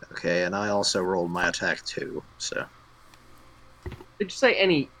 Okay, and I also rolled my attack too, so. Did you say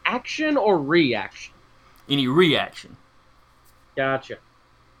any action or reaction? Any reaction. Gotcha.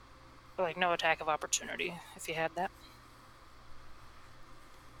 like no attack of opportunity if you had that.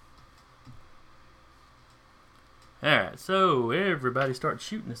 Alright, so everybody starts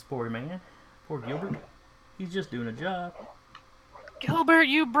shooting this poor man. Poor Gilbert. He's just doing a job. Gilbert,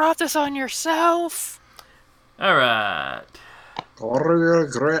 you brought this on yourself. Alright. Or you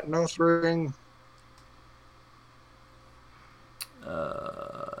regret nothing.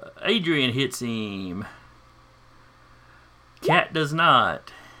 Adrian hits him. Cat does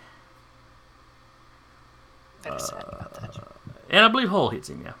not. Very sad about that. And I believe Hull hits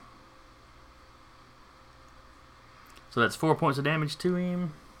him, yeah. So that's 4 points of damage to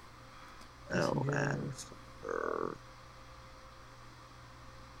him. Oh, and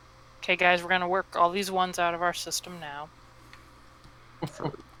Okay, guys, we're gonna work all these ones out of our system now.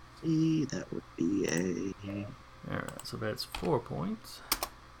 that would be a. Alright, so that's 4 points.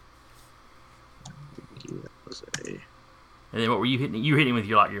 That was a And then what were you hitting? You were hitting with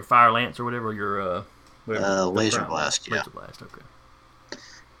your fire lance or whatever, your laser crown. blast. Yeah. Laser blast. Okay.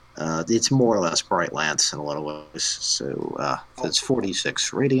 It's more or less Bright Lance in a lot of ways. So that's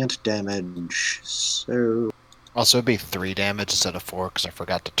 46 radiant damage. So Also, it'd be 3 damage instead of 4 because I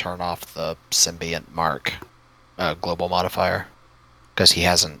forgot to turn off the symbiont mark global modifier because he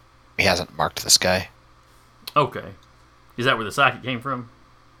hasn't marked this guy. Okay. Is that where the psychic came from?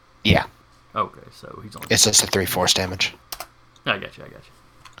 Yeah, Okay, so he's only. it's just a 3 force damage. I got you.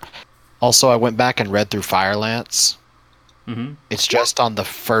 Also, I went back and read through Fire Lance. Mm-hmm. It's just on the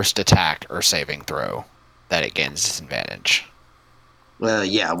first attack or saving throw that it gains disadvantage.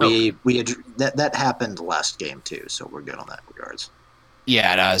 yeah, we that happened last game too, so we're good on that regards.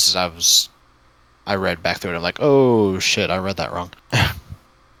 Yeah, and I read back through it. I'm like, oh shit, I read that wrong.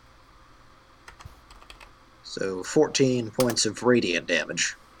 So 14 points of radiant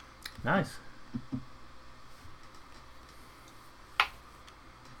damage. Nice.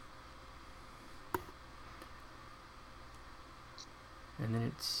 And then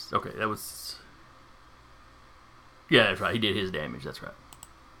it's okay. That was. Yeah, that's right. He did his damage. That's right.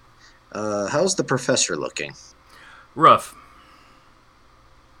 How's the professor looking? Rough.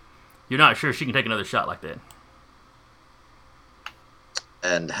 You're not sure she can take another shot like that.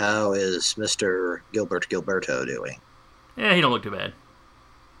 And how is Mr. Gilberto doing? Yeah, he don't look too bad.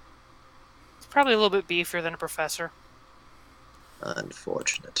 It's probably a little bit beefier than a professor.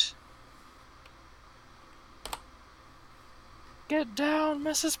 Unfortunate. Get down,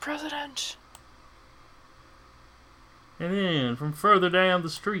 Mrs. President. And then from further down the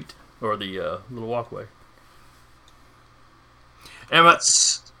street or the little walkway, and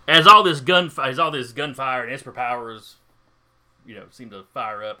as all this gunfire and Esper powers, seem to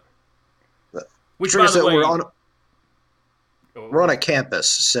fire up. Which, by the way, we're on a campus,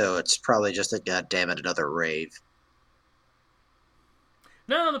 so it's probably just a goddamn another rave.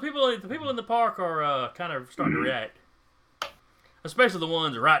 No, the people in the park are kind of starting to react, especially the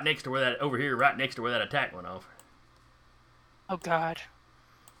ones right next to where that attack went off. Oh God.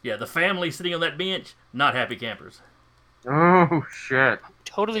 Yeah, the family sitting on that bench, not happy campers. Oh shit!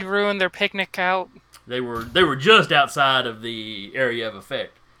 Totally ruined their picnic out. They were just outside of the area of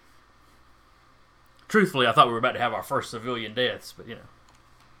effect. Truthfully, I thought we were about to have our first civilian deaths, but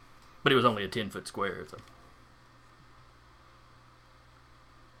it was only a 10-foot square.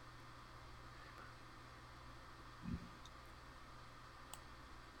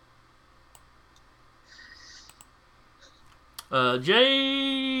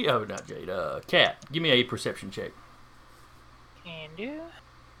 Jade. Oh, not Jade. Cat. Give me a perception check. Can do.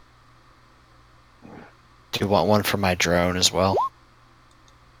 Do you want one for my drone as well?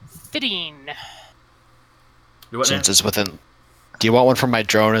 Fitting. Do what Since now? it's within. Do you want one from my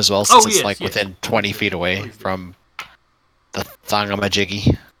drone as well? Since it's yes. within 20 feet away from the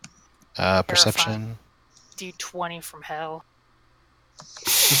thingamajiggy. Perception. D20 from hell.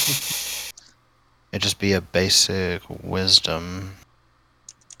 It'd just be a basic wisdom.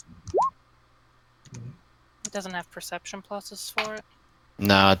 It doesn't have perception pluses for it.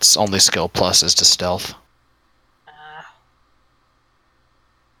 No, it's only skill pluses to stealth.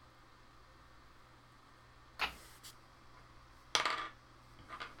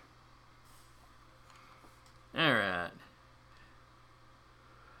 Alright.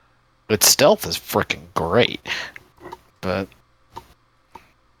 Its stealth is freaking great. But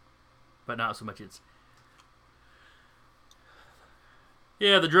not so much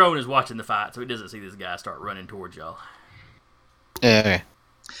Yeah, the drone is watching the fight, so it doesn't see this guy start running towards y'all. yeah.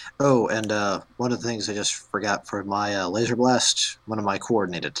 Oh, and one of the things I just forgot for my laser blast, one of my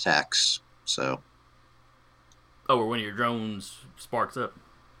coordinated attacks. So. Oh, or one of your drones sparks up.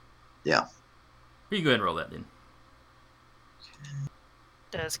 Yeah. You can go ahead and roll that then.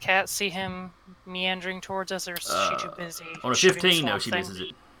 Does Kat see him meandering towards us, or is she too busy? On a shooting 15, no, Swamp she Thing? misses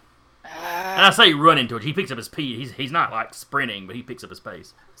it. And I say running towards. He picks up his speed. He's not like sprinting, but he picks up his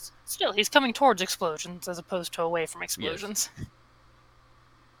pace. Still, he's coming towards explosions as opposed to away from explosions.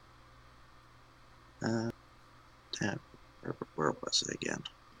 Damn, where was it again?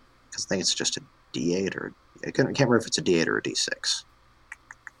 Because I think it's just a D8 or I can't remember if it's a D8 or a D6.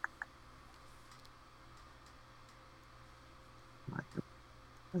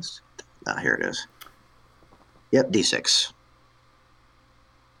 Here it is. Yep, D6.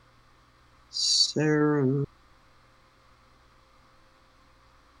 Sarah.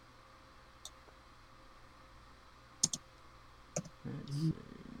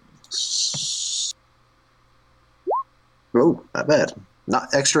 Oh, not bad. Not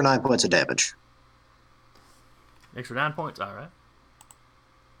extra 9 points of damage. Extra 9 points, alright.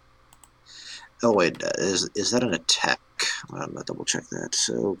 Oh wait, is that an attack? I'm gonna double check that.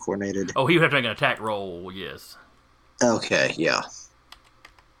 So coordinated. Oh, he would have to make an attack roll, yes. Okay, yeah.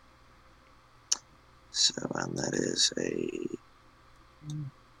 So, and that is a...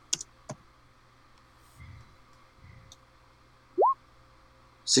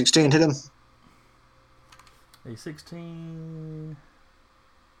 $16 hit him. A 16.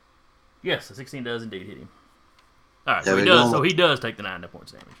 Yes, a 16 does indeed hit him. All right, There so he we does. go. So he does take the 9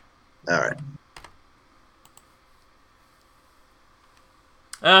 points damage. Alright.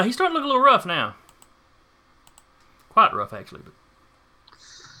 He's starting to look a little rough now. Quite rough, actually, but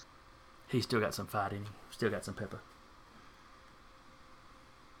he's still got some fight in him. Still got some pepper.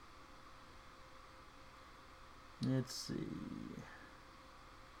 Let's see.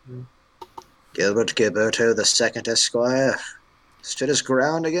 Gilbert Gilberto the second Esquire stood his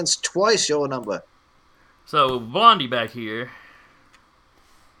ground against twice your number. So Blondie back here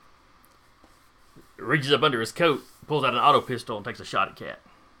reaches up under his coat, pulls out an auto pistol, and takes a shot at Cat.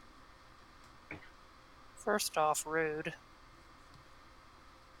 First off, rude.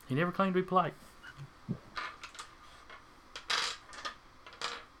 He never claimed to be polite.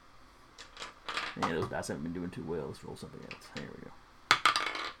 Yeah, those dice haven't been doing too well. Let's roll something else. Here we go.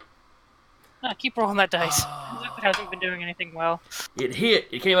 Keep rolling that dice. It hasn't been doing anything well. It hit.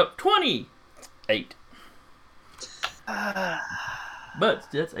 It came up 28. But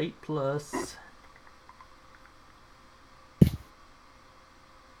that's 8 plus.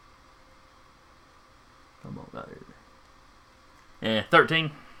 Come on, out here.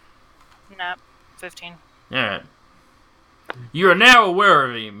 13. Nah, 15. Alright. You are now aware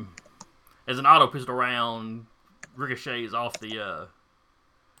of him as an auto pistol round ricochets off the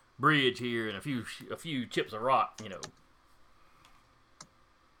bridge here, and a few chips of rock,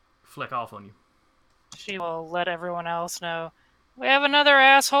 fleck off on you. She will let everyone else know. We have another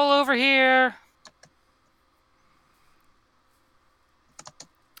asshole over here.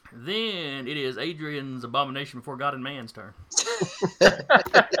 Then it is Adrian's Abomination Before God and Man's turn.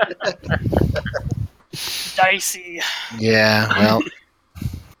 Dicey. Yeah, well,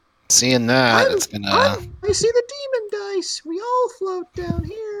 seeing that, it's gonna I see the demon dice. We all float down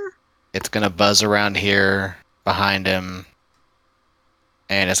here. it's gonna buzz around here behind him,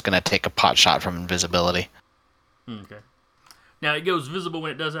 and it's gonna take a pot shot from invisibility. Okay. Now it goes visible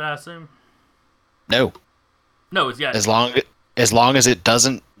when it does it, I assume. No, No, it's got as long as it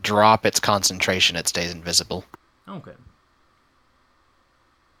doesn't drop its concentration, it stays invisible. Okay.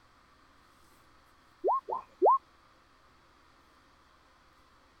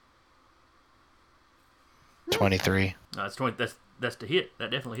 $23. That's 20. That's the hit.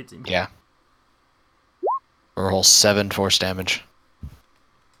 That definitely hits him. Yeah. Roll 7 force damage.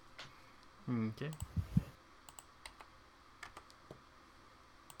 Okay.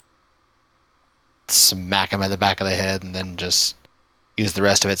 Smack him at the back of the head, and then just use the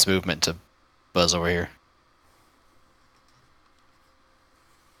rest of its movement to buzz over here.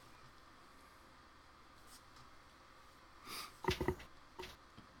 Okay.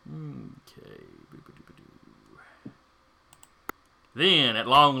 Then, at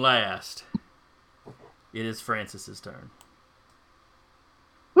long last, it is Francis's turn.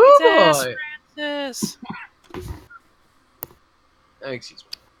 Woo Yes, boy! Francis. Excuse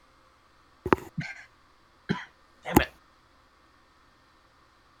me. Damn it.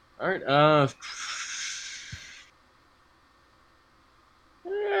 Alright,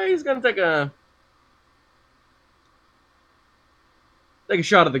 he's gonna take a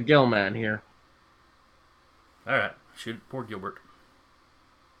shot at the Gill Man here. All right. Shoot it. Poor Gilbert.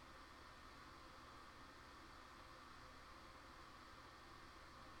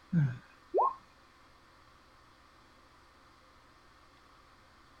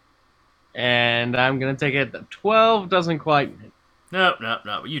 And I'm gonna take it. 12 doesn't quite hit. No.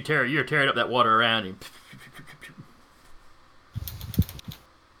 You're tearing up that water around him.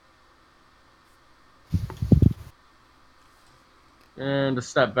 And a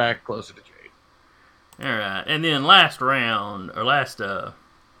step back closer to Jade. All right. And then last round, or at the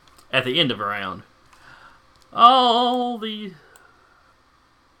end of a round, all the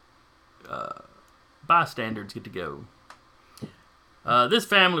bystanders get to go. This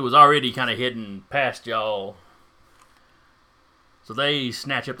family was already kind of hidden past y'all. So they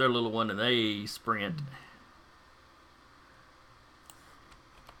snatch up their little one and they sprint.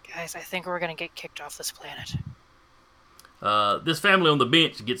 Guys, I think we're gonna get kicked off this planet. This family on the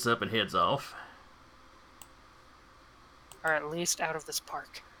bench gets up and heads off. Or at least out of this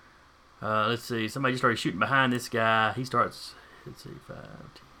park. Let's see. Somebody just started shooting behind this guy. He starts, 5, 10.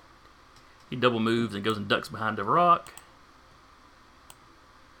 He double moves and goes and ducks behind a rock.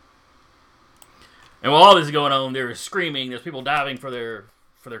 And while all this is going on, they're screaming. There's people diving for their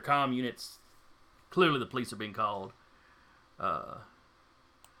comm units. Clearly the police are being called.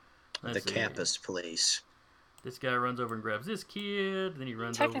 Let's the see. campus police. This guy runs over and grabs this kid. Then he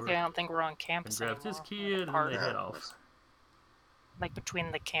runs Technically, I over don't think we're on and campus grabs anymore. this We're kid, and then part they of head it. off. Like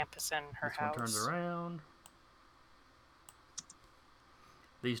between the campus and her This one turns house. around.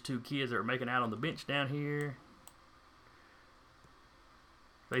 These two kids are making out on the bench down here.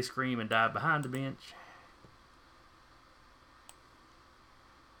 They scream and dive behind the bench.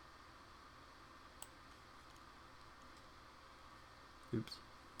 Oops.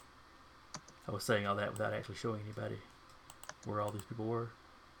 I was saying all that without actually showing anybody where all these people were.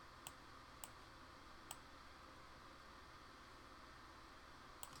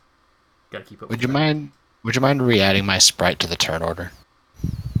 Gotta keep up Would with you that. mind? Would you mind re-adding my sprite to the turn order?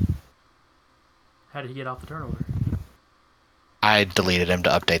 How did he get off the turnover? I deleted him to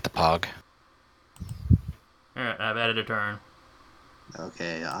update the pog. Alright, I've added a turn.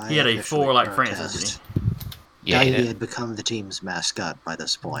 Okay, I He had a officially 4 like protest. Francis, Yeah, He had become the team's mascot by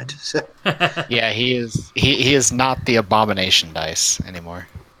this point. So, didn't he? yeah, he is. He is not the abomination dice anymore.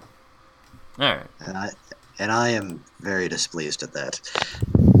 Alright, and I am very displeased at that.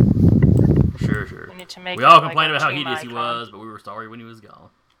 sure. We need to make We all that, complained like, about how a team hideous he icon. was, but we were sorry when he was gone.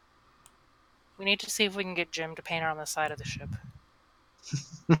 We need to see if we can get Jim to paint it on the side of the ship.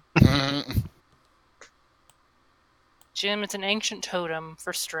 Jim, it's an ancient totem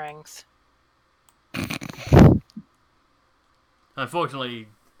for strength. Unfortunately,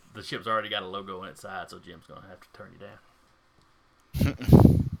 the ship's already got a logo on its side, so Jim's gonna have to turn you down.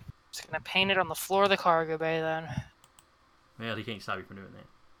 Just gonna paint it on the floor of the cargo bay then. Well, he can't stop you from doing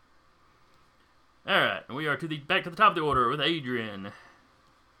that. Alright, and we are back to the top of the order with Adrian.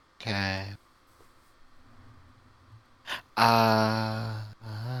 Okay.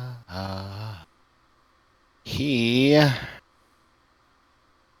 He.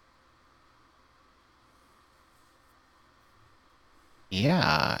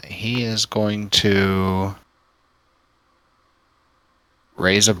 Yeah, he is going to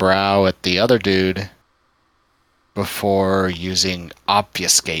raise a brow at the other dude before using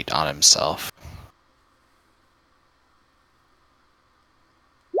obfuscate on himself.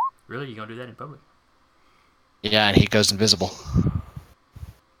 Really? You gonna do that in public? Yeah, and he goes invisible.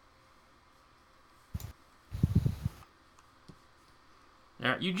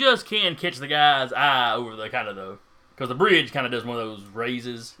 Alright, you just can catch the guy's eye over the kind of the... Because the bridge kind of does one of those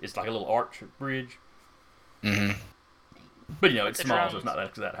raises. It's like a little arch bridge. Mm-hmm. But, it's the small, so drones. it's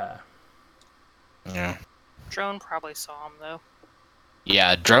not that high. Yeah. Drone probably saw him though.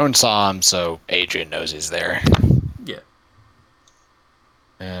 Yeah, drone saw him, so Adrian knows he's there. Yeah.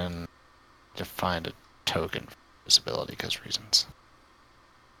 And to find a token for visibility because reasons.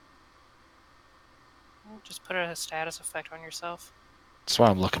 Just put a status effect on yourself. That's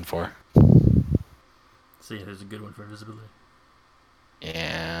what I'm looking for. See, there's a good one for invisibility.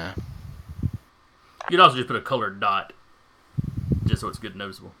 Yeah. You could also just put a colored dot, just so it's good and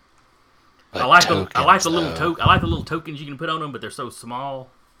noticeable. But I like the little though. I like the little tokens you can put on them, but they're so small.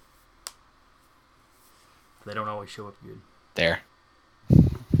 They don't always show up good. There.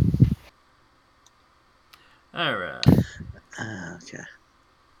 All right. Okay.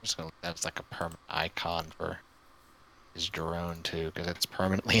 That's like a permanent icon for his drone too, because it's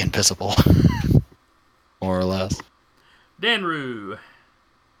permanently invisible, more or less. Danru.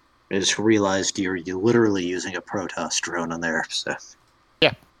 I just realized you're literally using a Protoss drone on there. So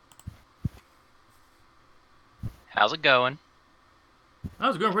Yeah. How's it going? I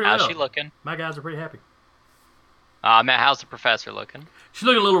was going pretty How's well. she looking? My guys are pretty happy. Matt, how's the professor looking? She's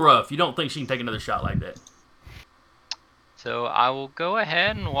looking a little rough. You don't think she can take another shot like that? So I will go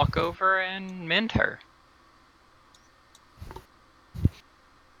ahead and walk over and mend her.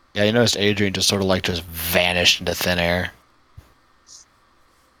 Yeah, you noticed Adrian just sort of like just vanished into thin air.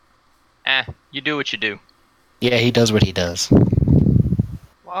 You do what you do. Yeah, he does what he does.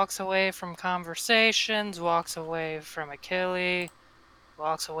 Walks away from conversations, walks away from Achilles,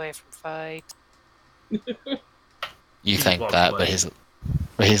 walks away from fight. You just think walks that, away.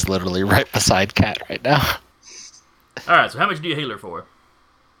 but he's literally right beside Cat right now. All right. So how much do you heal her for?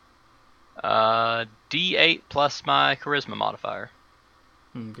 D8 plus my charisma modifier.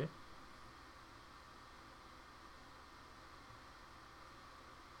 Okay.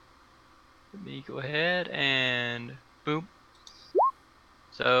 Let me go ahead and boom.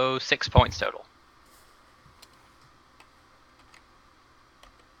 So 6 points total.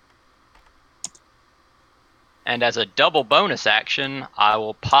 And as a double bonus action, I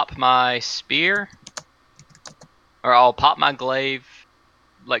will pop my spear, or I'll pop my glaive,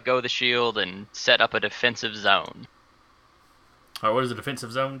 let go of the shield, and set up a defensive zone. All right. What does the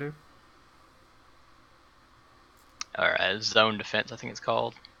defensive zone do? Or zone defense, I think it's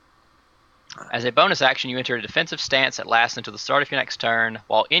called. As a bonus action, you enter a defensive stance that lasts until the start of your next turn.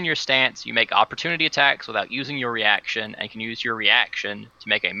 While in your stance, you make opportunity attacks without using your reaction, and can use your reaction to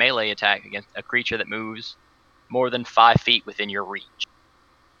make a melee attack against a creature that moves more than 5 feet within your reach.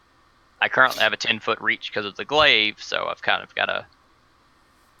 I currently have a 10-foot reach because of the glaive, so I've kind of got a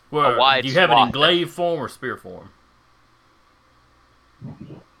wide do you have it in swath glaive form or spear form?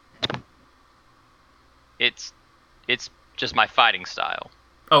 It's just my fighting style.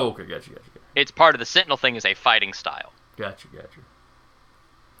 Oh, okay, gotcha. It's part of the Sentinel thing is a fighting style. Gotcha. Well,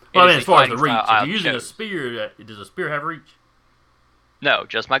 It I is mean, as far as the fighting reach, style if I you're using a chose. spear, does a spear have reach? No,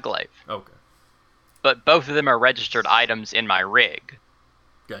 just my glaive. Okay, But both of them are registered items in my rig.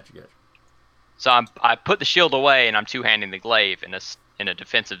 gotcha. So I put the shield away and I'm two-handing the glaive in a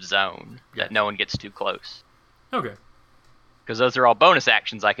defensive zone that Gotcha. no one gets too close. Okay. Because those are all bonus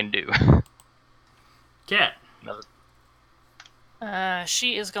actions I can do. Cat.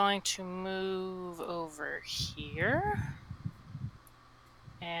 She is going to move over here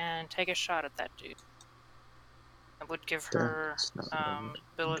and take a shot at that dude. I would give her, That's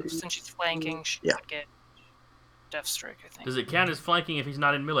not since she's flanking, she Yeah. would get Death Strike, I think. Does it count as flanking if he's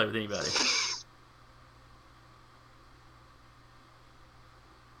not in melee with anybody?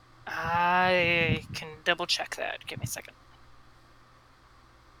 I can double check that. Give me a second.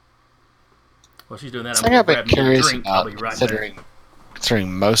 While she's doing that, I'm Something going I've to been grab me a curious drink. I'll about, be right considering back.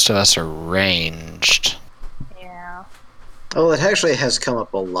 considering most of us are ranged. Yeah. Oh, it actually has come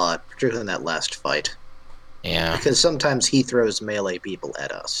up a lot, particularly in that last fight. Yeah. Because sometimes he throws melee people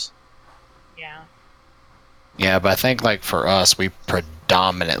at us. Yeah. Yeah, but I think like for us, we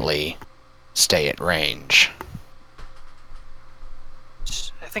predominantly stay at range.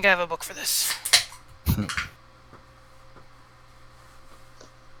 I think I have a book for this. I'm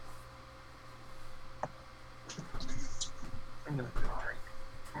gonna go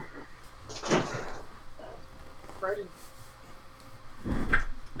drink. Right.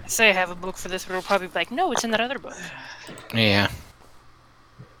 I say I have a book for this, but it'll probably be like, no, it's in that other book. Yeah.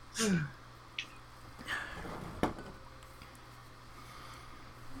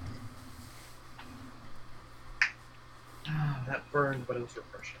 That burned, but it was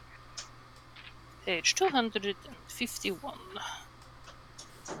refreshing. Page 251.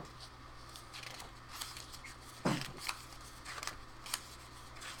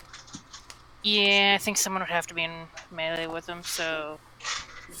 Yeah, I think someone would have to be in melee with him, so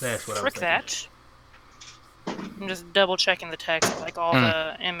That's what I was frick thinking. that. I'm just double checking the text, like all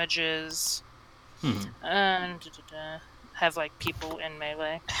the images, and have like people in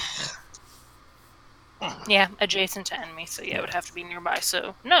melee. Yeah, adjacent to enemy, so yeah, it would have to be nearby.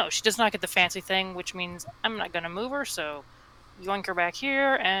 So no, she does not get the fancy thing, which means I'm not gonna move her. So yoink her back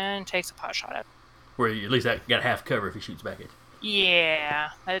here and takes a pot shot at. Where you at least got half cover if he shoots back at you. Yeah,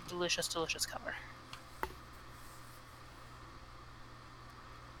 a delicious, delicious cover.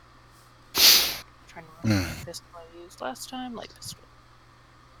 Trying to remember what pistol I used last time. Light pistol.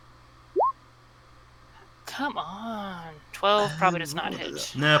 Come on, 12 probably does not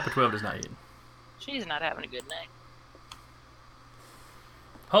hit. No, but 12 does not hit. She's not having a good night.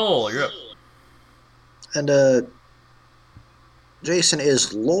 Hole, you're up. And, Jason,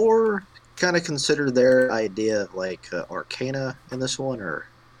 is lore kind of considered their idea of, like, arcana in this one, or?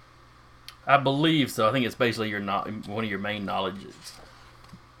 I believe so. I think it's basically one of your main knowledges.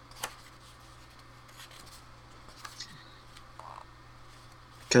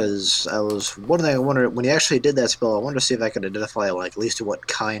 Because one thing I wondered, when he actually did that spell, I wanted to see if I could identify, like, at least what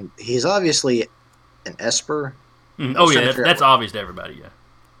kind. He's obviously an Esper. Oh, yeah, that's obvious to everybody, yeah.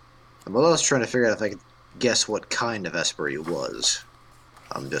 But I was trying to figure out if I could guess what kind of Esper he was.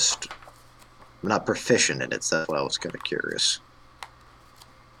 I'm not proficient in it, so that's why I was kind of curious.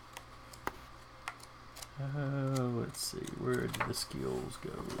 Let's see. Where did the skills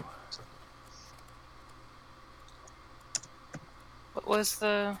go? What was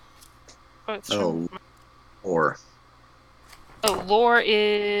the? Or Lore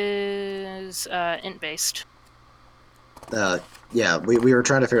is int based. yeah, we were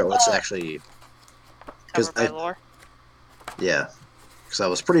trying to figure out what's actually Covered by lore. Yeah, because I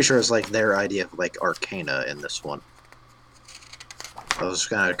was pretty sure it's like their idea of like arcana in this one. I was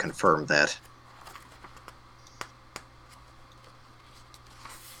gonna confirm that.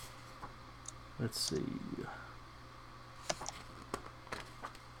 Let's see.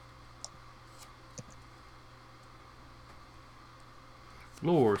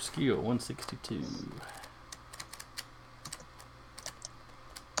 Lore skill 162.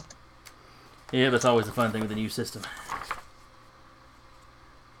 Yeah, that's always the fun thing with the new system.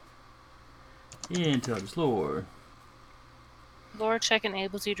 Intelligence lore. Lore check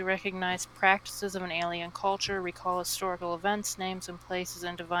enables you to recognize practices of an alien culture, recall historical events, names, and places,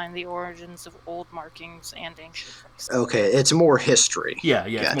 and divine the origins of old markings and ancient places. Okay, it's more history. Yeah,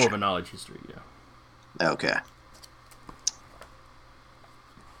 it's Gotcha. more of a knowledge history. Yeah. Okay.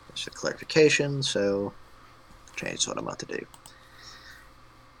 Just a clarification, so change what I'm about to do.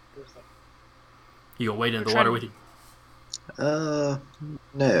 You gonna wade into the We're water trying- with you?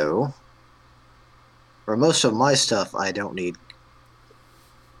 No. For most of my stuff, I don't need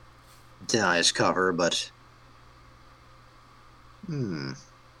denies cover, but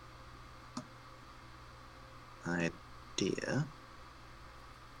idea.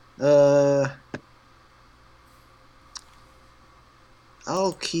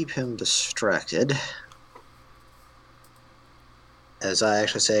 I'll keep him distracted. As I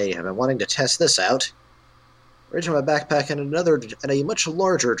actually say, I've been wanting to test this out. Reach in my backpack and a much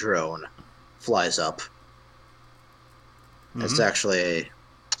larger drone flies up. It's actually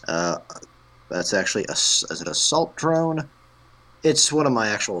that's actually is it assault drone? It's one of my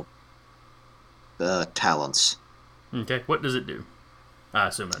actual talents. Okay. What does it do? I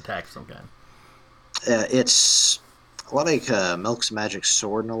assume an attack of some kind. It's a lot like Milk's magic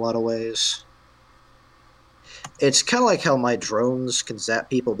sword in a lot of ways. It's kind of like how my drones can zap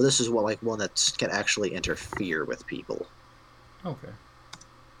people, but this is one that can actually interfere with people. Okay.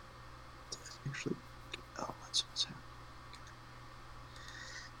 Actually, that's what's happening.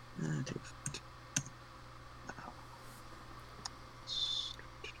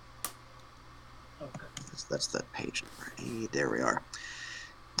 That's the page number 8. There we are.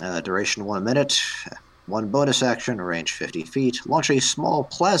 Duration 1 minute. One bonus action, range 50 feet. Launch a small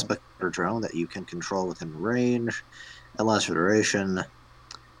plasma drone that you can control within range. And last for duration.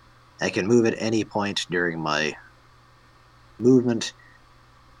 I can move at any point during my movement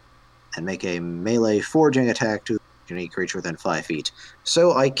and make a melee forging attack to any creature within 5 feet.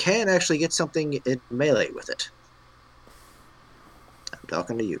 So I can actually get something in melee with it. I'm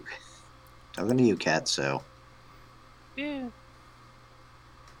talking to you. Talking to you, Cat, so... Yeah.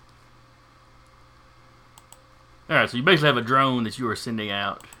 Alright, so you basically have a drone that you are sending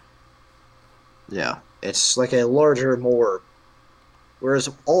out. Yeah, it's like a larger, more... Whereas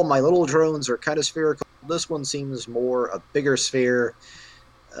all my little drones are kind of spherical, this one seems more a bigger sphere.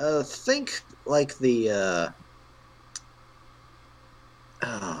 Think like the,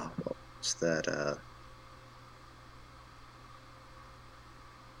 what's that,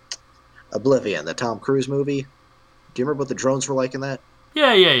 Oblivion, the Tom Cruise movie. Do you remember what the drones were like in that?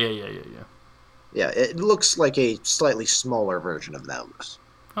 Yeah. Yeah, it looks like a slightly smaller version of those.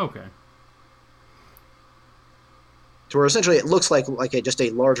 Okay. To where essentially it looks like just a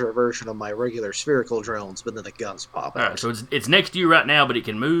larger version of my regular spherical drones, but then the guns pop out. Alright, so it's next to you right now, but it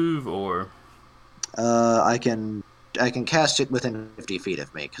can move, or... I can cast it within 50 feet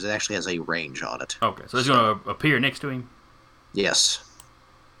of me, because it actually has a range on it. Okay, so it's going to appear next to him? Yes.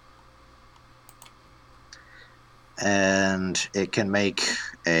 And it can make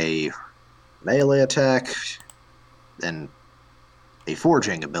a melee attack and a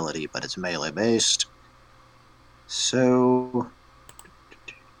forging ability, but it's melee based. So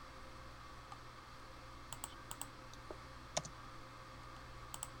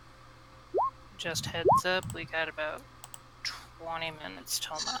Just heads up, we got about 20 minutes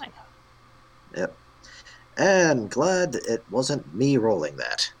till 9. yep. And glad it wasn't me rolling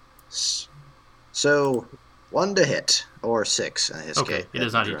that. So 1 to hit, or 6 in his Okay, case. it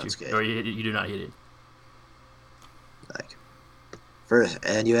does not hit you. Or you do not hit it. Like, first,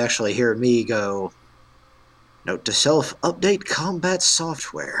 and you actually hear me go, note to self, update combat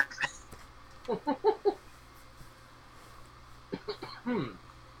software.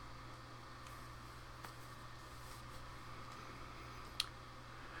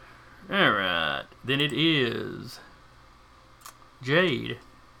 Alright, then it is... Jade.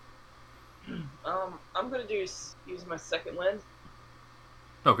 I'm gonna use my second lens.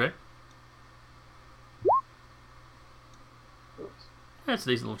 Okay. Oops. That's a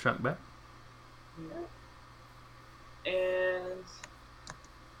decent little chunk back. And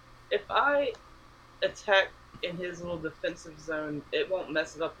if I attack in his little defensive zone, it won't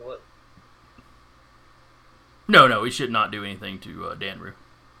mess it up, will it? No, it should not do anything to Danru.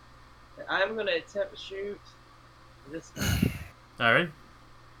 I'm gonna attempt to shoot this guy. Alright.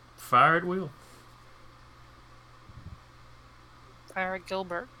 Fire at will. Fire at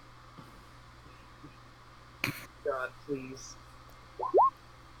Gilbert. God, please.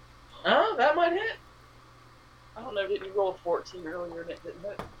 Oh, that might hit. I don't know, didn't you roll a 14 earlier and it didn't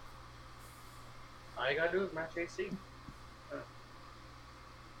hit? All you gotta do is match AC.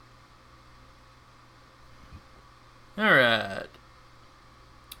 Alright.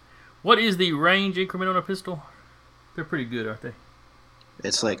 What is the range increment on a pistol? They're pretty good, aren't they?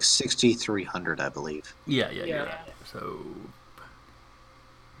 It's like 6,300, I believe. Yeah, Yeah. you're right. So,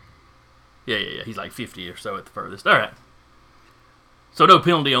 yeah. He's like 50 or so at the furthest. All right. So no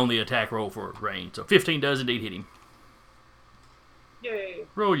penalty on the attack roll for range. So 15 does indeed hit him. Yay.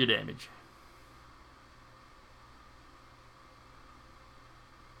 Roll your damage.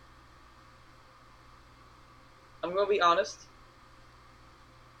 I'm gonna be honest.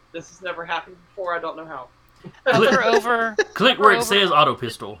 This has never happened before. I don't know how. Click where it says auto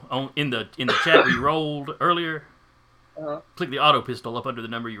pistol in the chat where you rolled earlier. Uh-huh. Click the auto pistol up under the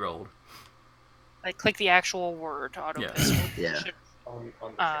number you rolled. Like, click the actual word, auto Yeah. pistol. Yeah. Should On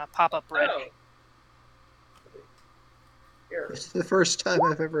the pop up red. Oh. Here. It's the first time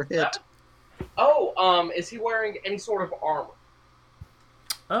I've ever hit. Oh, is he wearing any sort of armor?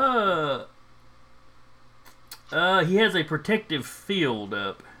 He has a protective field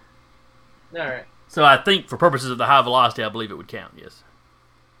up. Alright. So I think for purposes of the high velocity, I believe it would count, yes.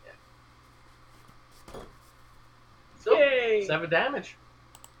 So, Yay! 7 damage.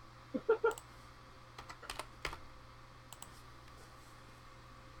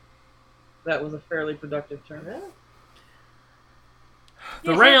 that was a fairly productive turn.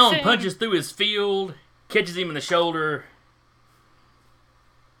 The round punches through his field, catches him in the shoulder,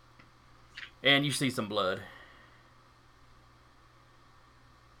 and you see some blood.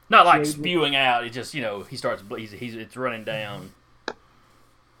 Not like spewing out. It just, he starts. It's running down.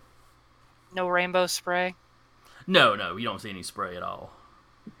 No rainbow spray. No, you don't see any spray at all.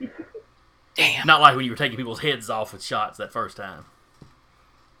 Damn. Not like when you were taking people's heads off with shots that first time.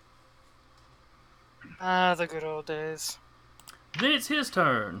 Ah, the good old days. Then it's his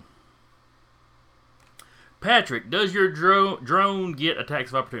turn. Patrick, does your drone get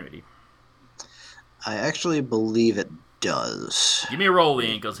attacks of opportunity? I actually believe it does. Give me a roll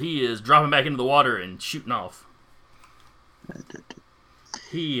then, because he is dropping back into the water and shooting off.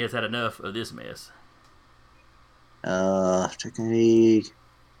 He has had enough of this mess. Technique.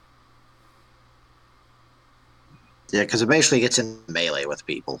 Yeah, because it basically gets in melee with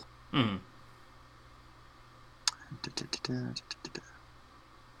people. Mm-hmm.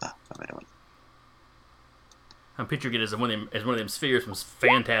 I'm picturing it as one of them spheres from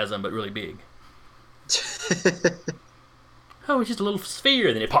Phantasm, but really big. Oh, it's just a little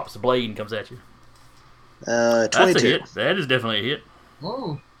sphere, then it pops the blade and comes at you. 22. That's a hit. That is definitely a hit.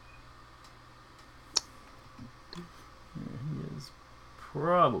 Oh. He is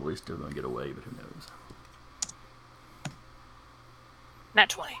probably still going to get away, but who knows? Not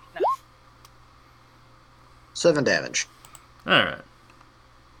 20. No. 7 damage. All right.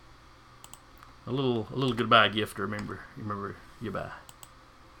 A little goodbye gift to remember you buy.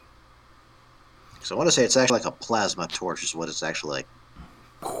 So I want to say it's actually like a plasma torch is what it's actually like.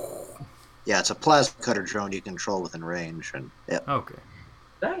 Yeah, it's a plasma cutter drone you control within range, and yeah. Okay.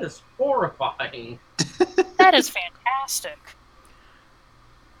 That is horrifying. That is fantastic.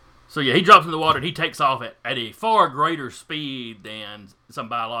 So yeah, he drops in the water and he takes off at a far greater speed than some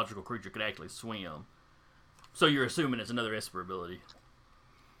biological creature could actually swim. So you're assuming it's another Esper ability.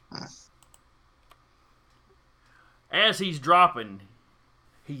 As he's dropping,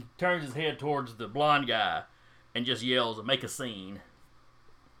 he turns his head towards the blonde guy and just yells, "Make a scene."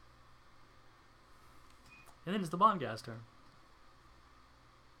 And then it's the blonde guy's turn.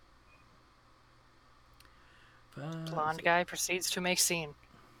 Blonde guy proceeds to make scene.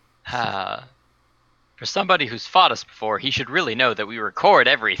 For somebody who's fought us before, he should really know that we record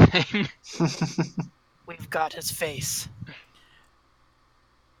everything. We've got his face.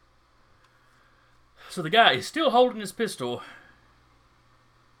 So the guy is still holding his pistol,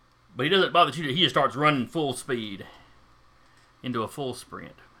 but he doesn't bother to shoot it. He just starts running full speed into a full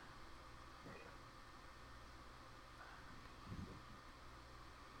sprint.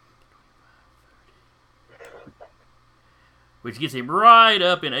 Which gets him right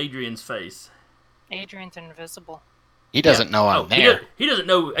up in Adrian's face. Adrian's invisible. He doesn't know I'm there. He doesn't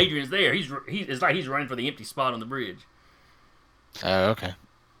know Adrian's there. It's like he's running for the empty spot on the bridge. Oh, okay.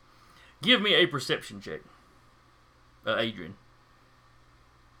 Give me a perception check, Adrian.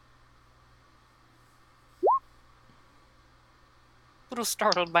 A little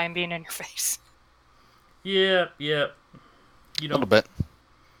startled by him being in your face. Yep. A little bit.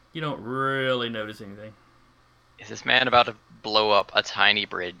 You don't really notice anything. Is this man about to blow up a tiny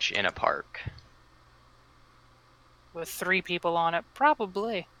bridge in a park? With 3 people on it,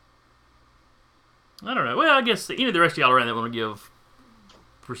 probably. I don't know. Well, I guess any of the rest of y'all around that want to give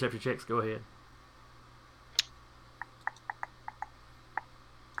perception checks, go ahead.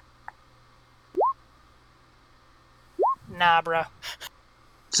 Nah, bruh.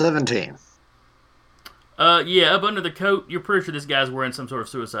 17. Yeah, up under the coat, you're pretty sure this guy's wearing some sort of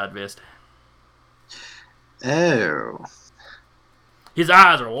suicide vest. Oh. His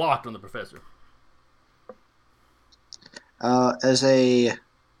eyes are locked on the professor. As a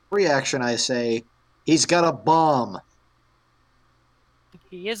reaction, I say, he's got a bomb.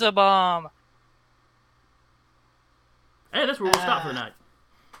 He is a bomb. And that's where we'll stop for the night.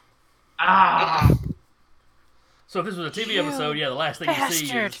 Ah! So if this was a TV You episode, yeah, the last thing you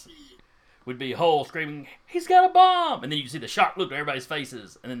see bastard. would be Hull screaming, "He's got a bomb!" And then you see the shocked look on everybody's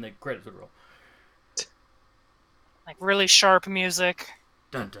faces, and then the credits would roll. Like really sharp music.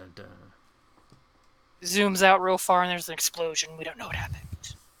 Dun dun dun. Zooms out real far and there's an explosion. We don't know what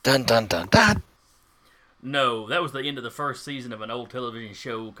happened. Dun dun dun dun. No, that was the end of the first season of an old television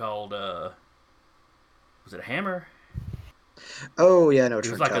show called, was it Hammer? Oh, yeah, I know what It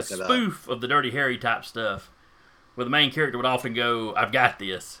you're was like a talking about. spoof of the Dirty Harry type stuff, where the main character would often go, "I've got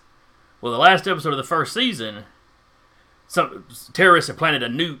this." Well, the last episode of the first season, some terrorists have planted a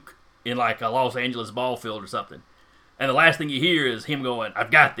nuke in like a Los Angeles ball field or something. And the last thing you hear is him going,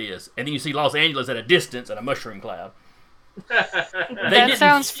 "I've got this." And then you see Los Angeles at a distance and a mushroom cloud. That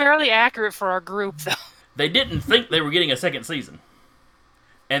sounds fairly accurate for our group, though. They didn't think they were getting a second season.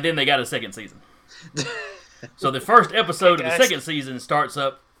 And then they got a second season. So the first episode of the second season starts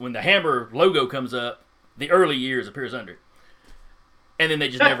up when the Hammer logo comes up, the early years appears under it. And then they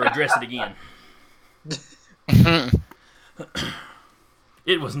just never address it again.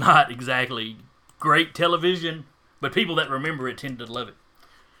 It was not exactly great television, but people that remember it tend to love it.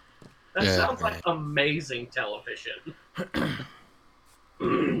 That Yeah, sounds right. like amazing television.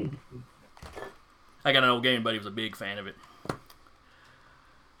 I got an old game buddy who was a big fan of it.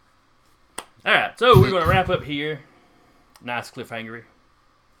 Alright, so we're going to wrap up here. Nice cliffhangery.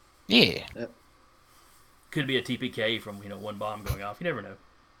 Yeah. Could be a TPK from, one bomb going off. You never know.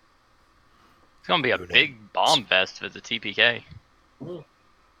 It's gonna be a big bomb fest for the TPK.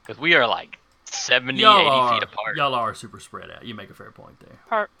 Because we are like 70, 80 feet apart. Y'all are super spread out. You make a fair point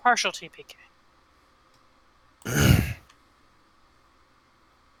there. Partial TPK.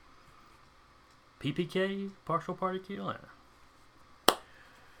 PPK? Partial party kill? I don't know.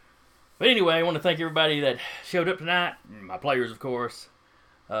 But anyway, I want to thank everybody that showed up tonight. My players, of course.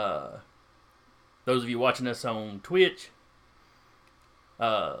 Those of you watching us on Twitch.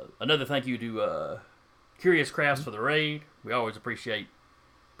 Another thank you to Curious Crafts for the raid. We always appreciate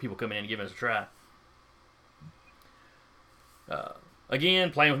people coming in and giving us a try.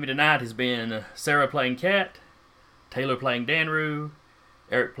 Again, playing with me tonight has been Sarah playing Kat, Taylor playing Danru,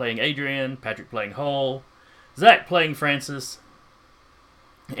 Eric playing Adrian, Patrick playing Hull, Zach playing Francis,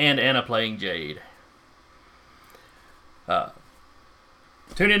 and Anna playing Jade.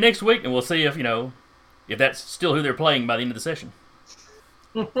 Tune in next week and we'll see if that's still who they're playing by the end of the session.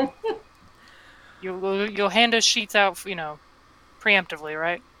 You'll hand us sheets out, preemptively,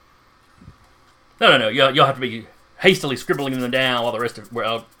 right? No. You'll have to be hastily scribbling them down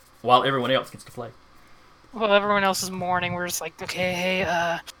while everyone else gets to play. Well, everyone else is mourning. We're just like, okay,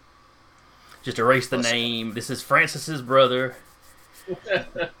 hey, Just erase the name. This is Francis's brother.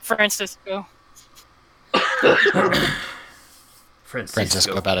 Francisco.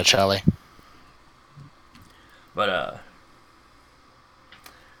 Francisco Batticelli. But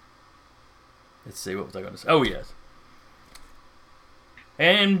let's see, what was I going to say? Oh yes.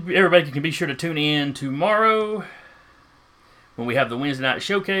 And everybody can be sure to tune in tomorrow when we have the Wednesday night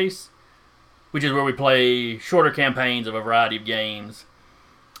showcase, which is where we play shorter campaigns of a variety of games.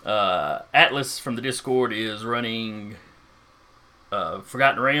 Atlas from the Discord is running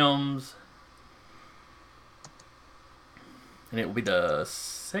Forgotten Realms, and it will be the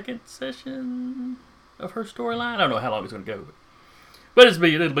second session of her storyline. I don't know how long it's going to go, but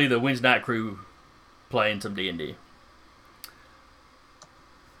it'll be the Wednesday night crew playing some D&D.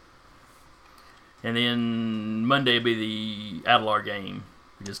 And then Monday will be the Adalar game,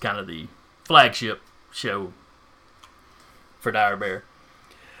 which is kind of the flagship show for Dire Bear.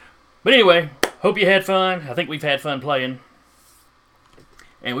 But anyway, hope you had fun. I think we've had fun playing.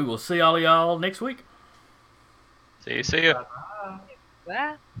 And we will see all of y'all next week. See you.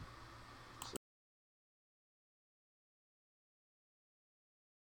 That